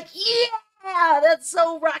 I'm like, yeah, that's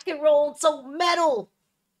so rock and roll, so metal.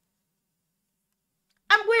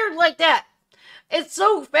 I'm weird like that. It's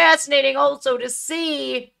so fascinating also to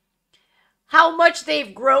see how much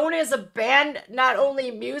they've grown as a band, not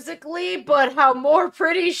only musically, but how more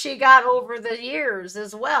pretty she got over the years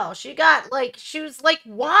as well. She was like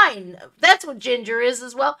wine. That's what Ginger is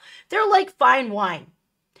as well. They're like fine wine.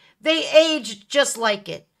 They age just like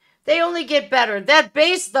it. They only get better. That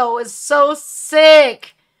bass, though, is so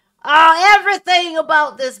sick. Everything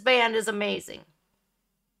about this band is amazing.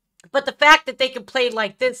 But the fact that they can play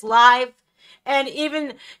like this live, and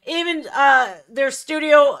even their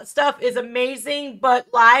studio stuff is amazing,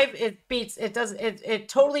 but live it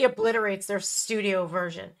totally obliterates their studio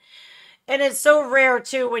version. And it's so rare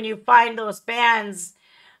too when you find those bands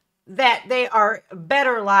that they are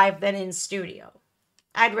better live than in studio.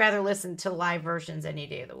 I'd rather listen to live versions any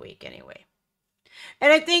day of the week anyway.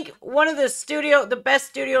 And I think one of the best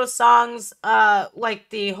studio songs, like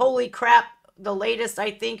the Holy Crap, the latest,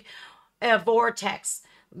 I think, Vortex.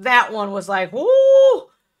 That one was like, whoo!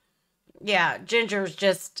 Yeah, Ginger's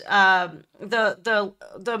just, the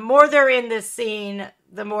more they're in this scene,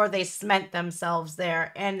 the more they cement themselves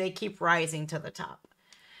there, and they keep rising to the top.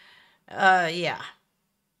 Yeah.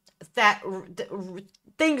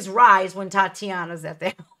 Things rise when Tatiana's at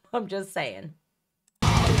there. I'm just saying.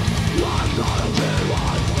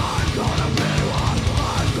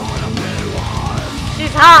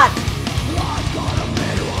 She's hot.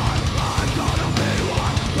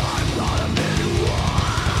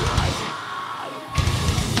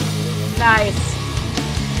 Nice.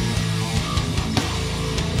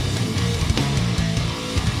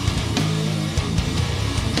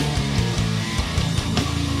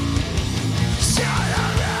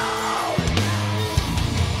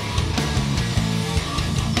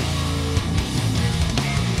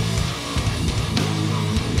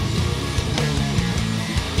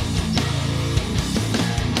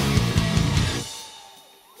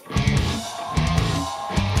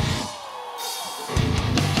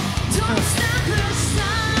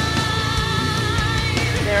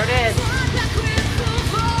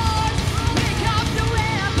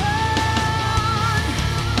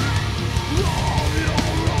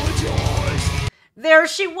 there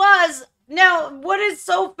she was. Now, what is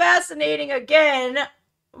so fascinating again,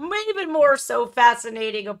 even more so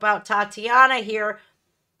fascinating about Tatiana here,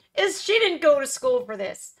 is she didn't go to school for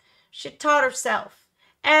this. She taught herself.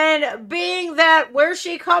 And being that where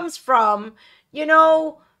she comes from, you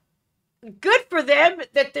know, good for them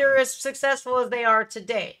that they're as successful as they are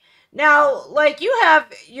today. Now, like you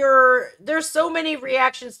have there's so many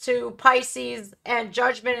reactions to Pisces and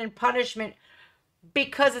Judgment and Punishment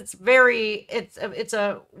because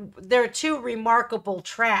they're two remarkable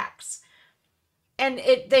tracks. And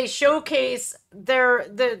they showcase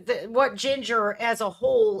what Ginger as a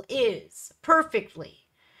whole is perfectly.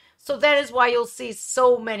 So that is why you'll see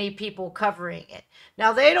so many people covering it.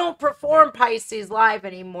 Now, they don't perform Pisces live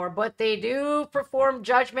anymore, but they do perform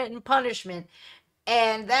Judgment and Punishment.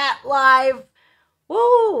 And that live,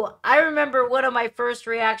 woo! I remember one of my first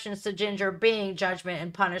reactions to Ginger being Judgment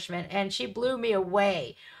and Punishment, and she blew me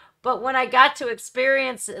away. But when I got to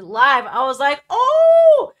experience it live, I was like,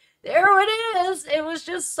 oh, there it is. It was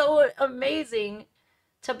just so amazing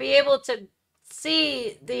to be able to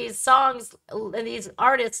see these songs and these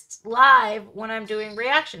artists live when I'm doing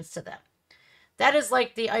reactions to them. That is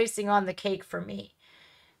like the icing on the cake for me.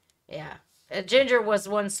 Yeah. Ginger was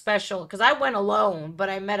one special because I went alone, but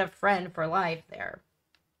I met a friend for life there.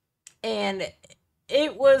 And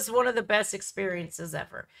it was one of the best experiences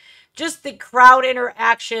ever. Just the crowd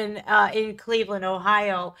interaction in Cleveland,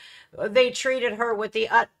 Ohio. They treated her with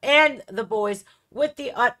and the boys with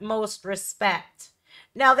the utmost respect.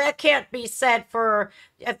 Now, that can't be said for,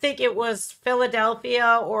 I think it was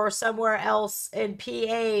Philadelphia or somewhere else in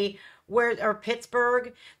PA or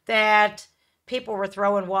Pittsburgh, that people were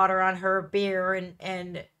throwing water on her, beer,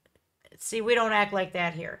 and see, we don't act like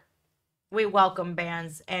that here. We welcome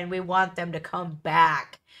bands, and we want them to come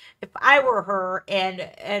back. If I were her and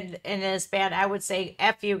in this band, I would say,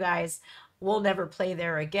 F you guys, we'll never play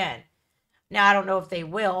there again. Now, I don't know if they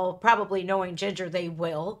will. Probably knowing Ginger, they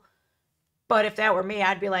will. But if that were me,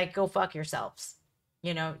 I'd be like, go fuck yourselves.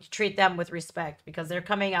 You know, treat them with respect because they're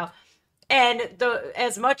coming out. And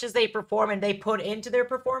as much as they perform and they put into their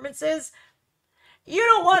performances, you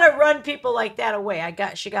don't want to run people like that away.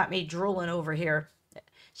 She got me drooling over here.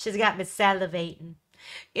 She's got me salivating.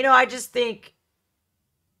 You know, I just think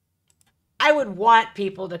I would want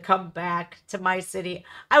people to come back to my city.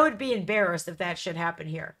 I would be embarrassed if that should happen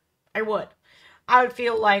here. I would. I would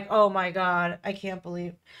feel like, oh my God, I can't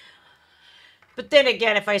believe. But then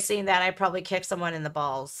again, if I seen that, I'd probably kick someone in the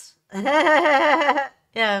balls.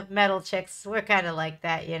 Yeah, metal chicks, we're kind of like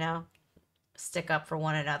that, you know. Stick up for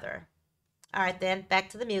one another. All right, then, back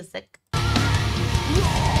to the music.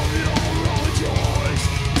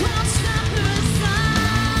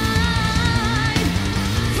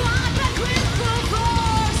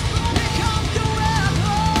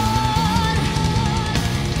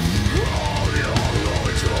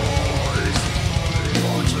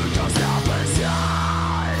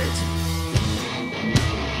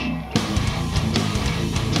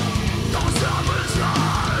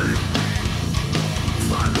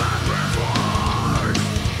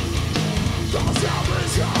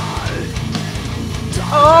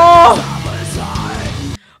 Oh!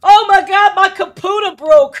 Oh my God, my computer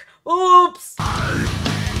broke. Oops.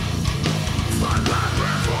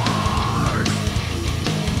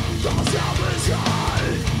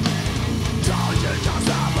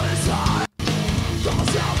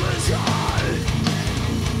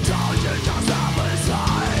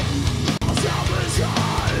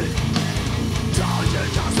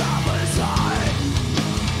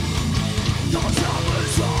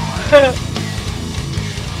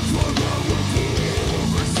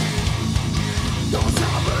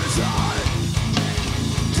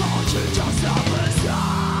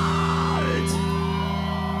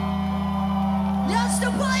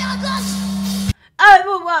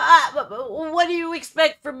 What do you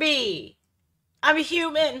expect from me? I'm a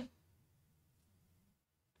human.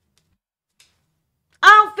 I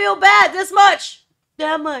don't feel bad this much.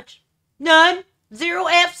 That much. None. 0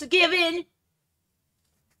 F's given.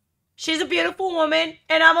 She's a beautiful woman,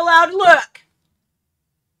 and I'm allowed to look.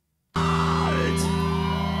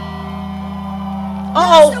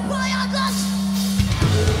 Uh-oh.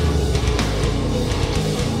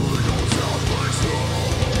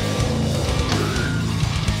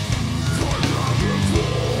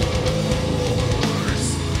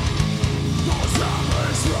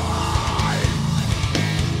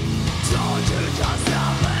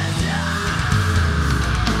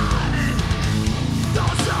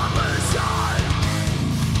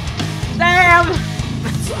 Damn!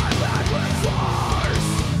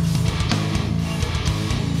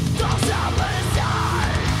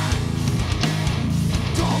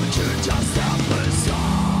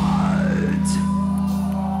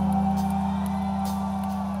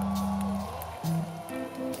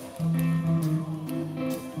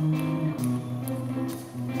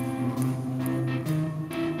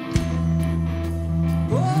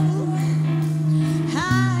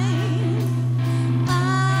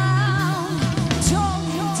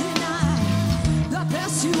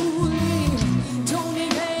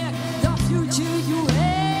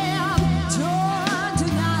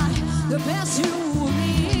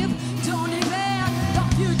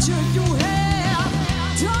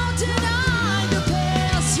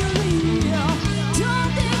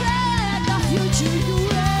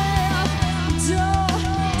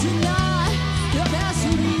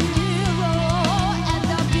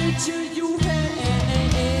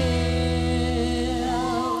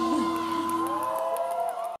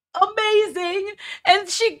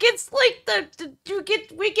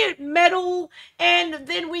 like we get metal, and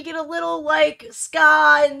then we get a little like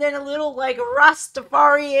ska, and then a little like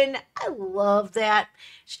Rastafarian. I love that.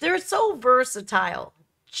 They're so versatile.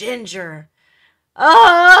 Ginger.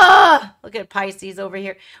 Ah, look at Pisces over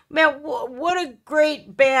here. Man, what a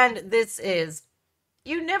great band this is.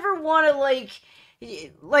 You never want to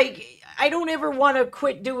like I don't ever want to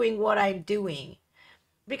quit doing what I'm doing,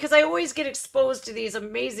 because I always get exposed to these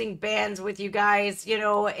amazing bands with you guys, you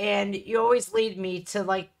know, and you always lead me to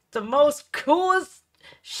like the most coolest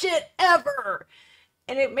shit ever.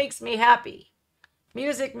 And it makes me happy.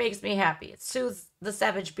 Music makes me happy. It soothes the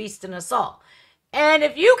savage beast in us all. And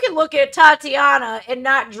if you can look at Tatiana and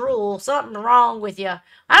not drool, something wrong with you.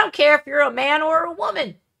 I don't care if you're a man or a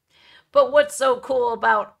woman. But what's so cool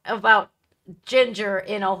about Ginger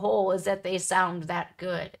in a whole is that they sound that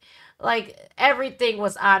good. Like, everything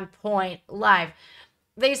was on point live.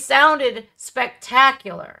 They sounded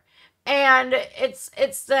spectacular. And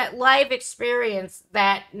it's that live experience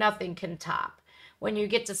that nothing can top. When you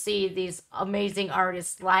get to see these amazing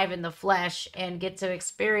artists live in the flesh and get to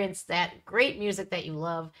experience that great music that you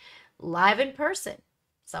love live in person.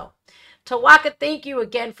 So, Tawaka, thank you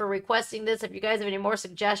again for requesting this. If you guys have any more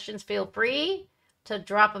suggestions, feel free to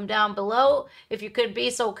drop them down below. If you could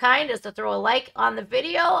be so kind as to throw a like on the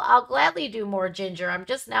video, I'll gladly do more Ginger. I'm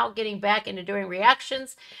just now getting back into doing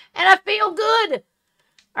reactions, and I feel good.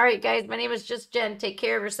 All right, guys, my name is Just Jen. Take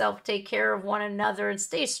care of yourself, take care of one another, and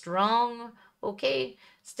stay strong, okay?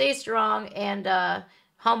 Stay strong and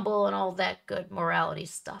humble and all that good morality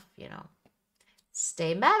stuff, you know.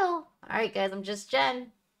 Stay metal. All right, guys, I'm Just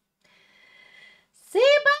Jen. See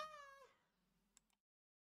you, bye.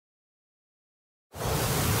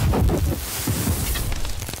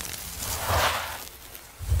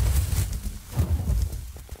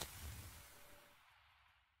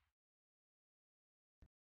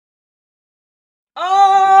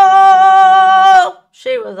 Oh,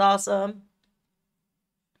 she was awesome.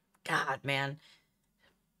 God, man.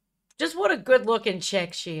 Just what a good looking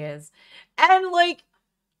chick she is. And like,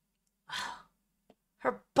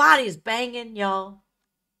 her body's banging, y'all.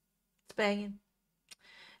 It's banging.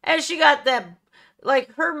 And she got that,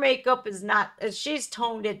 like, her makeup is not, she's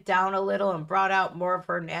toned it down a little and brought out more of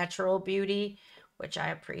her natural beauty, which I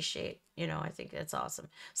appreciate. You know, I think that's awesome.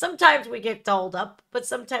 Sometimes we get dolled up, but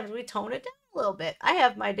sometimes we tone it down a little bit. I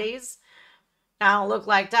have my days. I don't look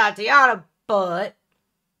like Tatiana, but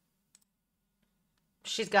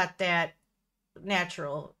she's got that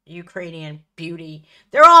natural Ukrainian beauty.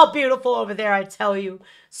 They're all beautiful over there, I tell you.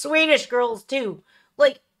 Swedish girls, too.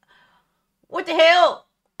 Like, what the hell?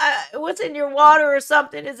 What's in your water or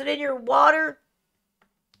something? Is it in your water?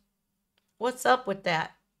 What's up with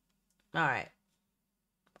that? All right.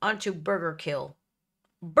 On to Burger Kill.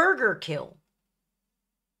 Burger Kill.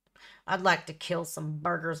 I'd like to kill some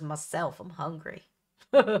burgers myself. I'm hungry.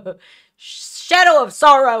 Shadow of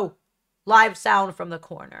Sorrow. Live sound from the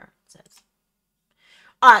corner. It says.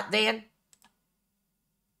 All right, then.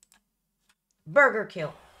 Burger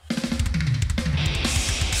Kill.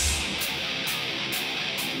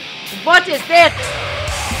 What is this?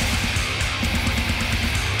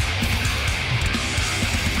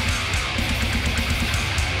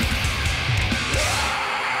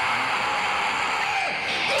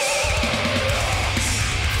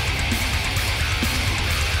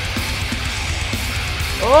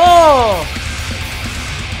 Oh!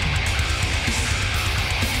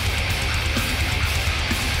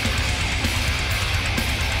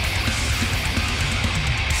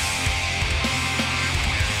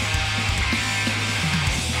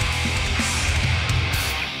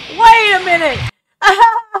 Wait a minute!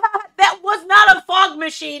 That was not a fog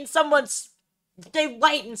machine. They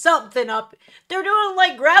lighten something up. They're doing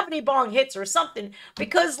like gravity bong hits or something,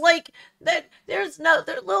 because like there's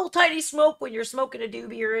little tiny smoke when you're smoking a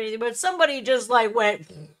doobie or anything, but somebody just like went,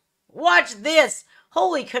 watch this.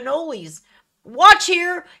 Holy cannolis. Watch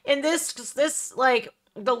here in this like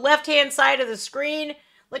the left hand side of the screen.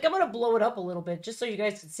 Like, I'm gonna blow it up a little bit just so you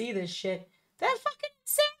guys can see this shit. That's fucking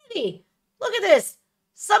insanity. Look at this.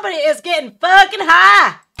 Somebody is getting fucking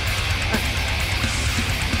high.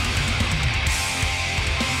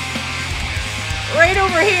 Right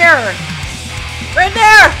over here. Right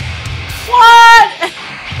there. What?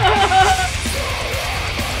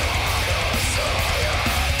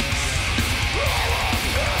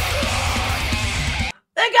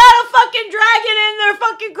 They got a fucking dragon in their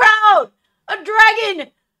fucking crowd. A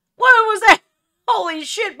dragon. What was that? Holy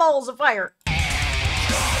shit, balls of fire.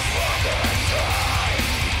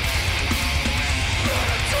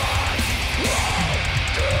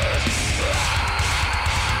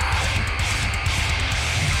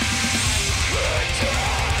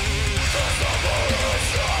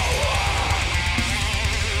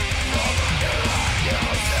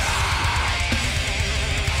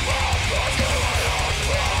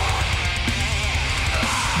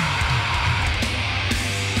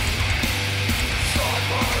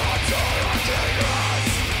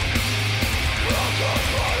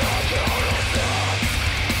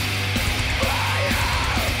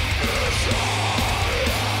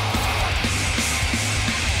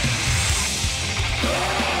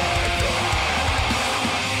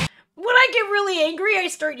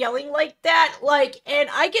 yelling like that, like, and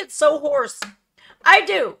I get so hoarse. I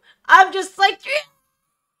do. I'm just like,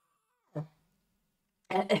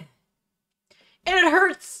 and it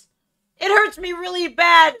hurts. It hurts me really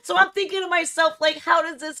bad. So I'm thinking to myself, like, how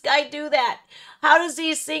does this guy do that? How does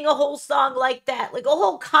he sing a whole song like that? Like a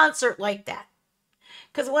whole concert like that?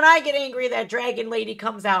 Because when I get angry, that dragon lady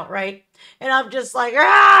comes out, right? And I'm just like,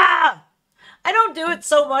 ah! I don't do it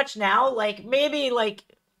so much now. Like, maybe, like,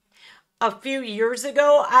 a few years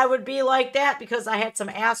ago, I would be like that because I had some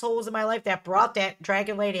assholes in my life that brought that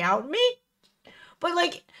dragon lady out in me. But,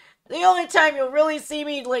 like, the only time you'll really see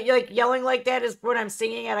me, like yelling like that is when I'm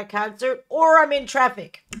singing at a concert or I'm in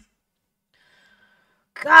traffic.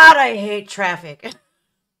 God, I hate traffic.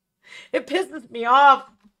 It pisses me off.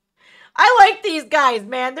 I like these guys,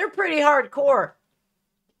 man. They're pretty hardcore.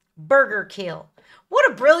 Burger Kill.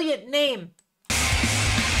 What a brilliant name.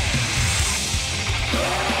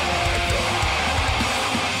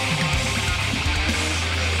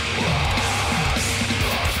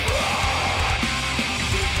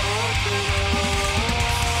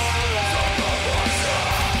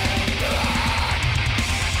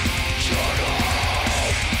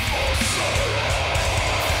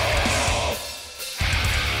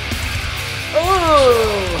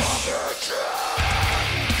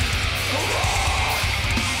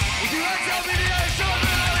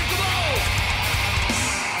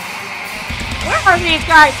 Where are these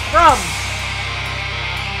guys from?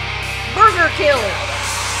 Burger Kill.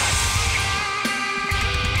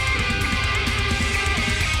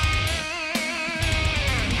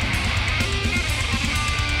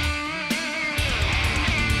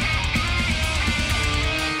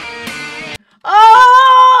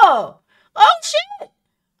 Oh! Oh, shit!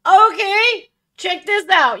 Okay, check this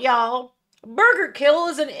out, y'all. Burger Kill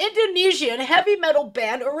is an Indonesian heavy metal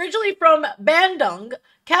band originally from Bandung,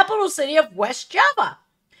 capital city of West Java.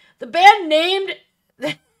 The band named...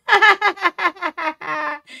 The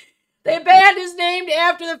band is named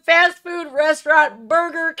after the fast food restaurant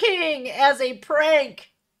Burger King as a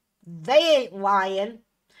prank. They ain't lying.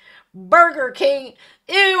 Burger King.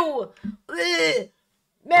 Ew. Ugh.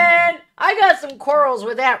 Man, I got some quarrels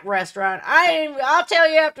with that restaurant. I'll tell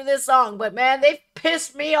you after this song, but man, they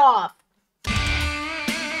pissed me off.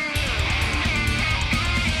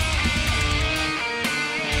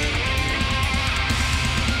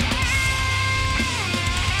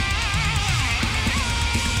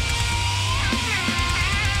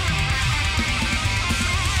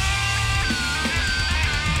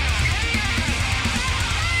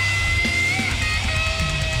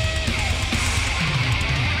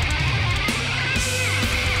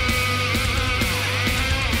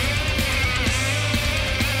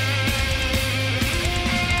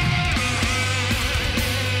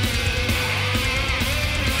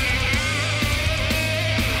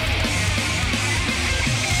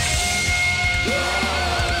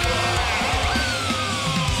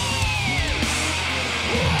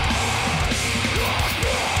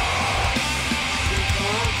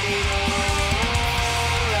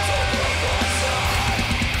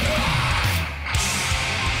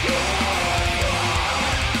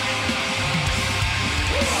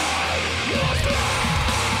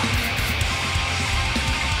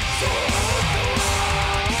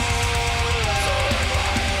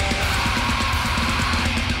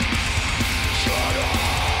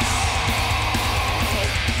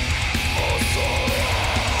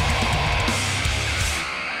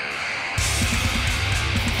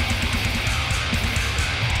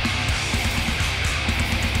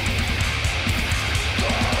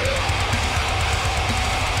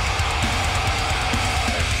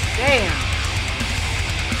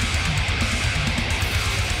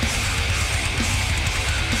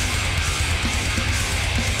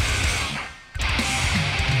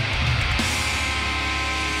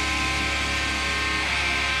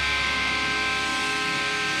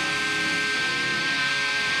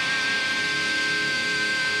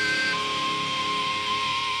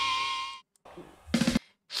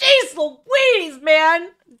 Jeez Louise,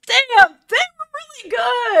 man. Damn, they were really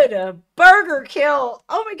good. Burger Kill.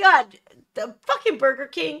 Oh my god. The fucking Burger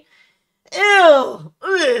King. Ew.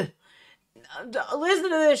 Ugh. Listen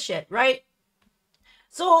to this shit, right?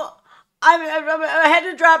 So, I had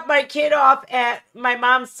to drop my kid off at my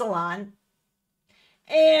mom's salon.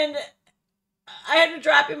 And I had to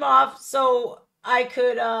drop him off so I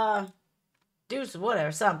could, do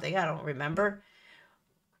something. I don't remember.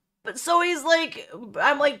 But so he's like,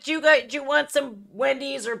 I'm like, do you want some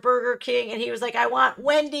Wendy's or Burger King? And he was like, I want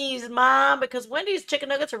Wendy's, Mom, because Wendy's chicken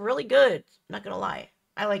nuggets are really good. I'm not gonna lie,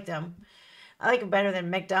 I like them. I like them better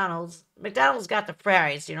than McDonald's. McDonald's got the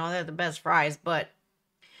fries, you know, they're the best fries. But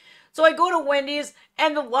So I go to Wendy's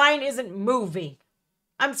and the line isn't moving.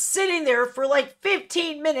 I'm sitting there for like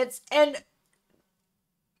 15 minutes and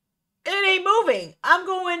it ain't moving. I'm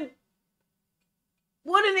going,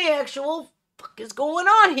 what in the actual fuck is going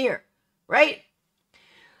on here? Right?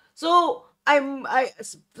 So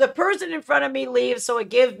the person in front of me leaves, so it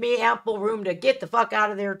gives me ample room to get the fuck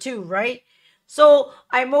out of there too, right? So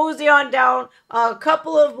I mosey on down a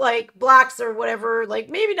couple of like blocks or whatever, like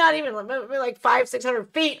maybe not even like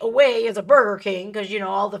 500-600 feet away is a Burger King, because you know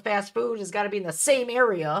all the fast food has got to be in the same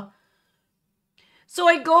area. So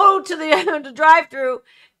I go to the drive-through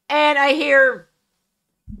and I hear,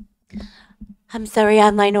 I'm sorry,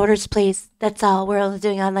 online orders, please. That's all. We're only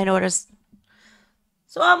doing online orders.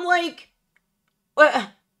 So I'm like,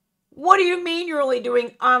 what do you mean you're only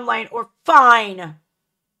doing online or fine?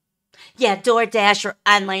 Yeah, DoorDash or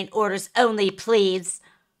online orders only, please.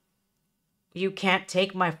 You can't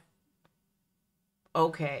take my...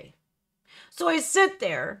 Okay. So I sit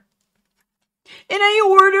there and I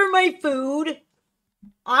order my food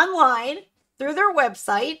online through their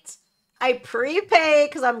website. I prepay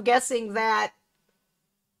because I'm guessing that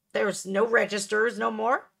there's no registers no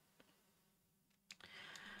more.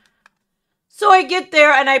 So I get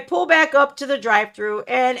there and I pull back up to the drive-thru,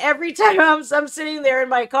 and every time I'm sitting there in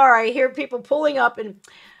my car, I hear people pulling up and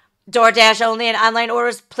DoorDash only and online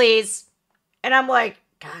orders, please. And I'm like,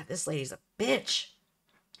 God, this lady's a bitch.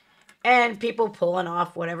 And people pulling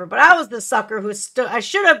off, whatever. But I was the sucker who I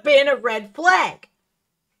should have been a red flag.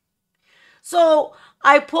 So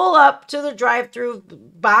I pull up to the drive-thru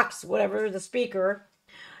box, whatever, the speaker.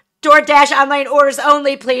 DoorDash online orders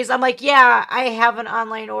only, please. I'm like, yeah, I have an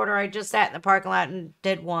online order. I just sat in the parking lot and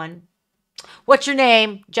did one. What's your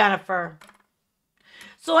name? Jennifer.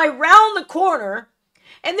 So I round the corner,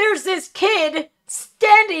 and there's this kid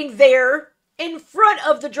standing there in front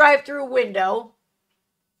of the drive-thru window.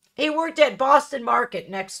 He worked at Boston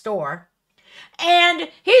Market next door. And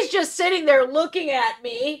he's just sitting there looking at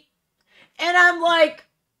me. And I'm like,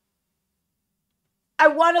 I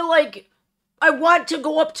want to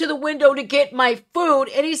go up to the window to get my food,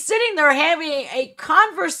 and he's sitting there having a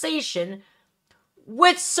conversation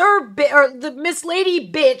with the Miss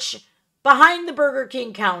Lady bitch behind the Burger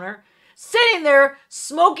King counter, sitting there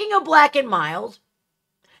smoking a Black and Mild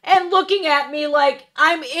and looking at me like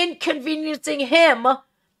I'm inconveniencing him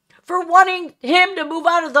for wanting him to move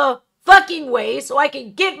out of the fucking way so I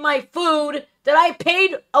can get my food that I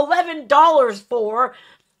paid $11 for.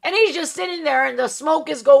 And he's just sitting there and the smoke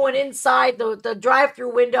is going inside the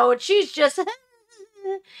drive-thru window, and she's just, and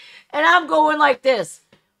I'm going like this.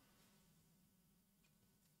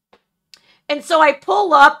 And so I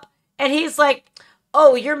pull up and he's like,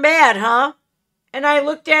 oh, you're mad, huh? And I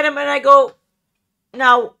looked at him and I go,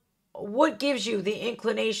 now, what gives you the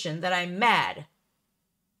inclination that I'm mad?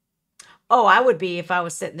 Oh, I would be if I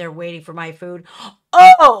was sitting there waiting for my food.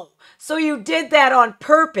 Oh, so you did that on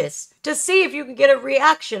purpose to see if you can get a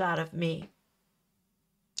reaction out of me.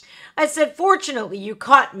 I said, fortunately, you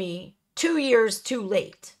caught me 2 years too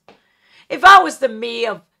late. If I was the me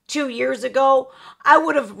of 2 years ago, I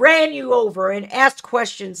would have ran you over and asked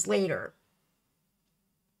questions later.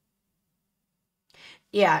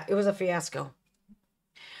 Yeah, it was a fiasco.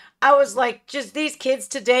 I was like, just these kids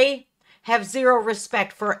today have zero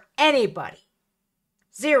respect for anybody.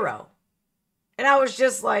 Zero. And I was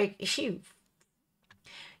just like,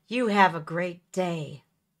 you have a great day,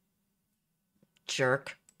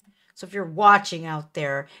 jerk. So if you're watching out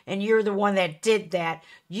there and you're the one that did that,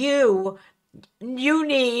 you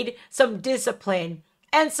need some discipline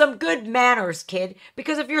and some good manners, kid.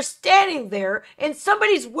 Because if you're standing there and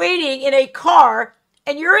somebody's waiting in a car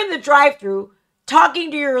and you're in the drive-thru talking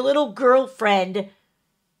to your little girlfriend,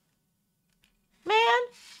 man,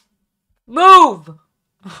 move.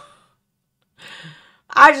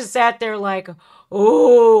 I just sat there like,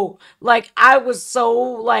 oh, like I was so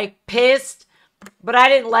like pissed, but I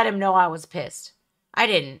didn't let him know I was pissed. I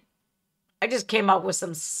didn't. I just came up with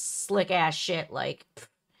some slick ass shit like,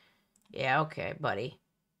 yeah, okay, buddy.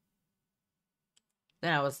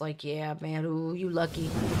 Then I was like, yeah, man, ooh, you lucky.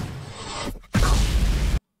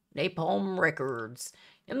 Napalm Records.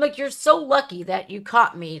 And like, you're so lucky that you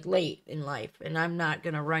caught me late in life, and I'm not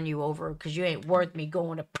gonna run you over because you ain't worth me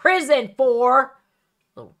going to prison for.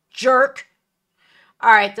 Little jerk.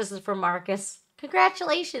 All right, this is from Marcus.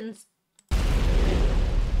 Congratulations.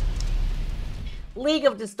 League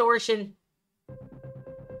of Distortion.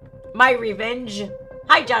 My Revenge.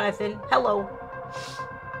 Hi, Jonathan. Hello.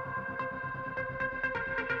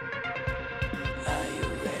 Are you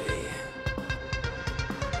ready?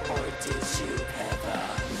 Or did you ever?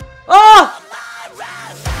 Oh!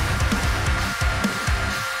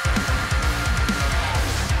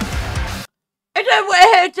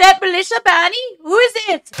 Is that Melissa Bonnie? Who is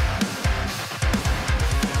it?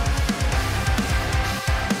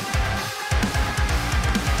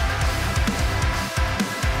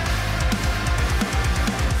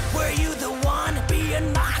 Were you the one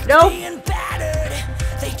being mocked, Nope. being battered?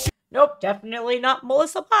 They Nope, definitely not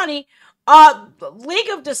Melissa Bonnie. League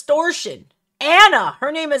of Distortion. Anna.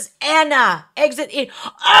 Her name is Anna. Exit in.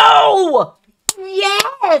 Oh!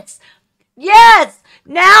 Yes! Yes!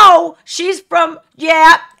 Now she's from,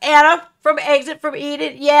 Anna from Exit from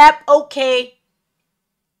Eden. Yep, okay.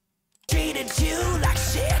 treated you like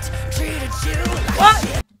shit, treated you like What?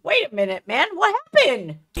 shit. Wait a minute, man. What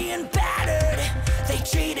happened? Being battered, they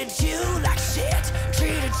treated you like shit,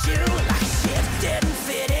 treated you like shit. Didn't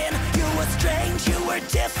fit in, you were strange, you were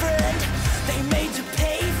different. They made you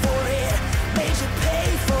pay for it, made you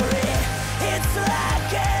pay for it. It's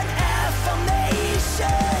like an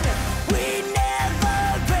affirmation. We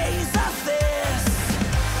never raise our fists,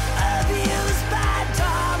 abused by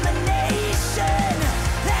domination.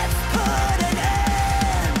 Let's put an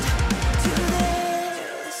end to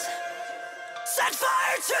this. Set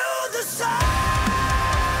fire to the sun.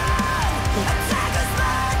 Attack us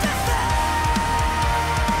by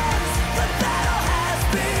defense. The battle has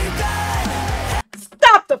begun.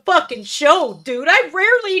 Stop the fucking show, dude. I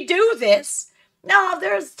rarely do this. No,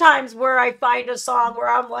 there's times where I find a song where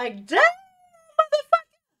I'm like, damn,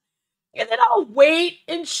 motherfucker. And then I'll wait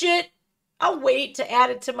and shit. I'll wait to add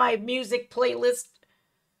it to my music playlist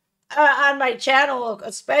on my channel,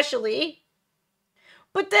 especially.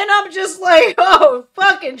 But then I'm just like, oh,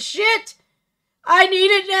 fucking shit. I need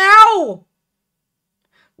it now.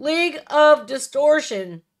 League of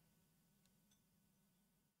Distortion.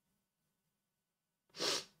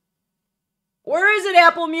 Where is it,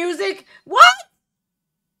 Apple Music? What?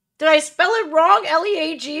 Did I spell it wrong?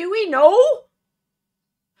 League? No?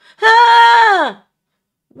 Huh?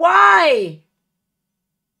 Why?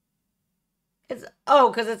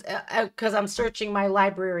 Because I'm searching my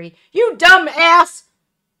library. You dumb ass!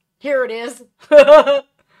 Here it is. I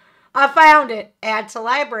found it. Add to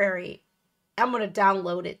library. I'm going to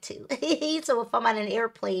download it too. So if I'm on an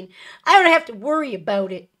airplane, I don't have to worry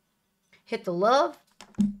about it. Hit the love.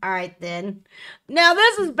 All right, then. Now,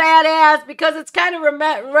 this is badass because it's kind of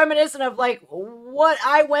reminiscent of, like, what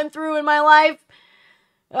I went through in my life.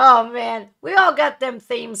 Oh, man. We all got them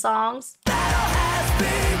theme songs. Battle has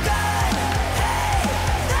begun. Hey,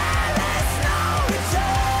 there is no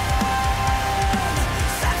return.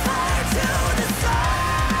 Set fire to the sun.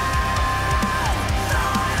 No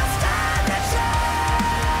one will stand a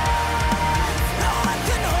chance. No one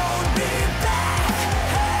can hold me back.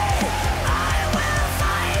 Hey, I will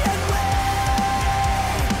fight and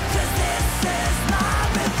win. 'Cause this is my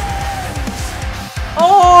revenge.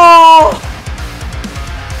 Oh!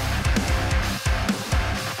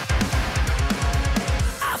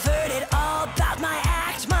 I've heard it all about my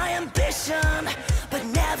act, my ambition, but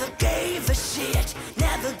never gave a shit,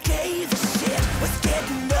 never gave a shit. Was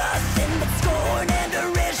getting nothing but scorn and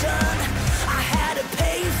derision. I had to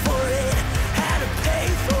pay for it, had to pay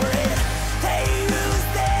for it. They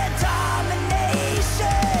used their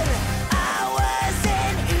domination. I was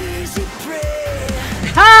an easy prey.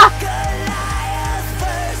 Ha! Goliath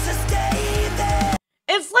versus David.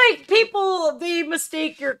 It's like people, they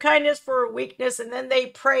mistake your kindness for a weakness and then they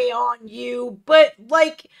prey on you. But,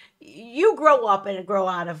 like, you grow up and grow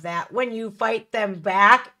out of that when you fight them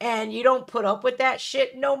back and you don't put up with that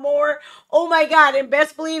shit no more. Oh my God, and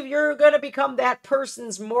best believe you're going to become that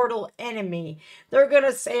person's mortal enemy. They're going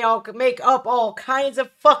to say, make up all kinds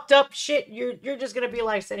of fucked up shit. You're just going to be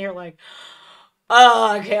like, sitting here like, oh,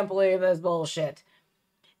 I can't believe this bullshit.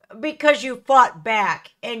 Because you fought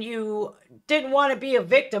back and you didn't want to be a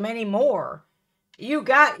victim anymore. You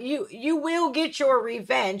will get your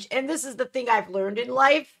revenge. And this is the thing I've learned in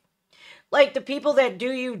life. Like, the people that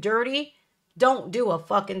do you dirty, don't do a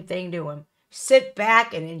fucking thing to them. Sit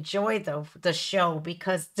back and enjoy the show,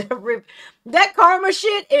 because that karma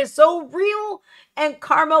shit is so real, and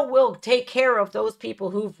karma will take care of those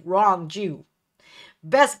people who've wronged you.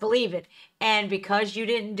 Best believe it. And because you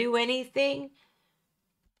didn't do anything,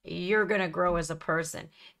 you're going to grow as a person,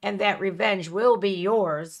 and that revenge will be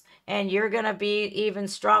yours, and you're going to be even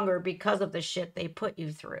stronger because of the shit they put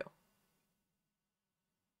you through.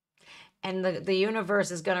 And the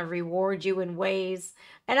universe is going to reward you in ways,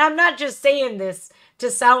 and I'm not just saying this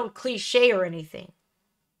to sound cliche or anything.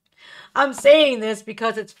 I'm saying this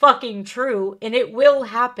because it's fucking true, and it will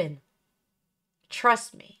happen.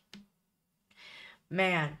 Trust me.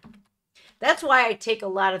 Man, that's why I take a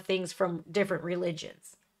lot of things from different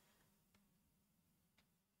religions.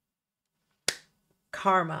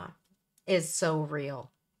 Karma. is so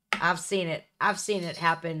real. I've seen it. I've seen it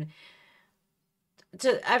happen.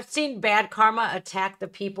 I've seen bad karma attack the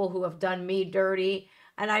people who have done me dirty,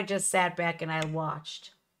 and I just sat back and I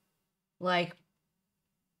watched. Like,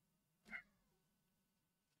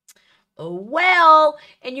 oh well,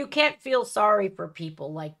 and you can't feel sorry for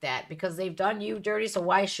people like that because they've done you dirty, so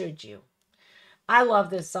why should you? I love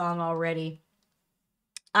this song already.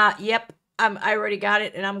 Yep, I already got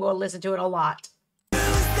it, and I'm going to listen to it a lot.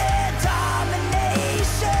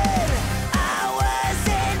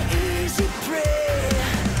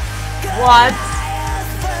 What?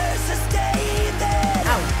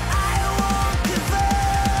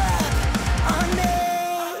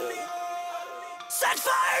 Set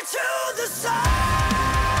fire to the sun.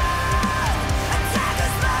 Attack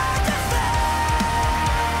us like a fan.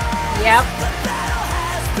 Yep. The battle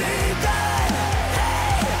has begun.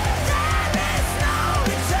 Hey, there is no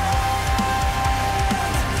return.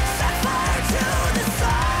 Set fire to the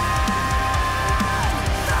sun.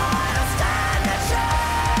 No one will stand a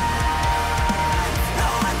chance. No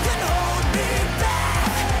one can hold me back.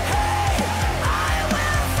 Hey, I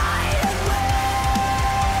will fight and win.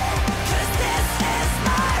 'Cause this is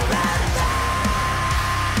my revenge.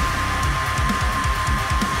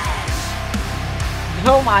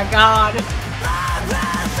 Oh my God.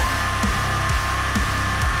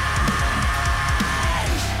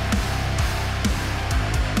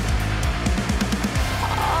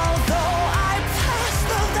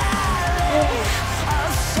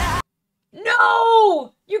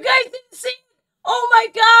 No! You guys didn't see? Oh my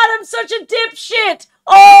God, I'm such a dipshit.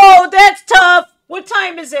 Oh, that's tough. What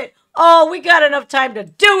time is it? Oh, we got enough time to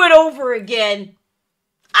do it over again.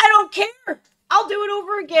 I don't care. I'll do it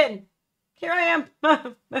over again. Here I am.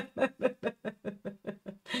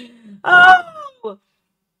 Oh.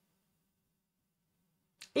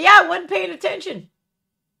 Yeah, I wasn't paying attention.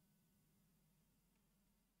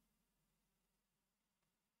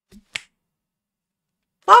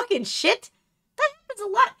 Fucking shit. That happens a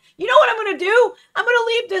lot. You know what I'm going to do? I'm going to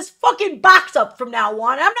leave this fucking box up from now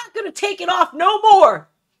on. I'm not going to take it off no more.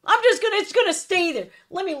 It's going to stay there.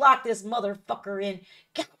 Let me lock this motherfucker in.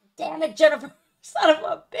 God damn it, Jennifer. Son of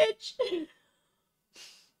a bitch.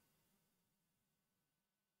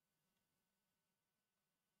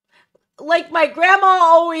 Like my grandma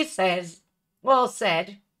always said,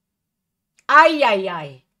 ay, ay,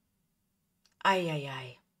 ay. Ay, ay,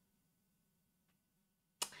 ay.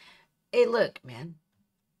 Hey, look, man.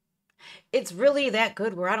 It's really that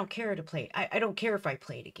good where I don't care to play it. I don't care if I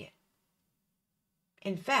play it again.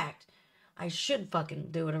 In fact, I should fucking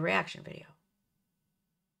do a reaction video.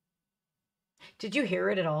 Did you hear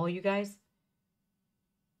it at all, you guys?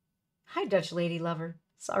 Hi, Dutch lady lover.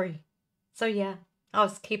 Sorry. So yeah, I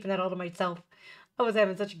was keeping that all to myself. I was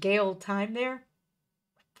having such a gay old time there.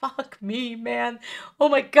 Fuck me, man. Oh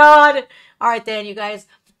my God. All right, then, you guys.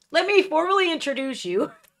 Let me formally introduce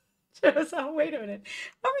you. So, wait a minute.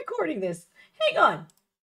 I'm recording this. Hang on.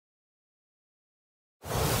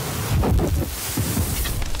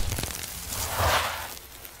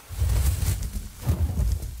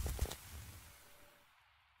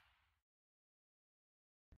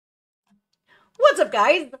 What's up,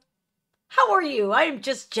 guys? How are you? I am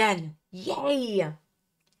just Jen. Yay!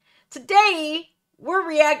 Today, we're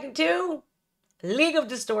reacting to League of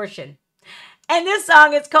Distortion. And this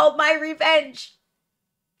song is called My Revenge.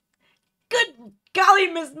 Good golly,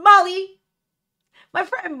 Miss Molly. My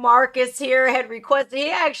friend Marcus here had requested, he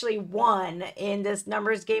actually won in this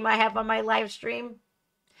numbers game I have on my live stream.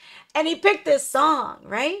 And he picked this song,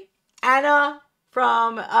 right? Anna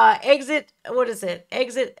from Exit, what is it?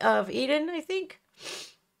 Exit of Eden, I think.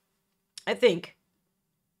 I think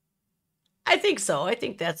so. I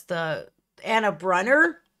think that's the Anna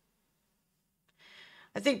Brunner.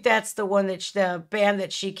 I think that's the one that the band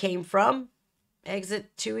that she came from.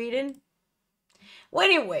 Exit to Eden. Well,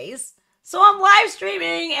 anyways, so I'm live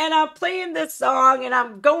streaming and I'm playing this song and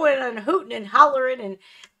I'm going and hooting and hollering and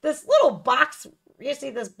this little box, you see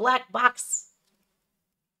this black box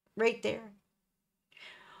right there?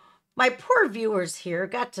 My poor viewers here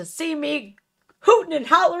got to see me hooting and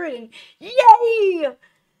hollering and yay!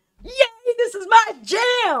 Yay, this is my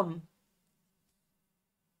jam!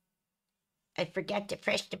 I forgot to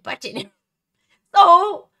press the button.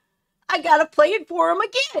 So, I gotta play it for them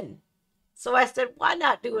again. So I said, why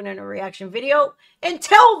not do it in a reaction video and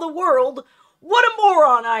tell the world what a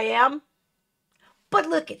moron I am? But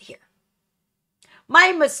look at here.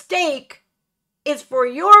 My mistake is for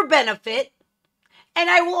your benefit, and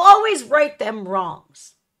I will always right them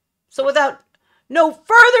wrongs. So without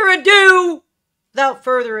further ado,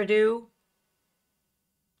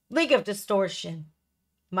 League of Distortion.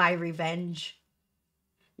 My revenge.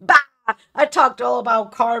 Bah! I talked all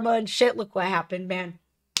about karma and shit. Look what happened, man.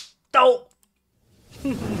 Don't.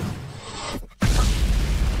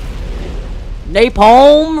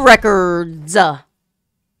 Napalm Records.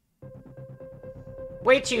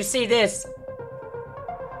 Wait till you see this.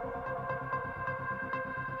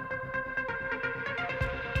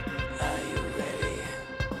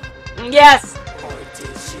 Yes.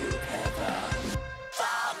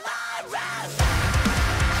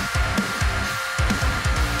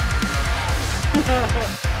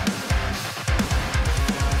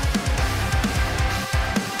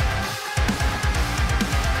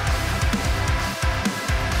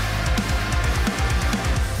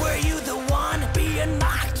 Were you the one being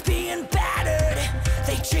mocked, being battered?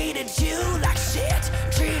 They treated you like shit,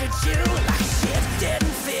 treated you like shit.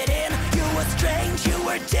 Didn't fit in, you were strange, you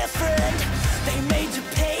were different. They made you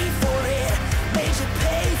pay for it, made you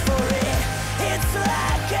pay for it. It's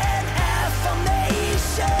like an affirmation.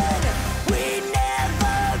 We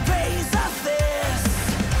never raise our fists.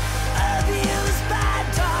 Abused by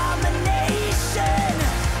domination.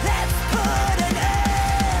 Let's put an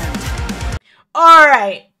end. All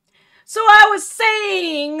right. So I was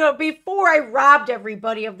saying before I robbed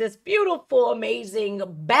everybody of this beautiful, amazing,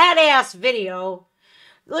 badass video,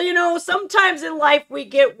 you know, sometimes in life we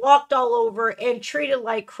get walked all over and treated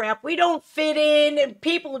like crap. We don't fit in and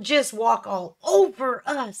people just walk all over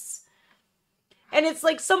us. And it's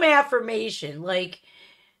like some affirmation, like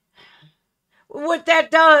what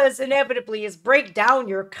that does inevitably is break down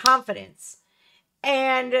your confidence.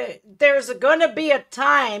 And there's gonna be a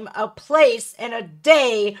time, a place, and a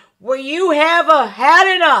day where you have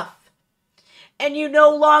had enough. And you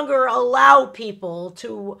no longer allow people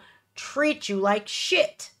to treat you like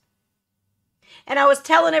shit. And I was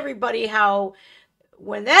telling everybody how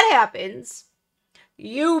when that happens,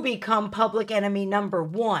 you become public enemy number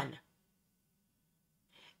one.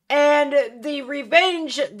 And the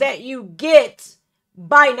revenge that you get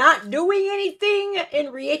by not doing anything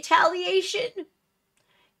in retaliation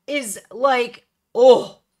is like,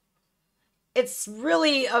 oh, it's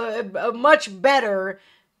really a much better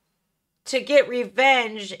to get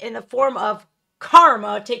revenge in the form of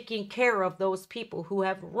karma, taking care of those people who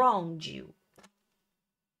have wronged you.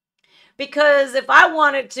 Because if I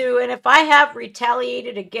wanted to, and if I have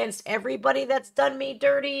retaliated against everybody that's done me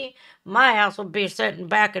dirty, my ass would be sitting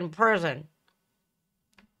back in prison.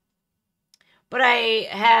 But I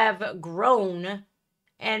have grown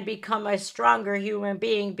and become a stronger human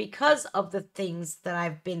being because of the things that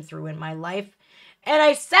I've been through in my life. And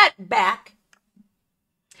I sat back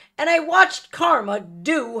and I watched karma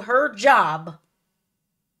do her job.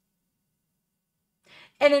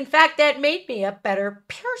 And in fact, that made me a better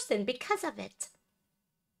person because of it.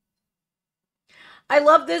 I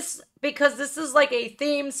love this because this is like a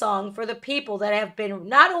theme song for the people that have been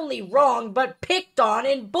not only wronged, but picked on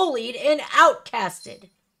and bullied and outcasted.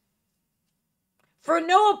 For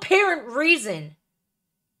no apparent reason.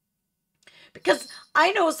 Because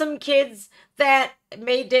I know some kids that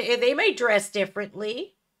they may dress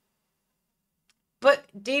differently. But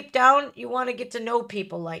deep down, you want to get to know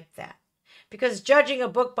people like that. Because judging a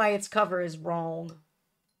book by its cover is wrong.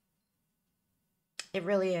 It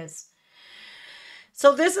really is.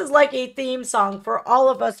 So this is like a theme song for all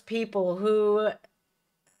of us people who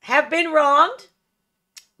have been wronged.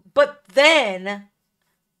 But then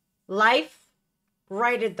life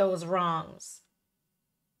righted those wrongs.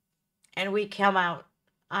 And we come out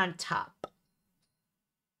on top.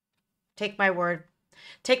 Take my word.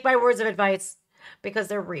 Take my words of advice because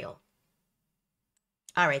they're real.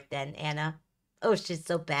 All right then, Anna. Oh, she's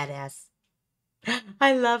so badass.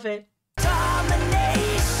 I love it.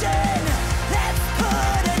 Domination. Let's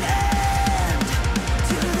put an end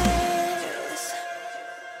to this.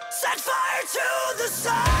 Set fire to the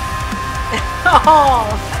sun. Oh.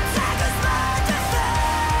 Attack us by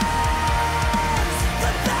defense.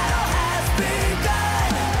 The battle has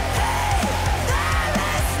begun. Hey, there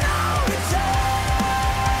is no return.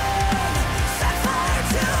 Set fire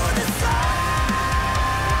to the sun.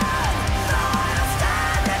 No one will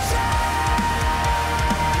stand a chance.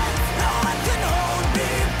 No one can hold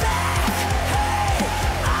me back. Hey,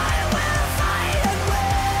 I will fight and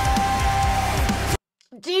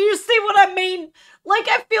win. Do you see what I mean? Like,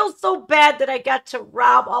 I feel so bad that I got to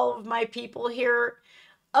rob all of my people here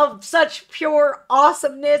of such pure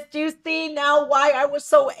awesomeness. Do you see now why I was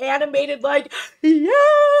so animated? Like, yeah!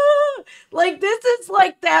 Like, this is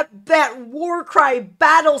like that war cry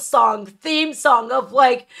battle song, theme song of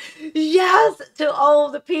like, yes, to all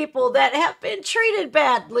of the people that have been treated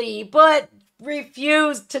badly, but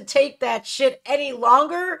refused to take that shit any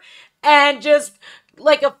longer and just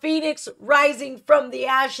like a phoenix rising from the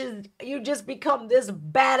ashes. You just become this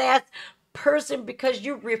badass person because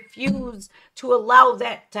you refuse to allow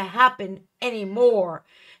that to happen anymore.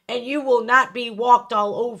 And you will not be walked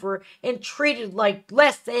all over and treated like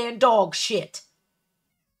less than dog shit.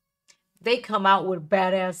 They come out with a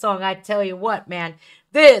badass song. I tell you what, man.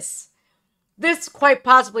 This quite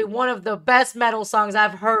possibly one of the best metal songs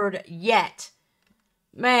I've heard yet.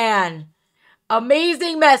 Man,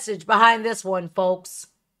 amazing message behind this one, folks.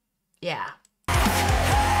 Yeah.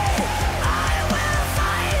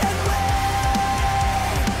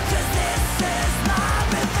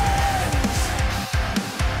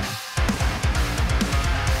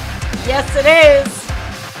 Yes, it is.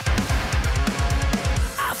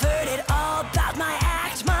 I've heard it all about my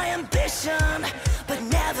act, my ambition, but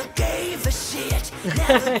never gave a shit.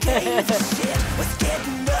 Never gave a shit. Was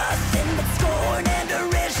getting nothing but scorn and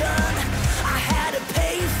derision. I had to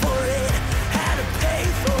pay for it. Had to pay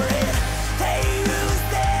for it. They used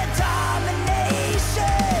their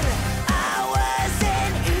domination. I was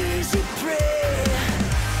an easy prey.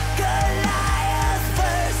 Goliath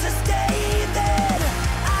versus David.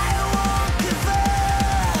 I won't give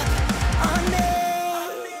up on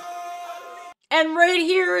me. And right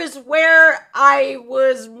here is where I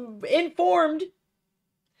was informed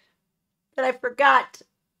that I forgot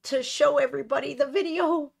to show everybody the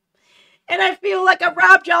video. And I feel like I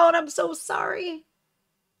robbed y'all, and I'm so sorry.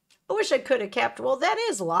 I wish I could have kept. Well, that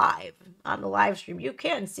is live on the live stream. You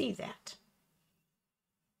can see that.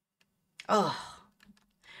 Oh.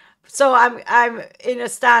 So I'm in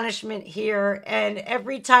astonishment here, and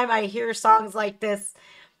every time I hear songs like this,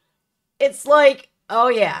 it's like, oh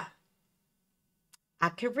yeah, I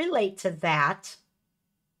could relate to that.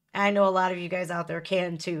 I know a lot of you guys out there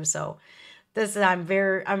can too, so this is I'm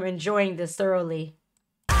enjoying this thoroughly.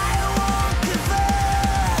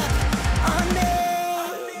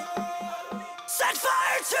 Set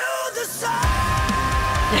fire to the sun.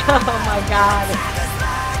 Oh my God.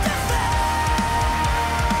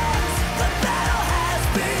 The battle has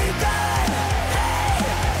begun. Hey,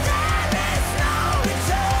 there is no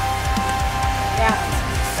return. Yeah.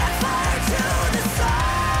 Set fire to the sun.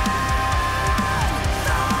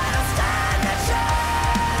 No one will stand a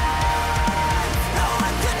chance. No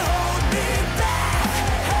one can hold me back.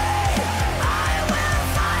 Hey, I will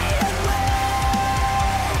fight and win.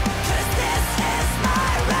 'Cause this is my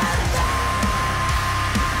revenge.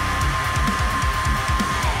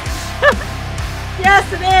 Yes,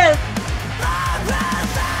 it is. My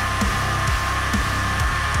revenge.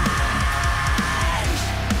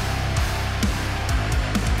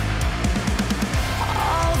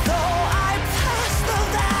 Although I pass the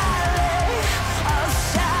valley of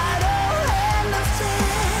shadow and of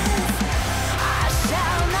sin, I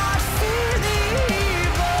shall not fear the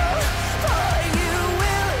evil, for you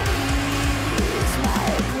will ease my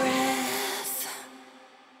breath.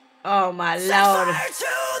 Oh my Set Lord. fire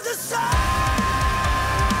to the sun.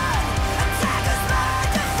 Attack us my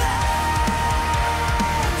defense.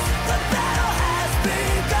 The battle has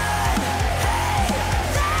begun. Hey,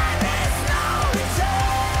 there is no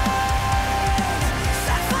return.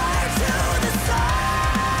 Set fire to the sun.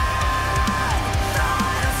 No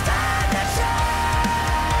one will stand a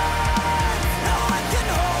chance. No one can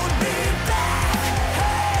hold me back.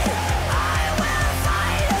 Hey, I will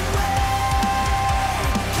fight and win.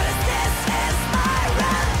 'Cause this is my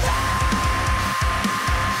revenge.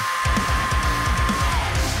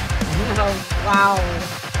 Oh, wow.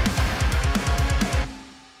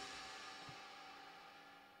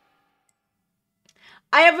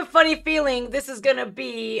 I have a funny feeling this is going to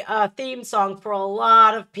be a theme song for a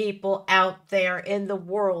lot of people out there in the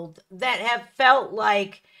world that have felt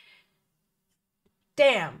like,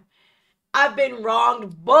 damn, I've been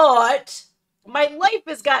wronged, but my life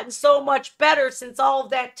has gotten so much better since all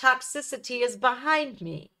of that toxicity is behind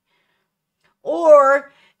me.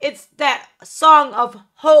 Or it's that song of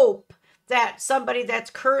hope that somebody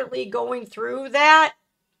that's currently going through that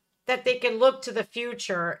they can look to the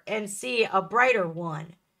future and see a brighter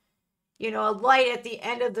one. You know, a light at the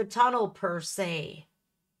end of the tunnel, per se.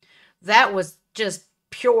 That was just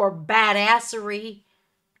pure badassery.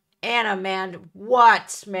 Anna, man,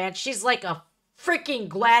 what, man? She's like a freaking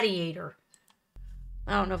gladiator.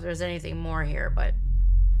 I don't know if there's anything more here, but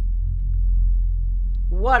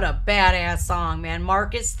what a badass song, man.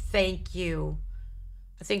 Marcus, thank you.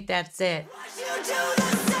 I think that's it.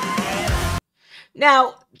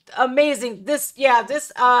 Now, amazing.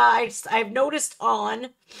 I've noticed on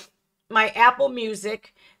my Apple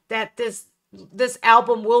Music that this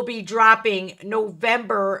album will be dropping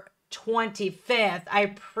November 25th. I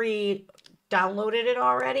pre-downloaded it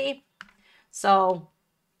already. So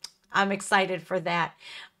I'm excited for that.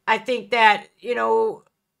 I think that, you know,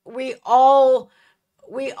 we all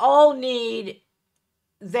need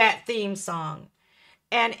that theme song.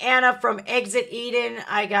 And Anna from Exit Eden,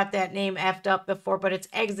 I got that name effed up before, but it's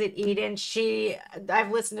Exit Eden.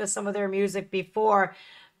 I've listened to some of their music before.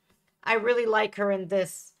 I really like her in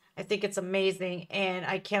this. I think it's amazing, and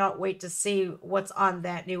I cannot wait to see what's on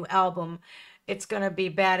that new album. It's gonna be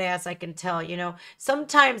badass, I can tell. You know,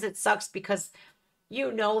 sometimes it sucks because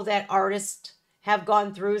you know that artists have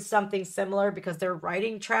gone through something similar because they're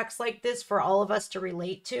writing tracks like this for all of us to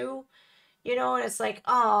relate to. You know, and it's like,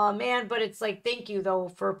 oh man, but it's like, thank you though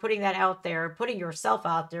for putting that out there, putting yourself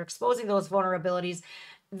out there, exposing those vulnerabilities,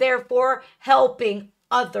 therefore helping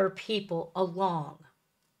other people along.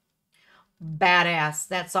 Badass.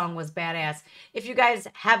 That song was badass. If you guys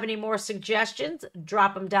have any more suggestions,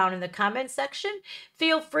 drop them down in the comment section.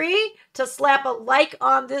 Feel free to slap a like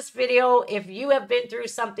on this video if you have been through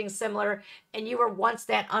something similar and you were once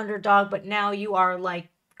that underdog, but now you are like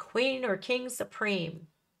queen or king supreme.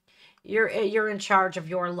 You're in charge of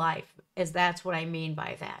your life, as that's what I mean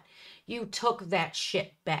by that. You took that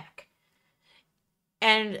shit back.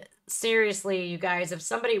 And seriously, you guys, if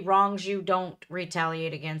somebody wrongs you, don't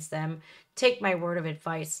retaliate against them. Take my word of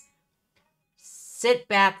advice. Sit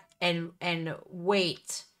back and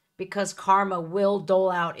wait, because karma will dole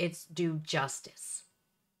out its due justice.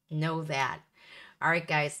 Know that. All right,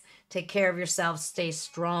 guys, take care of yourselves. Stay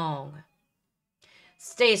strong.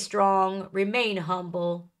 Stay strong. Remain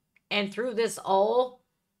humble. And through this all,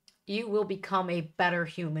 you will become a better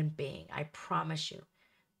human being. I promise you.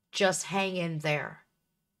 Just hang in there.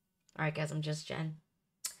 All right, guys, I'm just Jen.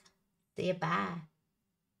 See you. Bye.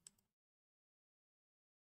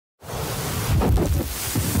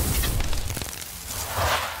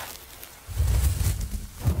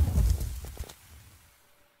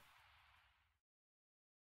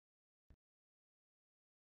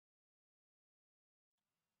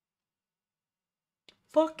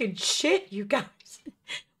 Fucking shit, you guys.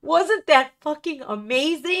 Wasn't that fucking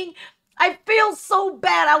amazing? I feel so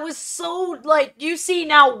bad. I was so, like, you see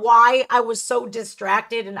now why I was so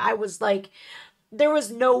distracted, and I was like, there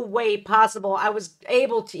was no way possible I was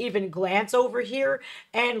able to even glance over here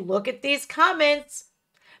and look at these comments,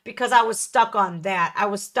 because I was stuck on that. I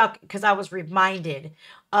was stuck because I was reminded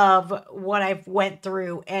of what I've went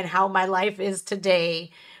through and how my life is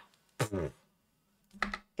today.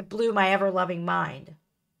 It blew my ever-loving mind.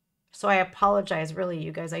 So I apologize, really,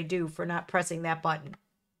 you guys. I do, for not pressing that button.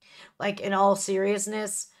 Like, in all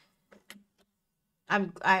seriousness,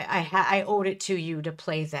 I owed it to you to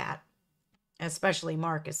play that. Especially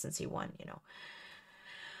Marcus, since he won, you know.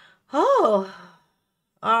 Oh,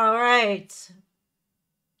 all right.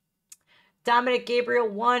 Dominic Gabriel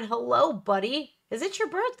won. Hello, buddy. Is it your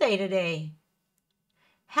birthday today?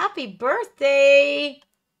 Happy birthday.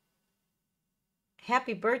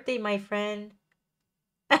 Happy birthday, my friend.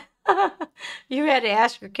 You had to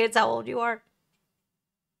ask your kids how old you are.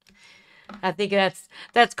 I think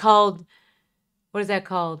that's called, what is that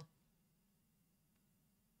called?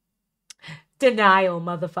 Denial,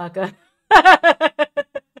 motherfucker.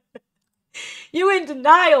 You in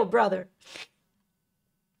denial, brother.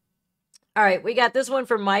 All right, we got this one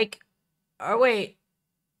for Mike. Oh, wait.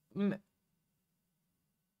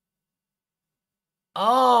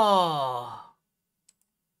 Oh.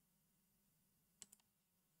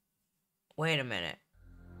 Wait a minute.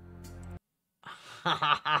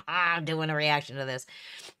 I'm doing a reaction to this.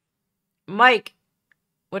 Mike,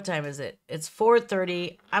 what time is it? It's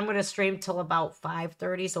 4:30. I'm going to stream till about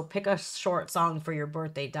 5:30, so pick a short song for your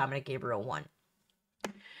birthday, Dominic Gabriel 1.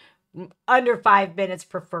 Under 5 minutes,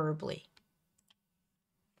 preferably.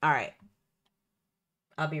 All right.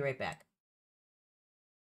 I'll be right back.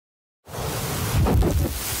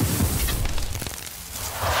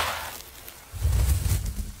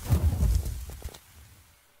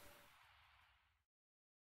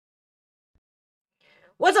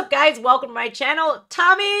 What's up, guys? Welcome to my channel,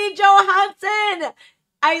 Tommy Johansson.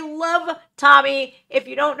 I love Tommy. If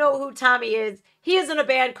you don't know who Tommy is, he is in a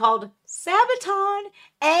band called Sabaton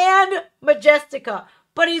and Majestica.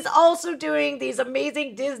 But he's also doing these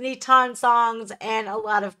amazing Disney-ton songs and a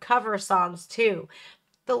lot of cover songs, too.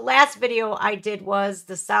 The last video I did was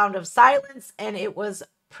The Sound of Silence, and it was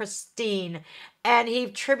pristine. And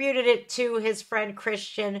he tributed it to his friend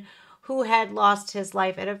Christian, who had lost his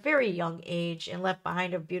life at a very young age and left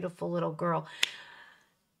behind a beautiful little girl.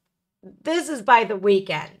 This is by The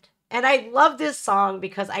Weeknd. And I love this song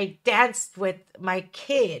because I danced with my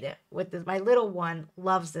kid, my little one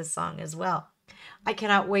loves this song as well. I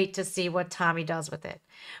cannot wait to see what Tommy does with it.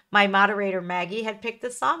 My moderator, Maggie, had picked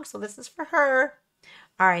this song, so this is for her.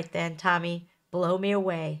 All right then, Tommy, blow me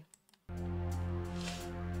away.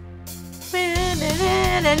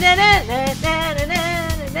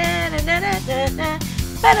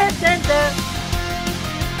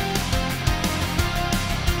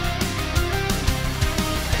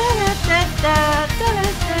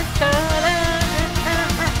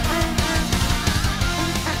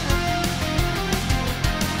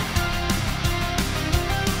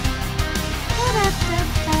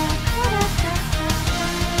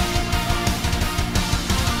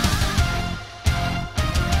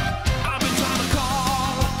 I've been trying to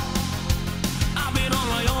call. I've been on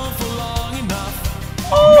my own for long enough.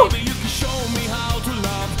 Maybe you can show me how to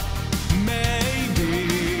love.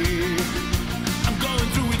 Maybe I'm going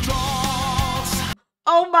through withdrawals.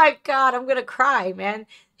 Oh my God, I'm gonna cry, man.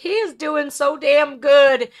 He is doing so damn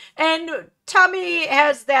good. And Tommy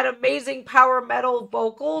has that amazing power metal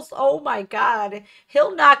vocals. Oh my God.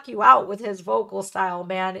 He'll knock you out with his vocal style,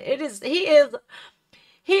 man. He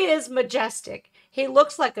is majestic. He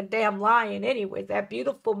looks like a damn lion anyway, that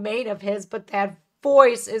beautiful mane of his, but that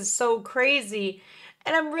voice is so crazy.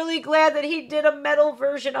 And I'm really glad that he did a metal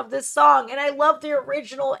version of this song. And I love the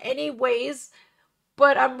original anyways,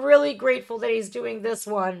 but I'm really grateful that he's doing this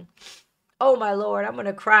one. Oh my Lord, I'm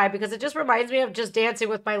gonna cry because it just reminds me of just dancing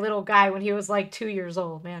with my little guy when he was like 2 years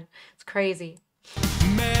old, man. It's crazy.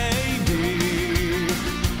 Maybe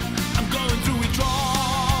I'm going through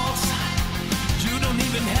withdrawals. You don't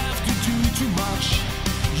even have to do too much.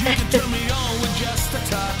 You can turn me on with just a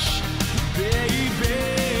touch, baby.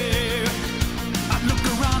 I look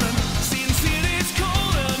around and since it is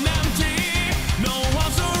cold and empty, no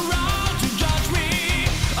one's around to judge me.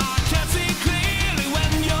 I can see clearly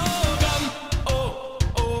when you're gone. Oh,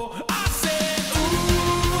 oh, I said,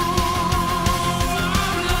 ooh,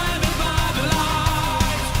 I'm blinded by the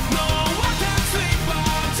light. No one can sleep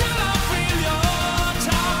until I feel your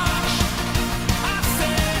touch. I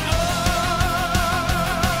said, oh,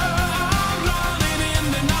 I'm running in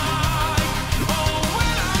the night. Oh,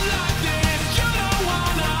 when I'm like this, you're the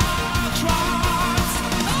one I trust.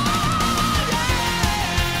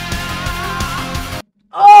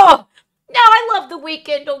 Oh, now I love The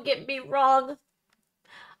Weeknd, don't get me wrong.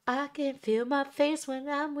 I can feel my face when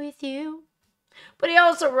I'm with you. But he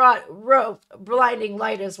also wrote Blinding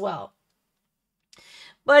Light as well.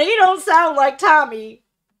 But he don't sound like Tommy.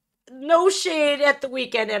 No shade at The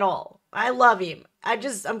Weeknd at all. I love him.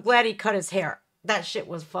 I'm glad he cut his hair. That shit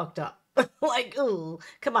was fucked up. Like, ooh,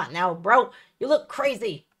 come on now, bro. You look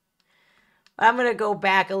crazy. I'm going to go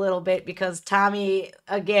back a little bit because Tommy,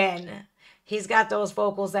 again, he's got those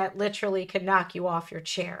vocals that literally can knock you off your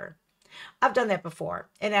chair. I've done that before,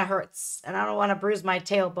 and that hurts. And I don't want to bruise my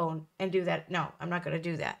tailbone and do that. No, I'm not going to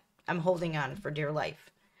do that. I'm holding on for dear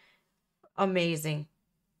life. Amazing.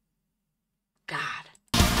 God.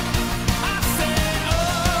 I said,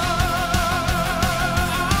 oh,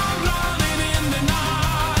 I'm running in the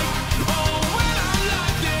night. Oh, when I'm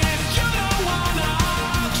like this, you're the one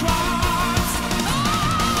I trust.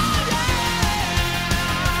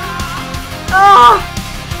 Oh!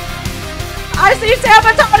 I see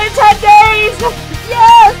Sabaton in 10 days!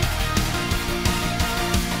 Yes!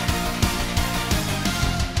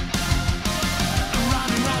 I'm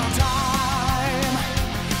running out of time,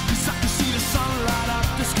 'cause I can see the sun light up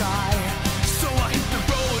the sky. So I hit the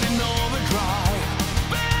road in overdrive.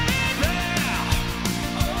 Baby,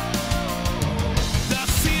 the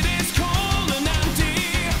city's cold and empty.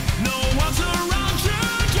 No one's around to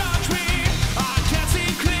judge me. I can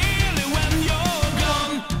see clearly when you're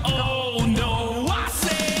gone. Oh no, I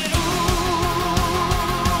said, ooh,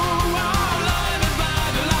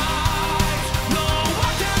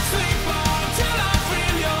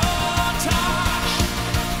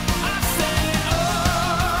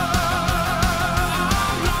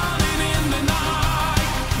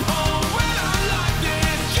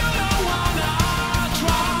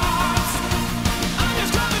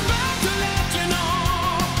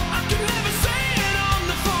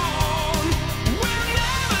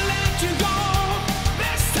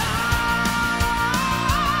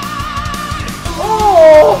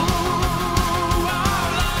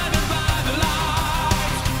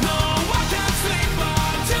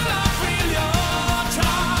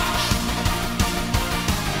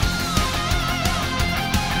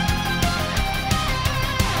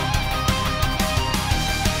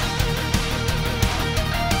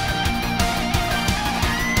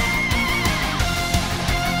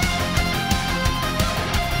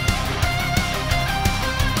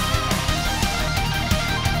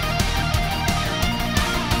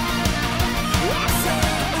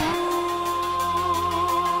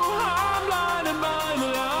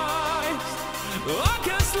 I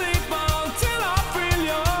can't sleep until I feel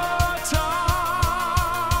your touch.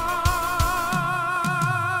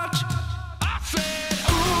 I said,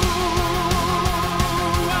 ooh,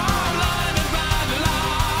 I'm blinded by the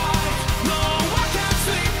light. No, I can't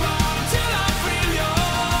sleep until I feel your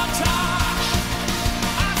touch.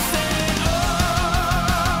 I said, oh,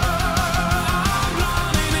 I'm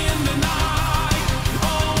blinded in the night.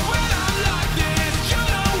 Oh, when I'm like this, you're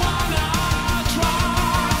the one I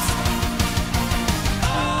trust.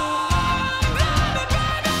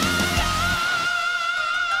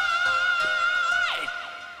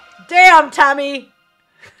 Damn, Tommy.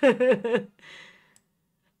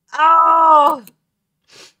 Oh,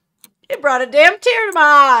 it brought a damn tear to my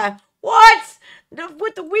eye. What?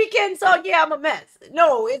 With the weekend song, yeah, I'm a mess.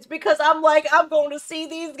 No, it's because I'm like, I'm going to see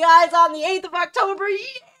these guys on the 8th of October.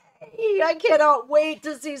 Yay! I cannot wait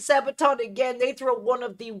to see Sabaton again. They throw one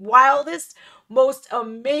of the wildest, most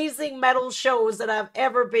amazing metal shows that I've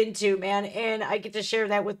ever been to, man. And I get to share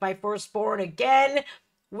that with my firstborn again.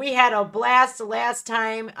 We had a blast the last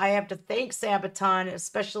time. I have to thank Sabaton,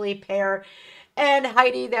 especially Pear and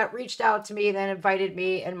Heidi that reached out to me, that invited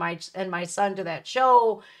me and my son to that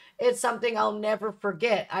show. It's something I'll never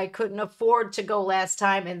forget. I couldn't afford to go last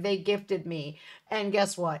time, and they gifted me. And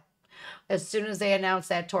guess what? As soon as they announced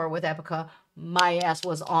that tour with Epica, my ass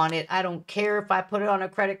was on it. I don't care if I put it on a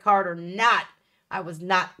credit card or not. I was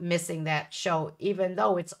not missing that show, even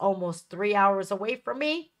though it's almost 3 hours away from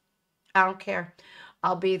me. I don't care.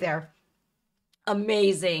 I'll be there.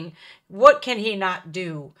 Amazing. What can he not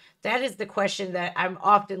do? That is the question that I'm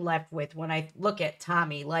often left with when I look at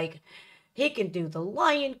Tommy. Like, he can do The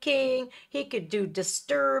Lion King. He could do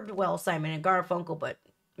Disturbed. Well, Simon and Garfunkel, but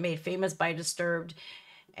made famous by Disturbed.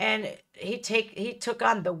 And he took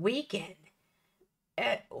on The Weeknd.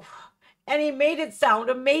 And he made it sound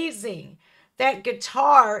amazing. That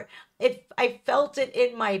guitar, I felt it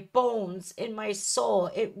in my bones, in my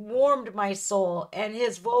soul. It warmed my soul, and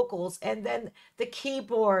his vocals, and then the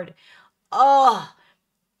keyboard. Oh,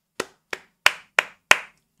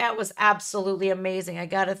 that was absolutely amazing. I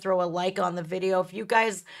got to throw a like on the video. If you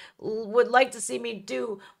guys would like to see me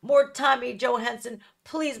do more Tommy Johansson,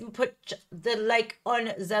 please put the like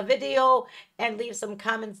on the video and leave some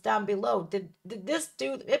comments down below. Did this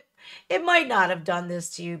do it? It might not have done this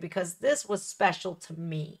to you, because this was special to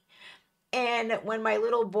me. And when my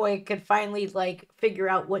little boy could finally like figure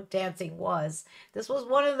out what dancing was, this was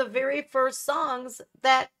one of the very first songs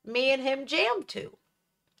that me and him jammed to.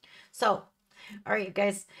 So, all right, you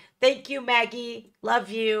guys. Thank you, Maggie.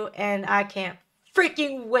 Love you. And I can't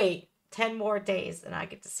freaking wait 10 more days and I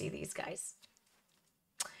get to see these guys.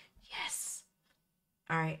 Yes.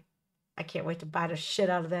 All right. I can't wait to buy the shit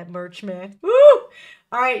out of that merch, man. Woo!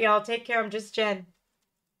 All right, y'all. Take care. I'm just Jen.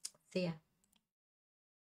 See ya.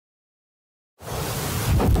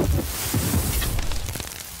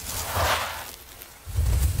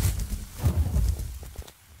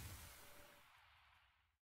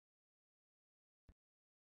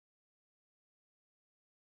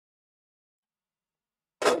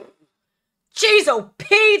 Jeez, oh,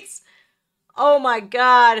 Pete's! Oh my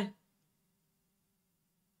God.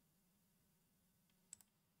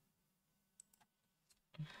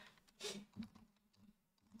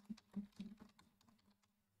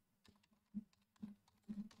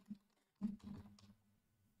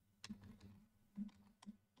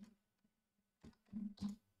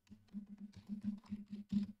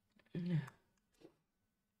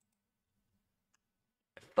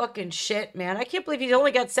 Fucking shit, man. I can't believe he's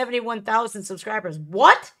only got 71,000 subscribers.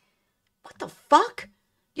 What? What the fuck?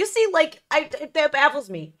 You see, like, that baffles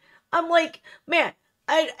me. I'm like, man,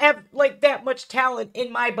 I have, like, that much talent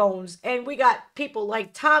in my bones. And we got people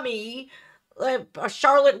like Tommy,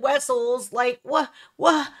 Charlotte Wessels, like, what,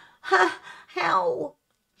 how?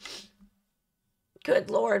 Good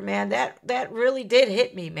Lord, man. That really did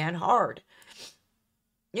hit me, man, hard.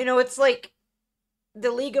 You know, it's like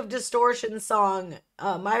the League of Distortion song,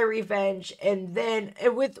 My Revenge, and then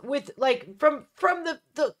with like from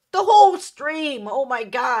the whole stream. Oh my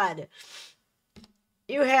God.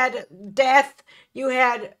 You had Death, you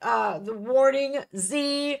had The Warning,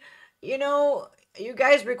 Z, you know, you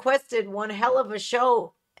guys requested one hell of a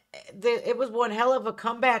show. It was one hell of a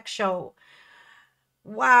comeback show.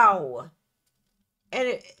 Wow.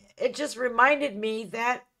 And it just reminded me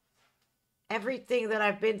that everything that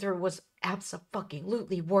I've been through was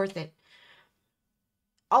absolutely worth it.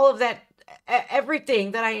 All of that,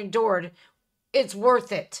 everything that I endured, it's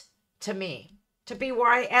worth it to me. To be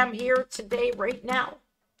where I am here today, right now.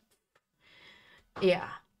 Yeah,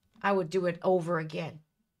 I would do it over again.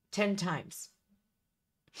 10 times.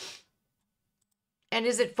 And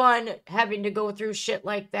is it fun having to go through shit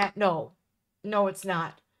like that? No. No, it's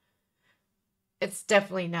not. It's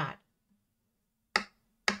definitely not.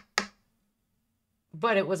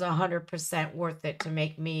 But it was 100% worth it to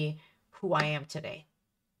make me who I am today.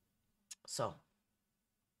 So,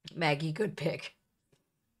 Maggie, good pick.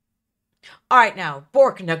 All right, now,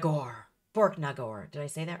 Borknagor. Borknagor. Did I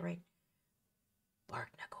say that right? Borknagor.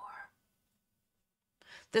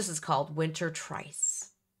 This is called Winter Trice.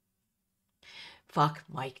 Fuck,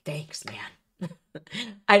 Mike. Thanks, man.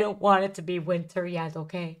 I don't want it to be winter yet,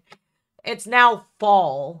 okay? It's now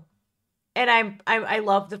fall. And I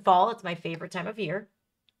love the fall. It's my favorite time of year.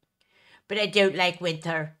 But I don't like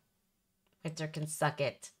winter. Winter can suck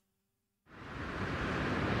it.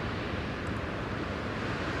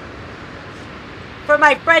 For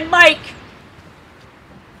my friend Mike.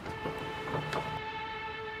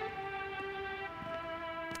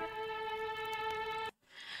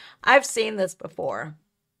 I've seen this before.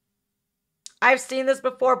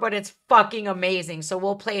 But it's fucking amazing. So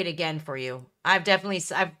we'll play it again for you. I've done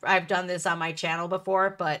this on my channel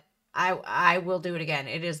before, but I will do it again.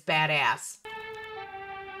 It is badass.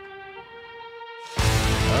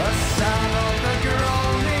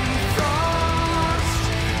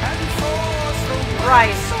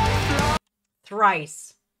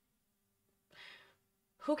 Thrice.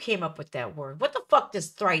 Who came up with that word? What the fuck does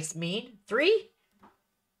thrice mean? 3?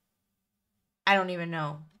 I don't even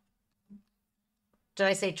know. Did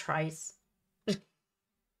I say trice?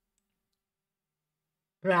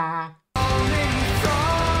 Rah.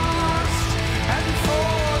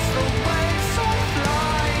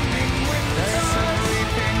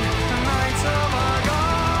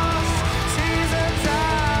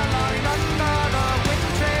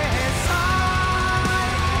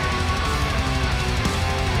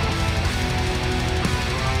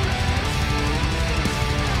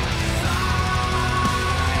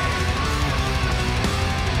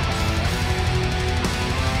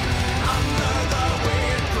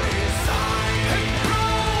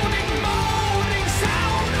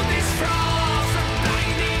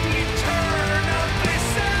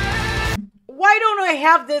 Why don't I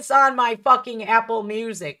have this on my fucking Apple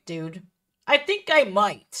Music, dude? I think I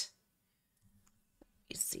might.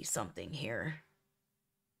 You see something here.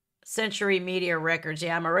 Century Media Records.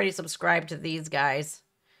 Yeah, I'm already subscribed to these guys.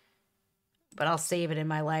 But I'll save it in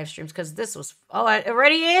my live streams because this was... Oh, it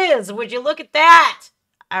already is. Would you look at that?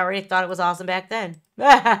 I already thought it was awesome back then.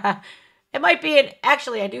 It might be an...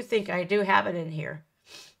 Actually, I do think I do have it in here.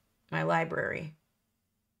 My library.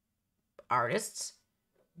 Artists.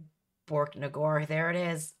 Borknagor. There it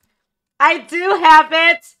is. I do have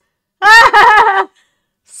it.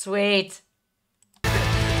 Sweet.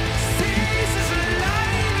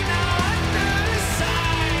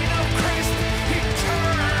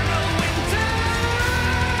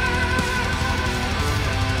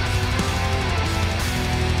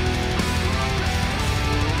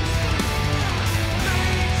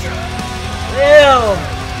 Ew.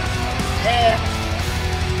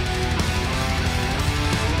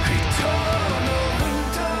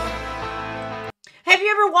 Have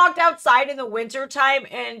you ever walked outside in the winter time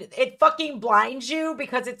and it fucking blinds you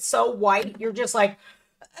because it's so white? You're just like,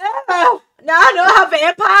 oh, now I know how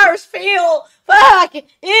vampires feel. Fuck,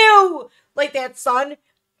 ew. Like that sun,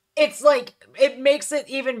 it's like, it makes it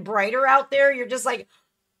even brighter out there. You're just like,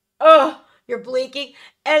 oh, you're blinking.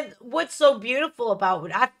 And what's so beautiful about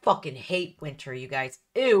it, I fucking hate winter, you guys.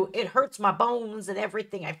 Ew, it hurts my bones and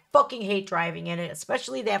everything. I fucking hate driving in it,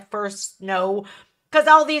 especially that first snow. Because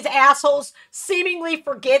all these assholes seemingly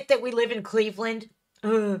forget that we live in Cleveland.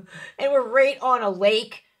 And we're right on a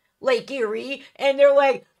lake, Lake Erie. And they're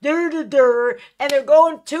like, dur. And they're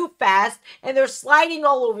going too fast. And they're sliding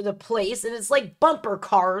all over the place. And it's like bumper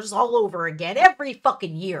cars all over again. Every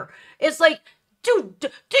fucking year. It's like, dude,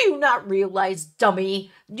 do you not realize, dummy?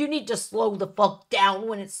 You need to slow the fuck down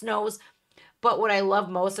when it snows. But what I love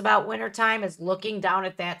most about wintertime is looking down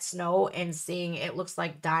at that snow and seeing it looks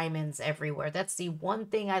like diamonds everywhere. That's the one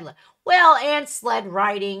thing I love. Well, and sled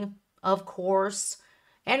riding, of course,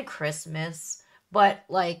 and Christmas. But,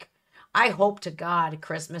 like, I hope to God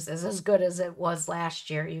Christmas is as good as it was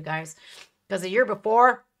last year, you guys. Because the year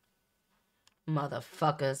before,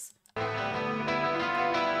 motherfuckers.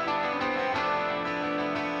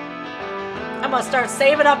 I'm gonna start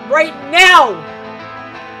saving up right now!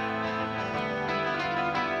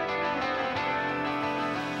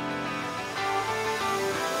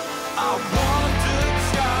 I wandered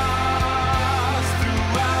skies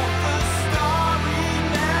throughout the starry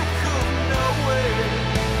neck of nowhere.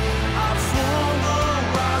 I've swum the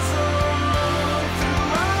horizon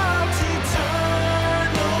throughout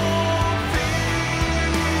eternal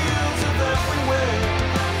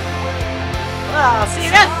Oh, see,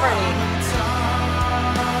 that's pretty.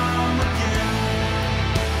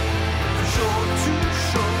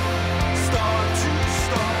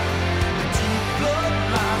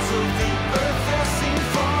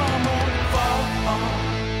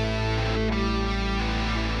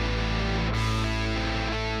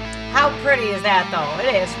 How pretty is that, though?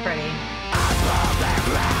 It is pretty.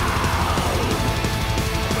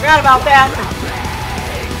 Forgot about that.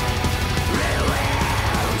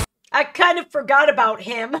 I kind of forgot about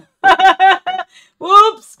him.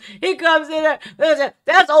 Whoops! He comes in.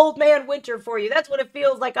 That's Old Man Winter for you. That's what it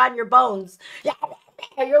feels like on your bones. Yeah,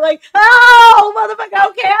 you're like, oh, motherfucker,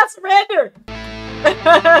 okay, I surrender.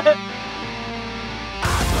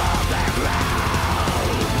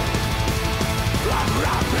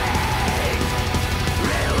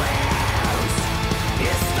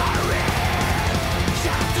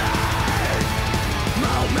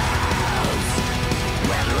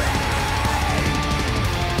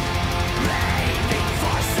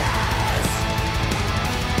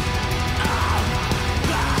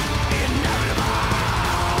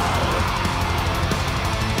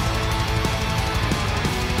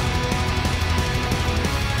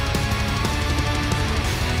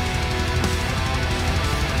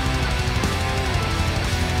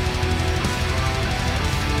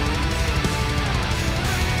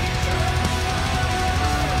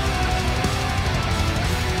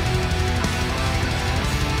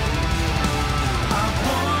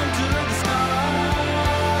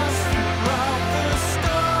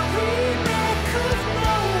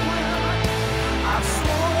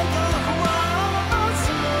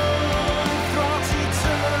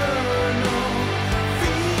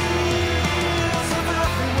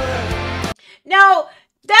 Now,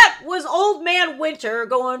 that was Old Man Winter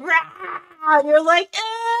going, rah, and you're like,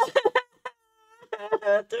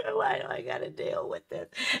 why do I gotta deal with this?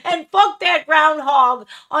 And fuck that groundhog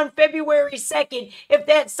on February 2nd if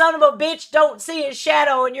that son of a bitch don't see his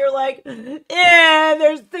shadow and you're like, yeah,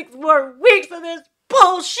 there's 6 more weeks of this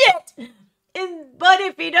bullshit. But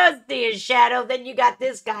if he does see his shadow, then you got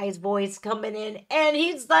this guy's voice coming in, and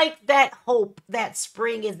he's like that hope that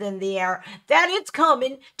spring is in the air, that it's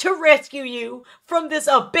coming to rescue you from this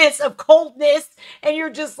abyss of coldness, and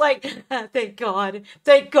you're just like, thank God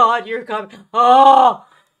you're coming. Oh,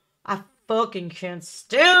 I fucking can't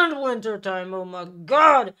stand wintertime, oh my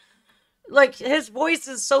God. Like, his voice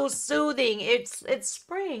is so soothing. It's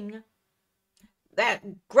spring.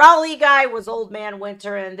 That growly guy was Old Man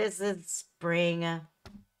Winter, and this is spring.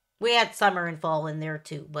 We had summer and fall in there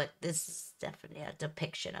too, but this is definitely a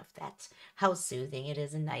depiction of that. How soothing it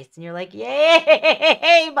is and nice. And you're like,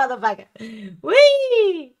 yay, motherfucker.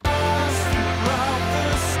 Whee!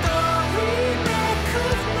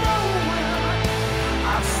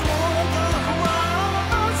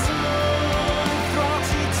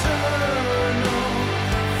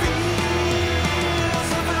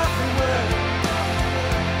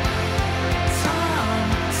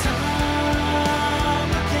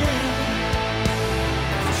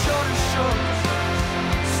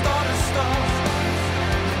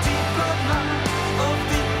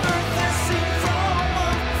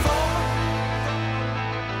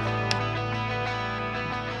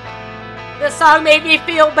 This song made me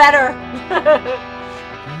feel better.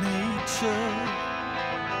 Nature,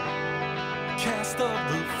 cast of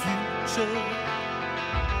the future,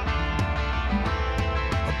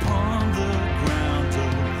 upon the ground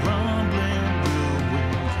of rumbling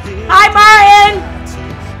whirlwind. Hi, Brian.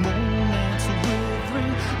 Moments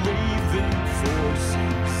withering, raving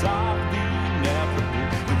forces of the ineffable,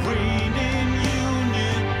 the reigning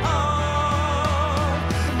union of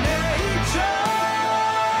nature.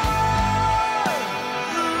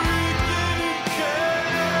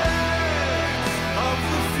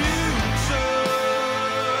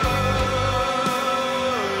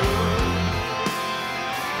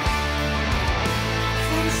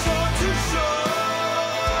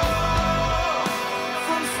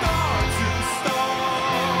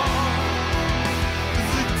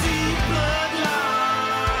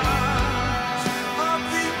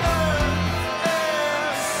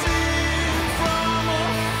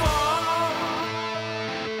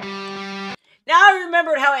 Now I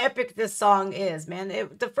remembered how epic this song is, man.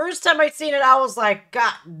 The first time I seen it, I was like,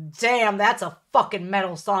 God damn, that's a fucking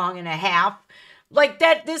metal song and a half. Like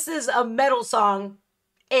that, this is a metal song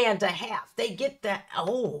and a half. They get the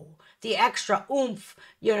extra oomph,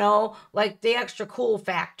 you know, like the extra cool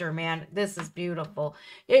factor, man. This is beautiful.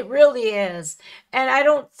 It really is. And I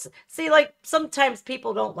don't see, like, sometimes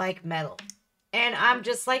people don't like metal. And I'm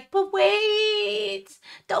just like, but wait,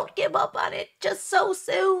 don't give up on it just so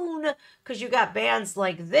soon. Because you got bands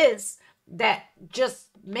like this that just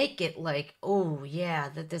make it like, oh yeah,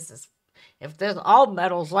 that this is, if there's all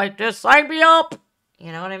metals like this, sign me up.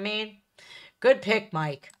 You know what I mean? Good pick,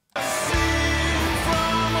 Mike.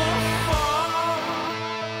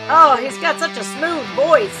 Oh, he's got such a smooth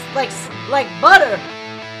voice, like butter.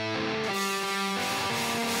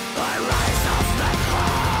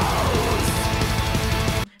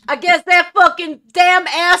 I guess that fucking damn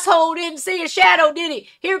asshole didn't see a shadow, did he?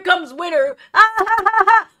 Here comes winter. Ah, ha, ha,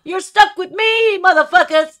 ha. You're stuck with me,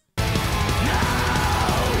 motherfuckers.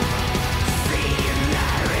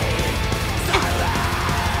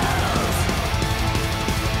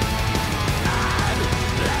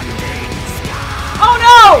 Oh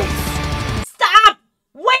no! Stop!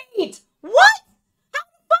 Wait! What? How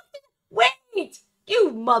the fuck did... Wait!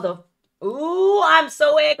 You mother... Ooh, I'm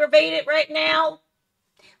so aggravated right now.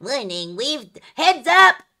 Warning, we've... Heads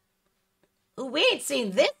up! Ooh, we ain't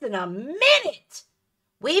seen this in a minute.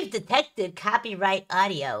 We've detected copyright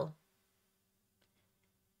audio.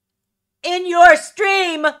 In your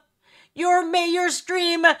stream, your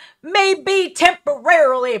stream may be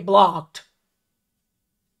temporarily blocked.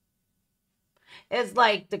 It's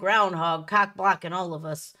like the groundhog cock-blocking all of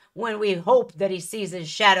us when we hope that he sees his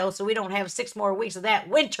shadow so we don't have 6 more weeks of that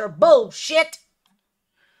winter bullshit.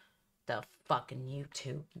 The fucking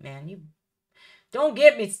YouTube, man. You don't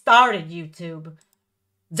get me started, YouTube.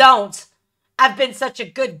 Don't. I've been such a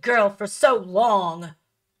good girl for so long.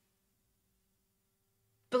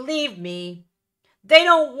 Believe me, they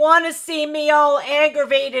don't want to see me all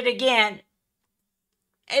aggravated again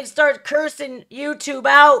and start cursing YouTube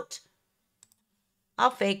out. I'll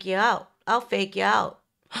fake you out. I'll fake you out.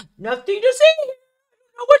 Nothing to see. I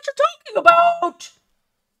don't know what you're talking about.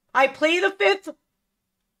 I play the 5th.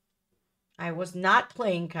 I was not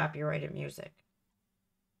playing copyrighted music.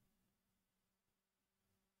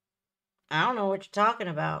 I don't know what you're talking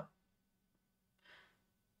about.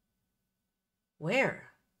 Where?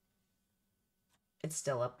 It's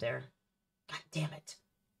still up there. God damn it.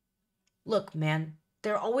 Look, man.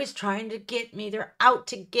 They're always trying to get me. They're out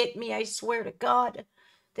to get me. I swear to God.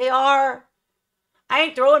 They are. I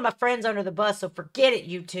ain't throwing my friends under the bus, so forget it,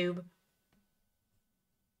 YouTube.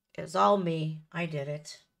 It was all me. I did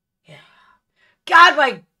it. Yeah. God,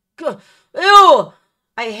 my... Ew!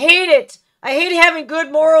 I hate it. I hate having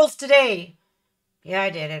good morals today. Yeah, I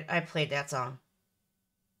did it. I played that song.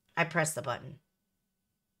 I pressed the button.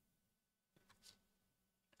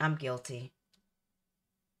 I'm guilty.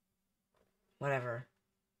 Whatever.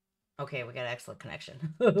 Okay, we got an excellent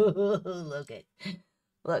connection. Look it.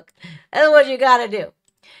 Look. That's what you gotta do.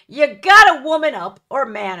 You gotta woman up or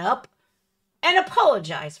man up and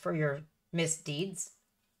apologize for your misdeeds.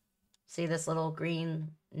 See this little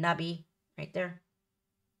green nubby right there?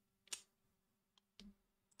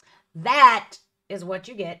 That is what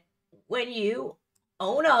you get when you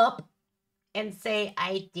own up and say,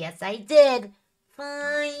 yes, I did.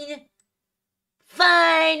 Fine.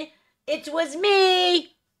 Fine. It was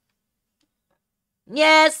me.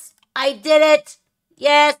 Yes, I did it.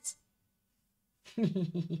 Yes.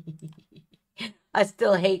 I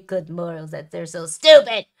still hate good morals that they're so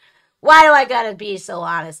stupid. Why do I gotta be so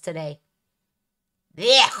honest today?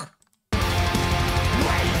 Yeah.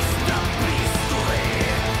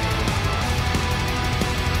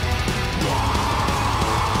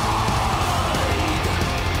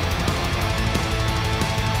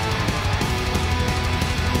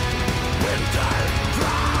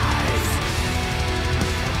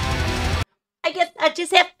 I guess I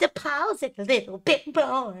just have to pause it a little bit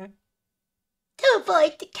more to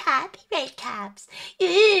avoid the copyright cops.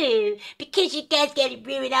 Ooh, because you guys gotta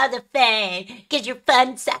ruin all the fun. Because you're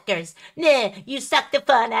fun suckers. Nah, you suck the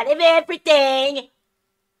fun out of everything.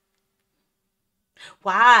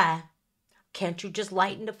 Why? Can't you just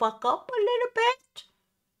lighten the fuck up a little bit?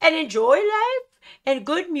 And enjoy life? And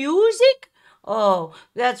good music? Oh,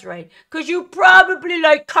 that's right. Because you probably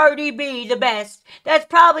like Cardi B the best. That's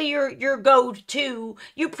probably your go-to.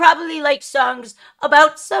 You probably like songs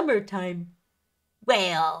about summertime.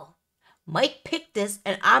 Well, Mike picked this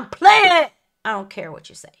and I'm playing it. I don't care what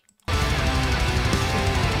you say.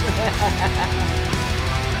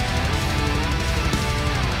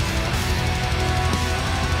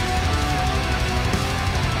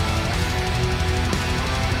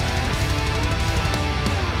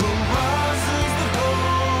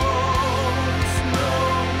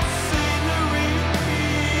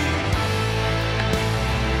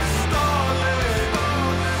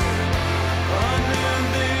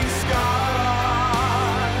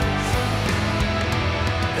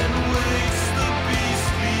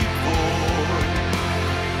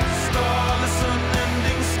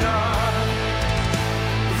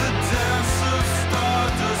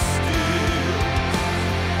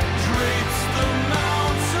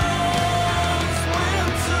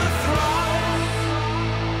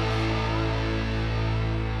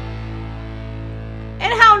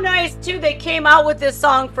 nice too. They came out with this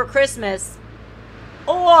song for Christmas.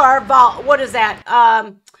 Or what is that?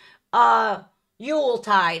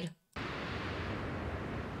 Yuletide.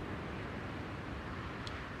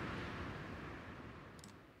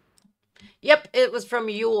 Yep, it was from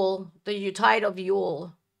Yule, the Yuletide of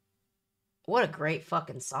Yule. What a great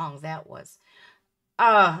fucking song that was.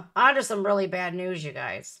 On to some really bad news, you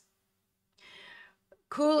guys.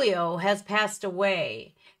 Coolio has passed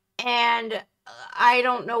away, and I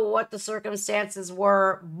don't know what the circumstances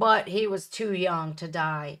were, but he was too young to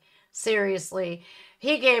die. Seriously.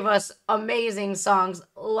 He gave us amazing songs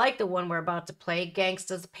like the one we're about to play,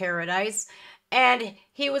 Gangsta's Paradise, and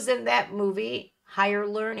he was in that movie, Higher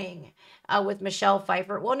Learning, with Michelle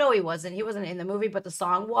Pfeiffer. Well, no, he wasn't. He wasn't in the movie, but the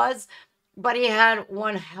song was. But he had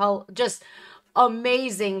one just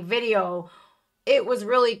amazing video. It was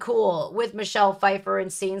really cool with Michelle Pfeiffer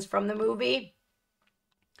and scenes from the movie.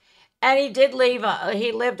 And he did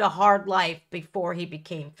he lived a hard life before he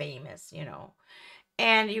became famous, you know.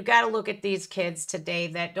 And you got to look at these kids today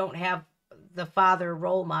that don't have the father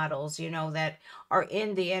role models, you know, that are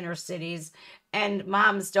in the inner cities, and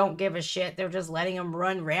moms don't give a shit. They're just letting them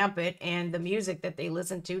run rampant, and the music that they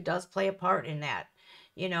listen to does play a part in that.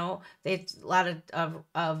 You know, a lot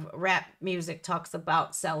of rap music talks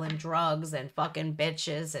about selling drugs and fucking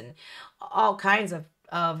bitches and all kinds of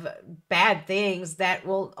bad things that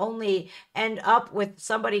will only end up with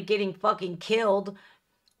somebody getting fucking killed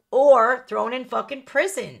or thrown in fucking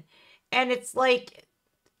prison. And it's like,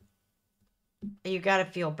 you got to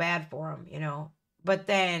feel bad for them, you know. But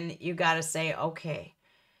then you got to say, okay,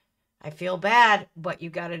 I feel bad, but you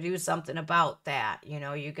got to do something about that. You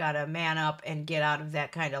know, you got to man up and get out of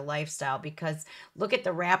that kind of lifestyle, because look at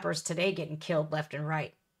the rappers today getting killed left and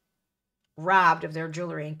right. Robbed of their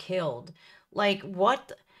jewelry and killed. Like,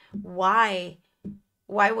 what? Why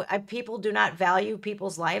people do not value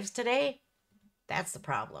people's lives today? That's the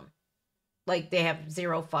problem. Like, they have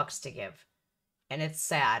zero fucks to give. And it's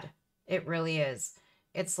sad. It really is.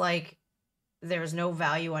 It's like there's no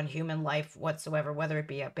value on human life whatsoever, whether it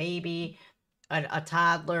be a baby, a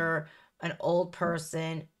toddler, an old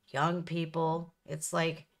person, young people. It's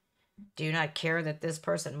like, do you not care that this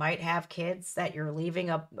person might have kids that you're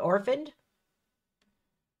leaving orphaned?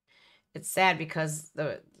 It's sad because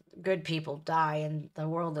the good people die and the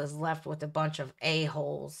world is left with a bunch of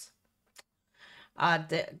a-holes.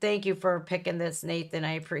 Thank you for picking this, Nathan.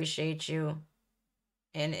 I appreciate you.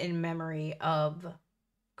 And in memory of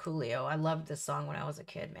Coolio. I loved this song when I was a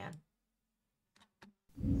kid, man.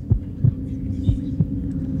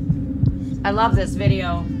 I love this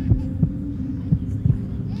video.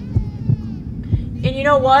 And you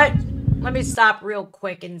know what? Let me stop real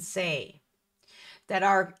quick and say that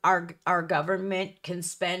our government can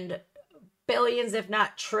spend billions, if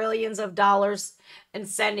not trillions of dollars, and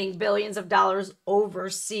sending billions of dollars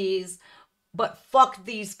overseas. But fuck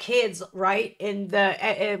these kids, right?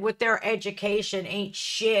 With their education ain't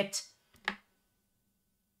shit.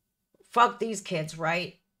 Fuck these kids,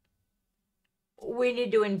 right? We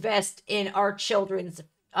need to invest in our children's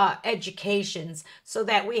educations so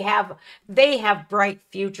that they have bright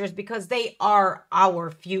futures, because they are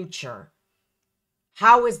our future.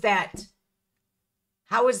 How is that?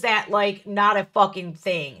 How is that like not a fucking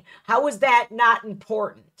thing? How is that not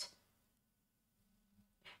important?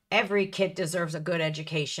 Every kid deserves a good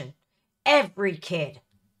education. Every kid.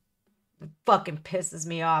 It fucking pisses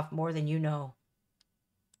me off more than you know.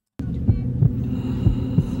 You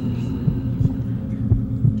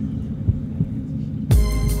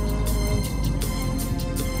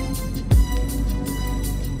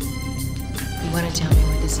want to tell me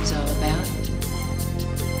what this is all about?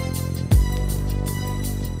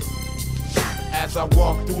 As I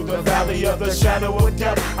walk through the valley of the shadow of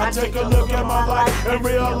death, I take a look at my life and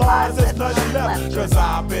realize there's nothing left. Cause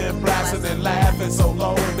I've been blasting and laughing so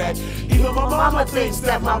long that even my mama thinks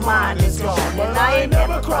that my mind is gone. But I ain't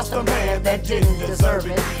never crossed a man that didn't deserve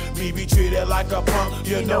it. Me be treated like a punk,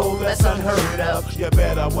 you know that's unheard of. You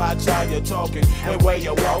better watch how you're talking and where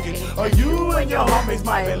you're walking, or you and your homies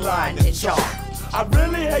might be lying in chalk. I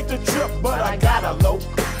really hate the trip, but I gotta low.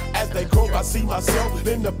 As they croak, I see myself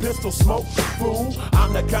in the pistol smoke. Fool,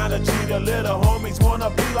 I'm the kind of G the little homies wanna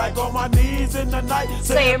be like, on my knees in the night,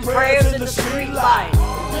 saying prayers in the street light.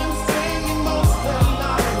 Been singing most of the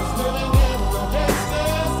night, living in the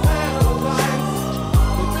gangster's paradise.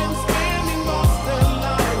 We've been spending most of the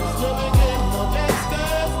night, living in the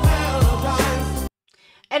gangster's paradise.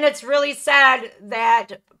 And it's really sad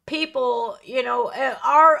that people, you know,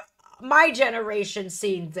 my generation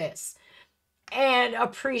seen this and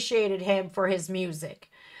appreciated him for his music.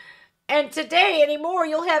 And today anymore,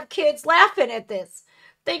 you'll have kids laughing at this.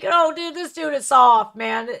 thinking, oh, dude, this dude is soft,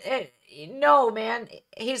 man. No, man,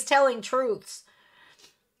 he's telling truths.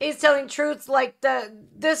 He's telling truths like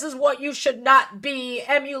this is what you should not be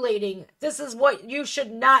emulating. This is what you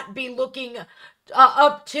should not be looking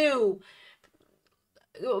up to.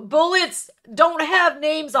 Bullets don't have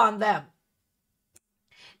names on them.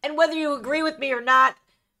 And whether you agree with me or not,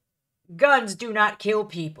 guns do not kill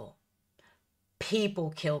people.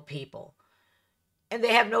 People kill people. And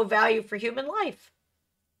they have no value for human life.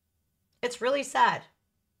 It's really sad.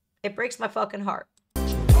 It breaks my fucking heart.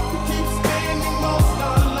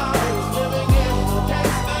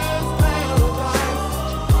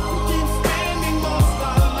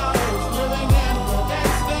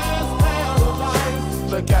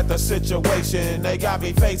 Look at the situation they got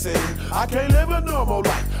me facing. I can't live a normal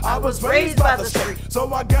life. I was raised by the street,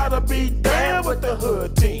 so I gotta be down with the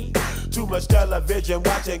hood team. Too much television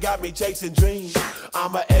watching got me chasing dreams.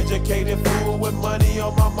 I'm an educated fool with money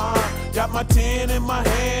on my mind. Got my tin in my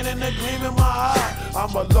hand and a gleam in my eye.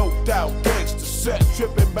 I'm a loped out gangster, set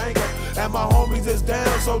tripping banker. And my homies is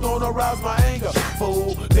down, so don't arouse my anger.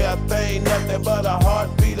 Fool, death ain't nothing but a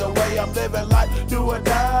heartbeat away. I'm living life, do or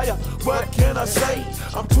die. What can I say?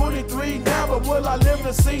 I'm 23 now, but will I live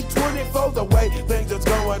to see 24? The way things is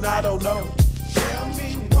going, I don't know. Tell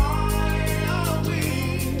me why are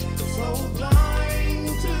we so blind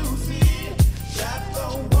to see that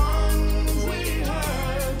the ones we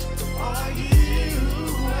hurt are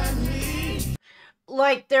you and me?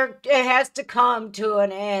 Like, it has to come to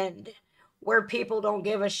an end where people don't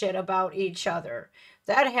give a shit about each other.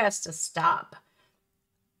 That has to stop.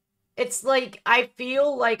 It's like, I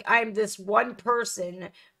feel like I'm this one person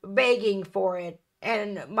begging for it,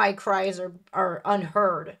 and my cries are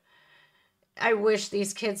unheard. I wish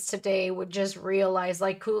these kids today would just realize,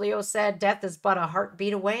 like Coolio said, death is but a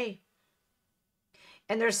heartbeat away.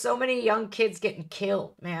 And there's so many young kids getting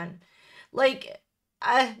killed, man. Like,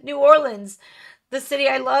 New Orleans, the city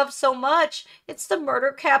I love so much, it's the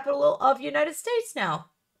murder capital of the United States now.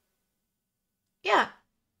 Yeah.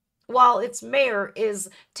 While its mayor is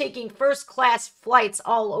taking first-class flights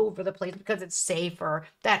all over the place because it's safer.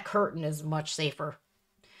 That curtain is much safer.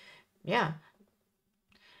 Yeah.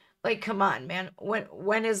 Like, come on, man.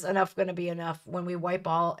 When is enough going to be enough? When we wipe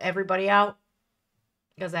everybody out?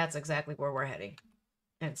 Because that's exactly where we're heading.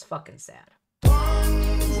 And it's fucking sad.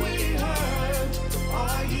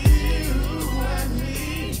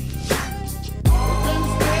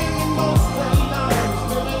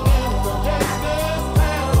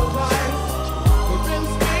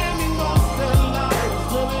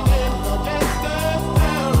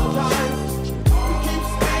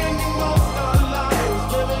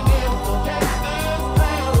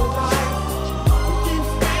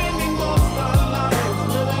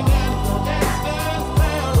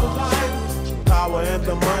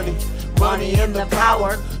 Money and the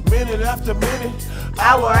power, minute after minute,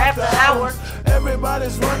 hour after hour.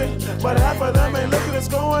 Everybody's running, but half of them ain't looking what's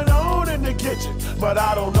going on in the kitchen. But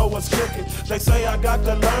I don't know what's cooking. They say I got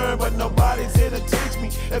to learn, but nobody's here to teach me.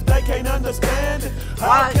 If they can't understand it,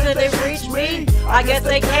 how can they reach me? I guess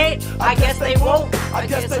they can't, I guess they won't, I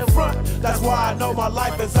guess they front. That's why I know my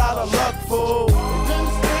life is out of luck, fool.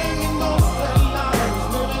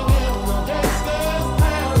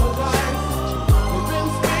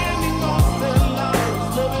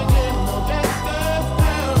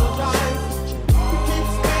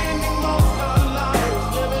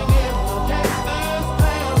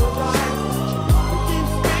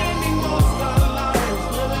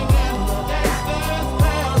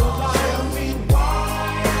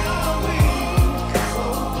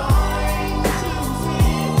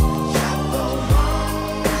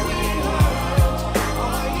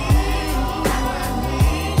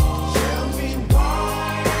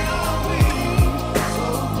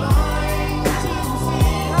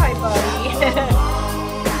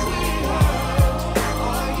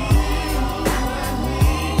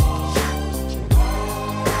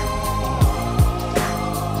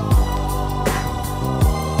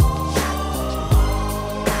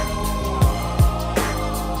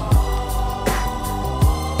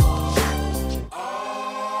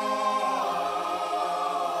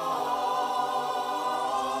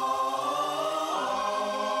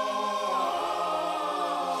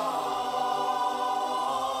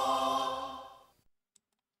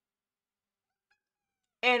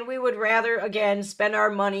 And we would rather, again, spend our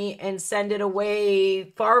money and send it away,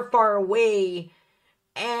 far, far away.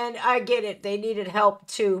 And I get it, they needed help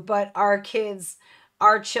too, but our kids,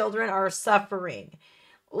 our children are suffering.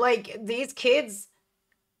 Like, these kids,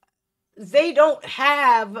 they don't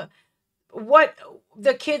have what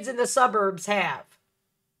the kids in the suburbs have.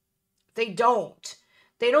 They don't.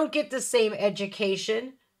 They don't get the same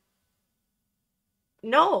education.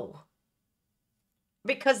 No.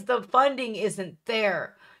 Because the funding isn't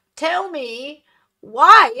there. Tell me,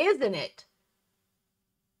 why isn't it?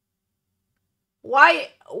 Why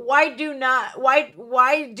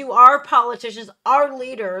do our politicians, our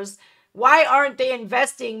leaders, why aren't they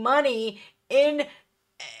investing money in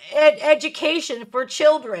education for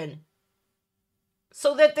children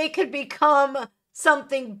so that they could become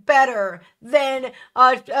something better than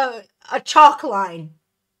a chalk line?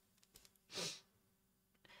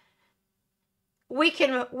 We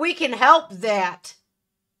can help that,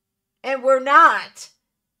 and we're not,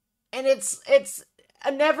 and it's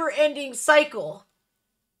a never-ending cycle.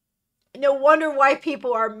 No wonder why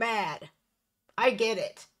people are mad. I get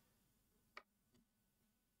it.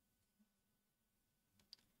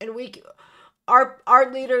 And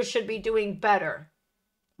our leaders should be doing better,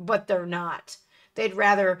 but they're not. They'd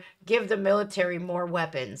rather give the military more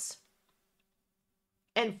weapons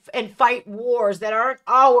and fight wars that aren't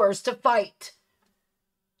ours to fight.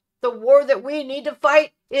 The war that we need to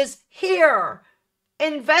fight is here.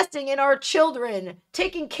 Investing in our children,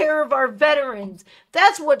 taking care of our veterans.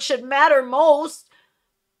 That's what should matter most.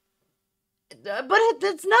 But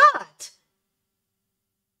it's not.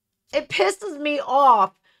 It pisses me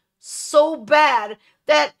off so bad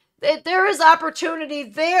that there is opportunity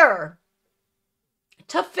there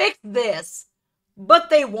to fix this, but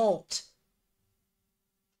they won't.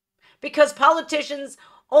 Because politicians,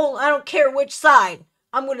 oh, I don't care which side.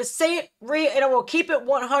 I'm going to say it and I will keep it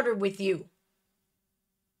 100 with you.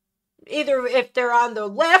 Either if they're on the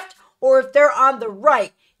left or if they're on the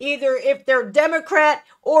right. Either if they're Democrat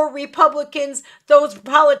or Republicans, those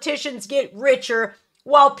politicians get richer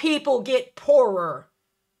while people get poorer.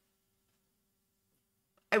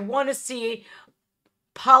 I want to see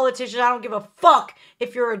politicians. I don't give a fuck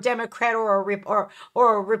if you're a Democrat or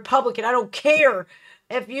a Republican. I don't care.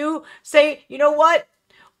 If you say, you know what?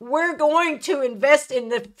 We're going to invest in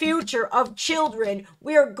the future of children.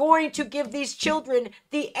 We are going to give these children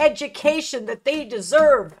the education that they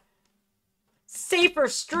deserve. Safer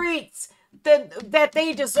streets that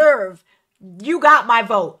they deserve. You got my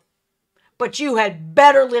vote. But you had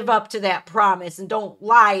better live up to that promise and don't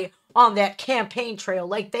lie on that campaign trail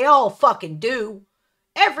like they all fucking do.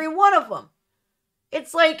 Every one of them.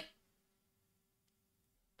 It's like,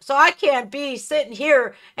 so I can't be sitting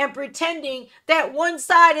here and pretending that one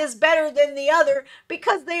side is better than the other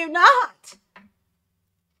because they're not.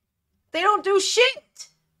 They don't do shit.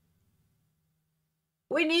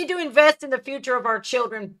 We need to invest in the future of our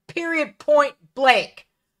children, period, point blank.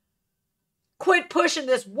 Quit pushing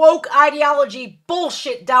this woke ideology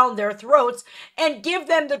bullshit down their throats and give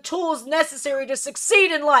them the tools necessary to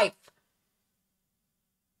succeed in life.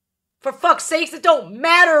 For fuck's sakes, it don't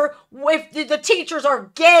matter if the teachers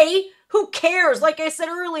are gay. Who cares? Like I said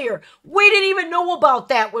earlier, we didn't even know about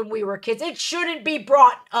that when we were kids. It shouldn't be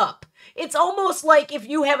brought up. It's almost like if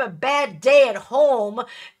you have a bad day at home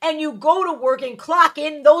and you go to work and clock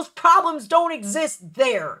in, those problems don't exist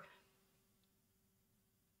there.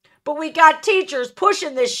 But we got teachers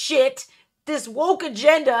pushing this shit, this woke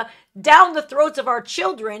agenda down the throats of our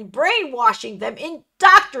children, brainwashing them,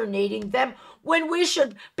 indoctrinating them, when we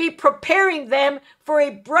should be preparing them for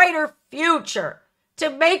a brighter future, to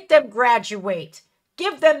make them graduate.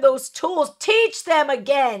 Give them those tools. Teach them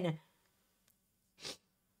again.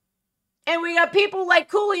 And we got people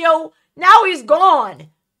like Coolio, now he's gone.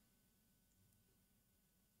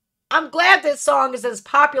 I'm glad this song is as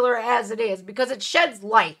popular as it is because it sheds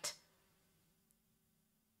light.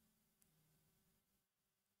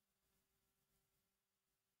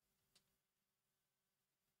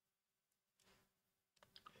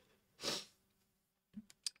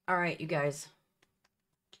 All right, you guys.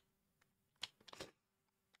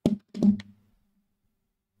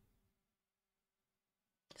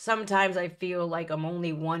 Sometimes I feel like I'm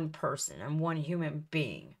only one person. I'm one human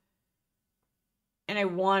being. And I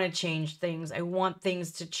want to change things. I want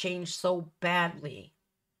things to change so badly.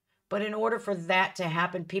 But in order for that to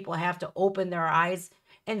happen, people have to open their eyes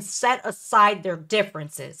and set aside their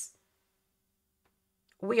differences.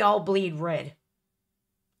 We all bleed red.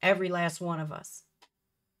 Every last one of us.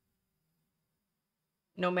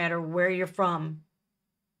 No matter where you're from.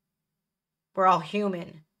 We're all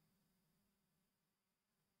human.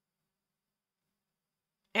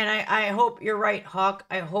 And I hope you're right, Hawk.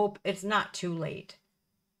 I hope it's not too late.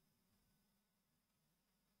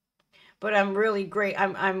 But I'm really great.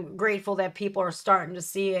 I'm grateful that people are starting to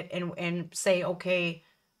see it and say, okay,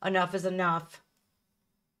 enough is enough.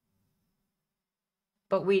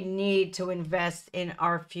 But we need to invest in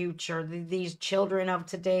our future. These children of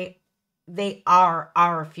today they are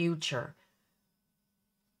our future.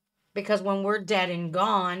 Because when we're dead and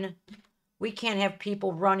gone, we can't have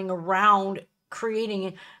people running around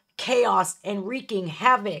creating chaos and wreaking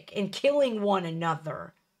havoc and killing one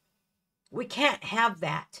another. We can't have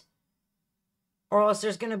that. Or else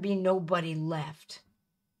there's going to be nobody left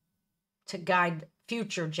to guide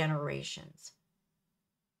future generations.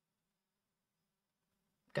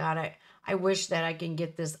 God, I wish that I can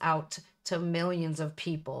get this out to millions of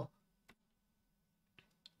people.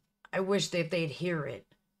 I wish that they'd hear it.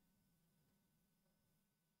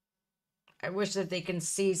 I wish that they can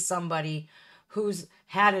see somebody who's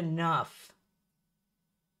had enough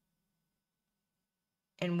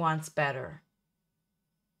and wants better.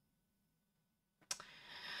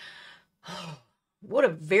 What a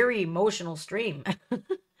very emotional stream.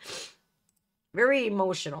 Very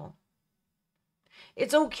emotional.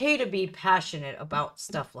 It's okay to be passionate about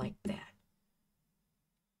stuff like that.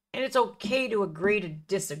 And it's okay to agree to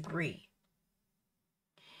disagree.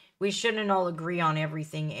 We shouldn't all agree on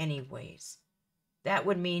everything anyways. That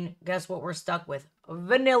would mean, guess what we're stuck with?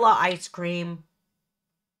 Vanilla ice cream.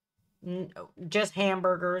 Just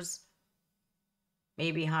hamburgers.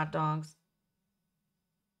 Maybe hot dogs.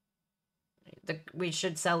 We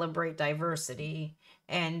should celebrate diversity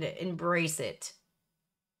and embrace it.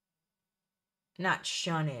 Not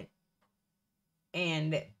shun it.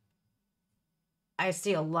 And I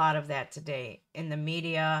see a lot of that today in the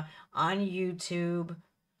media, on YouTube,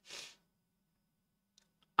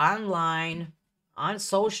 online, on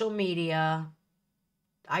social media.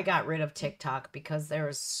 I got rid of TikTok because there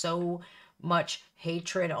is so much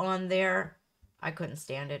hatred on there. I couldn't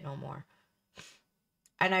stand it no more.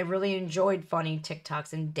 And I really enjoyed funny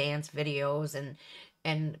TikToks and dance videos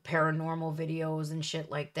and paranormal videos and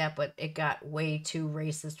shit like that, but it got way too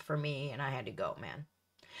racist for me and I had to go, man.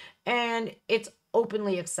 And it's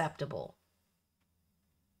openly acceptable.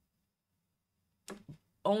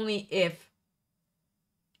 Only if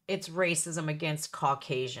it's racism against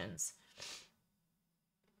Caucasians.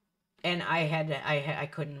 And I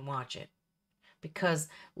couldn't watch it. Because,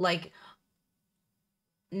 like,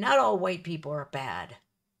 not all white people are bad.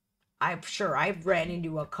 I'm sure I've ran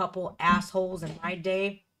into a couple assholes in my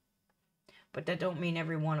day. But that don't mean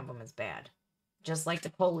every one of them is bad. Just like the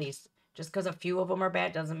police. Just because a few of them are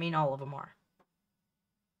bad doesn't mean all of them are.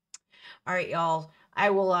 All right, y'all.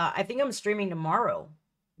 I think I'm streaming tomorrow.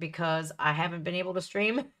 Because I haven't been able to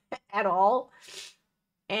stream at all.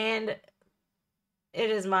 And it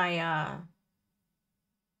is my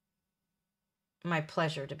my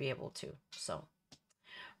pleasure to be able to. So,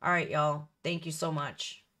 all right, y'all. Thank you so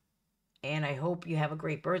much. And I hope you have a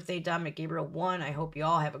great birthday, Dominic Gabriel 1. I hope you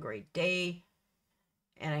all have a great day.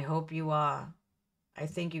 And I hope you, I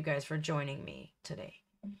thank you guys for joining me today.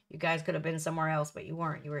 You guys could have been somewhere else, but you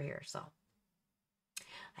weren't. You were here, so.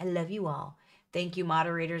 I love you all. Thank you,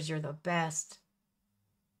 moderators. You're the best.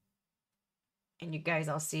 And you guys,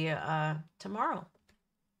 I'll see you tomorrow.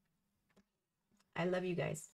 I love you guys.